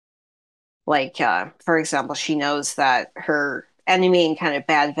 like, for example, she knows that her enemy and kind of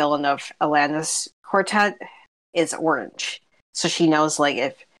bad villain of Alanis Quartet is orange. So she knows, like,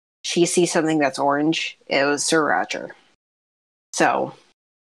 if she sees something that's orange, it was Sir Roger. So,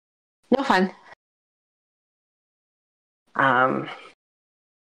 no fun.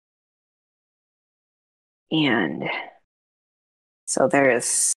 And so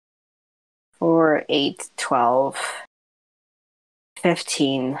there's 4, 8, 12,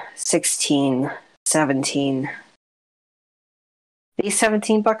 15, 16, 17. These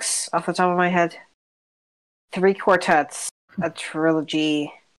 17 books off the top of my head. 3 quartets, a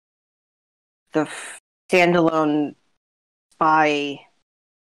trilogy, the standalone spy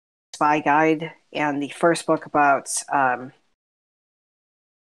guide, and the first book about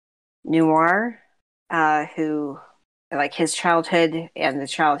Noir, who, like, his childhood and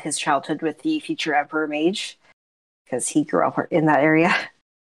his childhood with the future Emperor Mage, because he grew up in that area.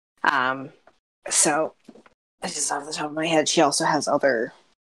 So, just off the top of my head, she also has other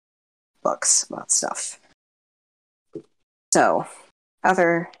books about stuff. So,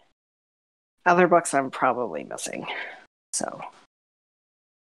 other books I'm probably missing. So,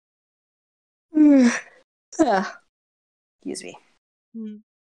 excuse me.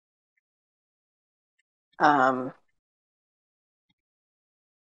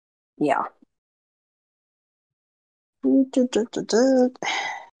 Yeah.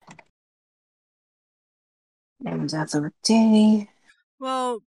 And that's a day.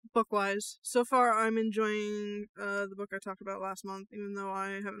 Well, book-wise, so far I'm enjoying the book I talked about last month, even though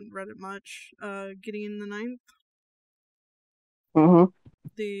I haven't read it much. Gideon the Ninth. Mm-hmm.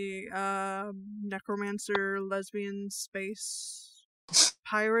 The necromancer lesbian space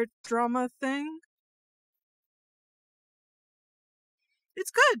pirate drama thing.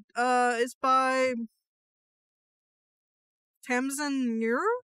 It's good. It's by Tamsin Muir?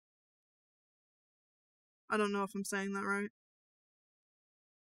 I don't know if I'm saying that right.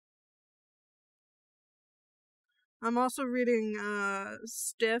 I'm also reading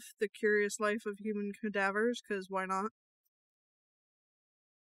Stiff, The Curious Life of Human Cadavers, because why not?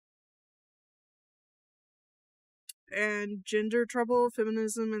 And Gender Trouble,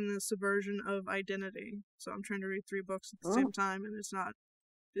 Feminism, and the Subversion of Identity. So I'm trying to read 3 books at the same time, and it's not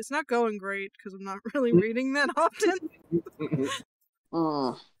going great, because I'm not really reading that often.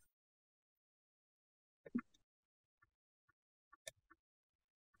 Oh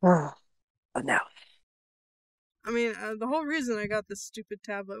no. I mean, the whole reason I got this stupid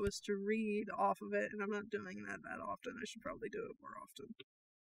tablet was to read off of it, and I'm not doing that often. I should probably do it more often.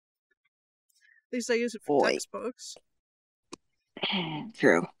 At least I use it for textbooks.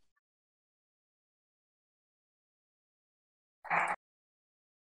 True.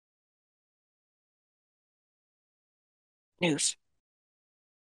 News.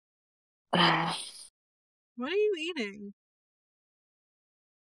 What are you eating?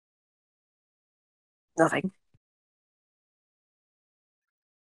 Nothing.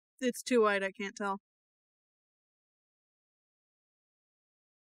 It's too white, I can't tell.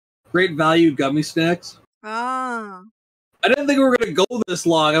 Great value gummy snacks. Ah. I didn't think we were going to go this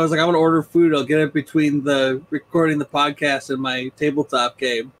long. I was like, I'm going to order food. I'll get it between the recording the podcast and my tabletop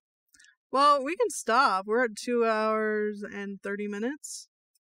game. Well, we can stop. We're at 2 hours and 30 minutes.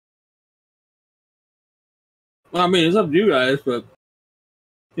 Well, I mean, it's up to you guys, but,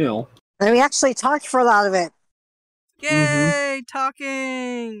 you know. And we actually talked for a lot of it. Yay!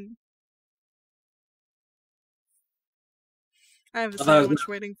 Talking! I have a sandwich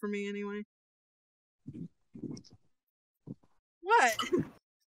waiting for me anyway. What?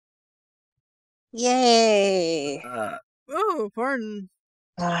 Yay! Oh, pardon.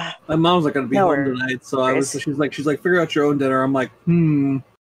 My mom's not going to be home tonight, so she's like, figure out your own dinner. I'm like, Are you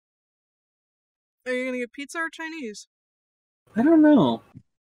going to get pizza or Chinese? I don't know.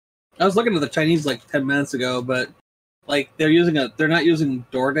 I was looking at the Chinese like 10 minutes ago, but like they're not using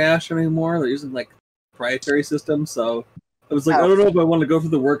DoorDash anymore. They're using like proprietary system. So I was like, I don't know if I want to go through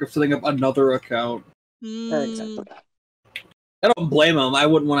the work of setting up another account. Exactly. I don't blame them. I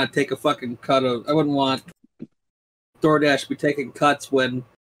wouldn't want to take a fucking cut of. I wouldn't want DoorDash to be taking cuts when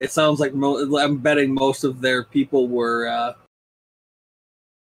it sounds like I'm betting most of their people were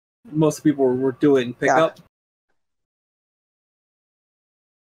doing pickup.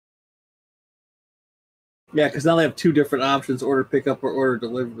 Yeah, because now they have two different options: order pickup or order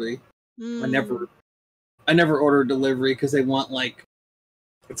delivery. I never order delivery because they want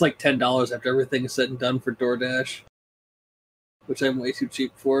it's like $10 after everything is said and done for DoorDash, which I'm way too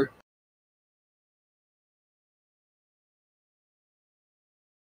cheap for.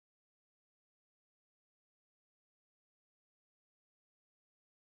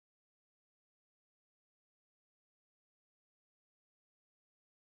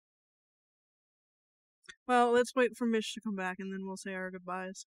 Well, let's wait for Mish to come back, and then we'll say our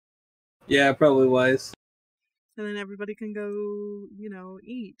goodbyes. Yeah, probably wise. And then everybody can go,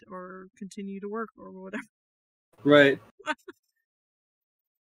 eat or continue to work or whatever. Right.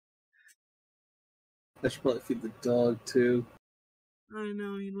 I should probably feed the dog, too. I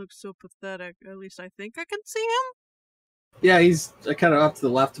know, he looks so pathetic. At least I think I can see him. Yeah, he's kind of off to the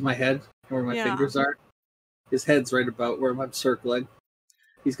left of my head, where my fingers are. His head's right about where I'm circling.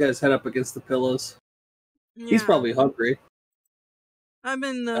 He's got his head up against the pillows. Yeah. He's probably hungry. I've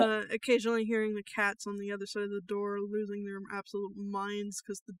been occasionally hearing the cats on the other side of the door losing their absolute minds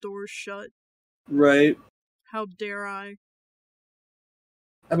because the door's shut. Right. How dare I?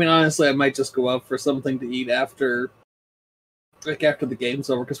 I mean, honestly, I might just go out for something to eat after the game's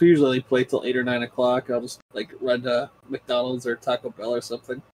over, because we usually play till 8 or 9 o'clock. I'll just run to McDonald's or Taco Bell or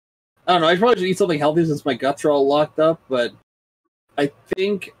something. I don't know. I probably should eat something healthy since my guts are all locked up, but I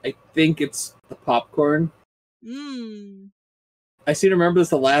think it's the popcorn. I seem to remember this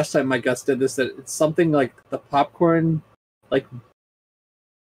the last time my guts did this, that it's something like the popcorn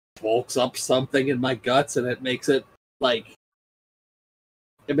bulks up something in my guts, and it makes it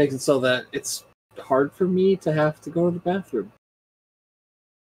so that it's hard for me to have to go to the bathroom.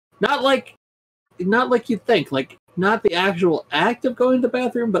 Not like you'd think, not the actual act of going to the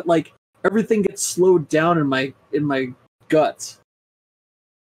bathroom, but everything gets slowed down in my guts.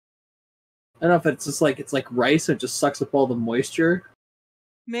 I don't know if it's just it's like rice and it just sucks up all the moisture.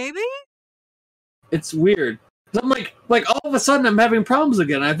 Maybe? It's weird. I'm all of a sudden I'm having problems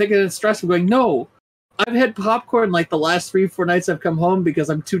again. I think it's stressful going, no. I've had popcorn the last 3-4 nights I've come home because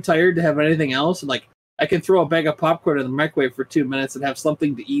I'm too tired to have anything else. And I can throw a bag of popcorn in the microwave for 2 minutes and have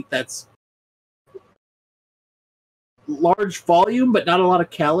something to eat that's large volume but not a lot of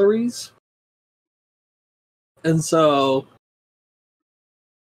calories. And so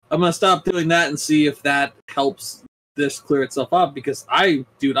I'm going to stop doing that and see if that helps this clear itself up, because I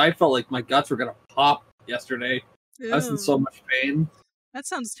felt like my guts were going to pop yesterday. Ew. I was in so much pain. That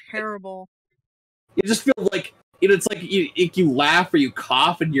sounds terrible. You just feel it's like you laugh or you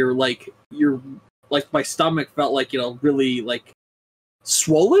cough and you're my stomach felt really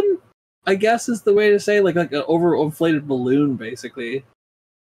swollen, I guess is the way to say, like an overinflated balloon basically.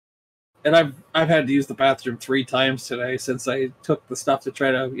 And I've had to use the bathroom 3 times today since I took the stuff to try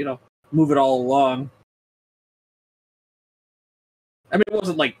to, move it all along. I mean, it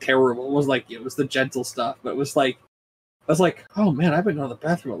wasn't terrible. It was it was the gentle stuff, but it was I was oh man, I've been going to the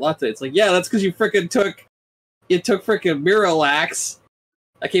bathroom a lot today. It's yeah, that's because you took freaking Miralax.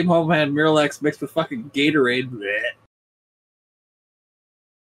 I came home and had Miralax mixed with fucking Gatorade. Blech.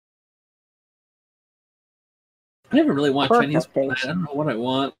 I never really want Chinese food. I don't know what I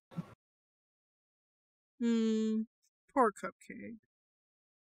want. Poor Cupcake.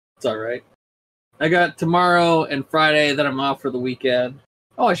 It's alright. I got tomorrow and Friday, then I'm off for the weekend.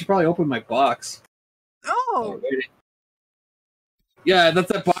 Oh, I should probably open my box. Oh! Yeah,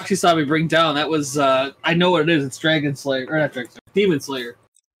 that's that box you saw me bring down. That was, I know what it is. It's Dragon Slayer. Or not Dragon Slayer. Demon Slayer.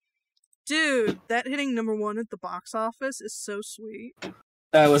 Dude, that hitting #1 at the box office is so sweet.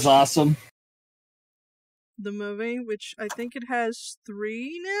 That was awesome. The movie, which I think it has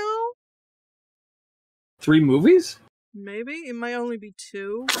 3 now? 3 movies? Maybe. It might only be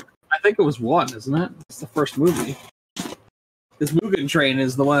 2. I think it was 1, isn't it? It's the first movie. This Mugen Train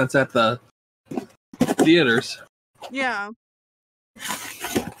is the one that's at the theaters. Yeah.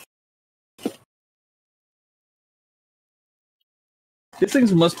 These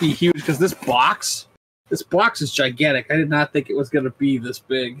things must be huge because this box is gigantic. I did not think it was going to be this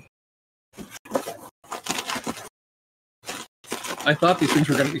big. I thought these things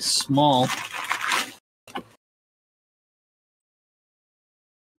were going to be small.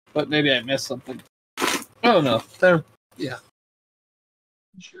 But maybe I missed something. Oh no, they're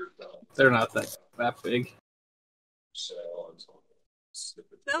not that big.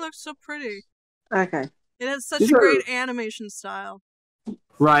 That looks so pretty. Okay. It has such a great animation style.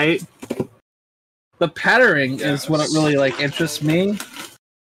 Right. The patterning is what really interests me.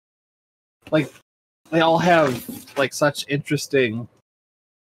 They all have such interesting.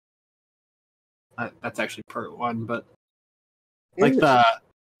 That's actually part 1, but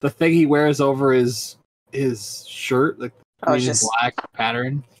the thing he wears over his his shirt, like Oh, green and just black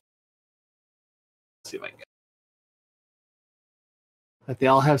pattern. Let's see if I can get. Like they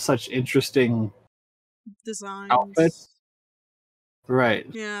all have such interesting Designs. outfits. Right.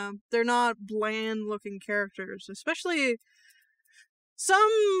 Yeah, they're not bland looking characters, especially some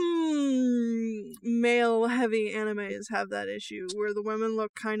male heavy animes have that issue where the women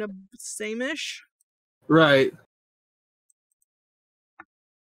look kind of same-ish. Right.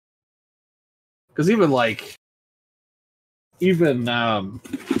 Because even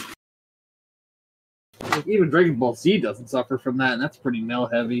Dragon Ball Z doesn't suffer from that, and that's pretty male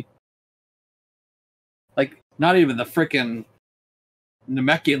heavy. Like, not even the frickin'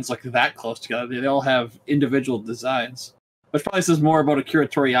 Namekians look that close together. They all have individual designs. Which probably says more about Akira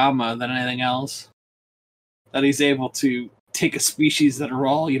Toriyama than anything else. That he's able to take a species that are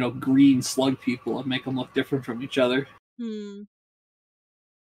all, green slug people and make them look different from each other.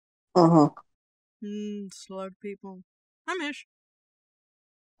 Slug people. Hi, Mish.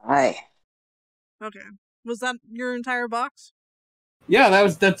 Hi. Okay. Was that your entire box? Yeah,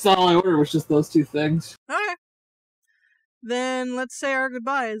 that's all I ordered, was just those two things. Okay. Then let's say our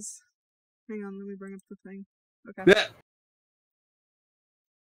goodbyes. Hang on, let me bring up the thing. Okay. Yeah.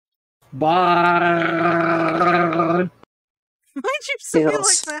 Bye. Why'd you say it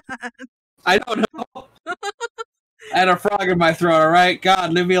like that? I don't know. I had a frog in my throat, alright?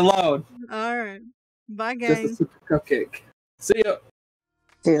 God, leave me alone. Alright. Bye, gang. Just a super cupcake. See ya.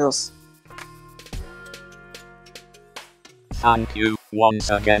 Toodles. Thank you once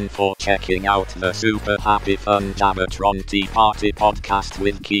again for checking out the super happy fun Jabbertron Tea Party podcast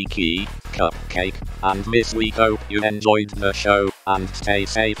with Kiki, Cupcake, and Miss. We hope you enjoyed the show, and stay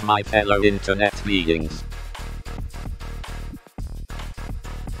safe my fellow internet beings.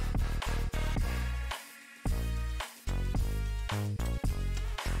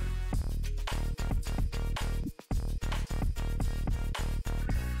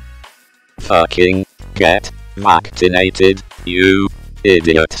 Fucking get vaccinated, you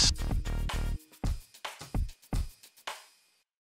idiots.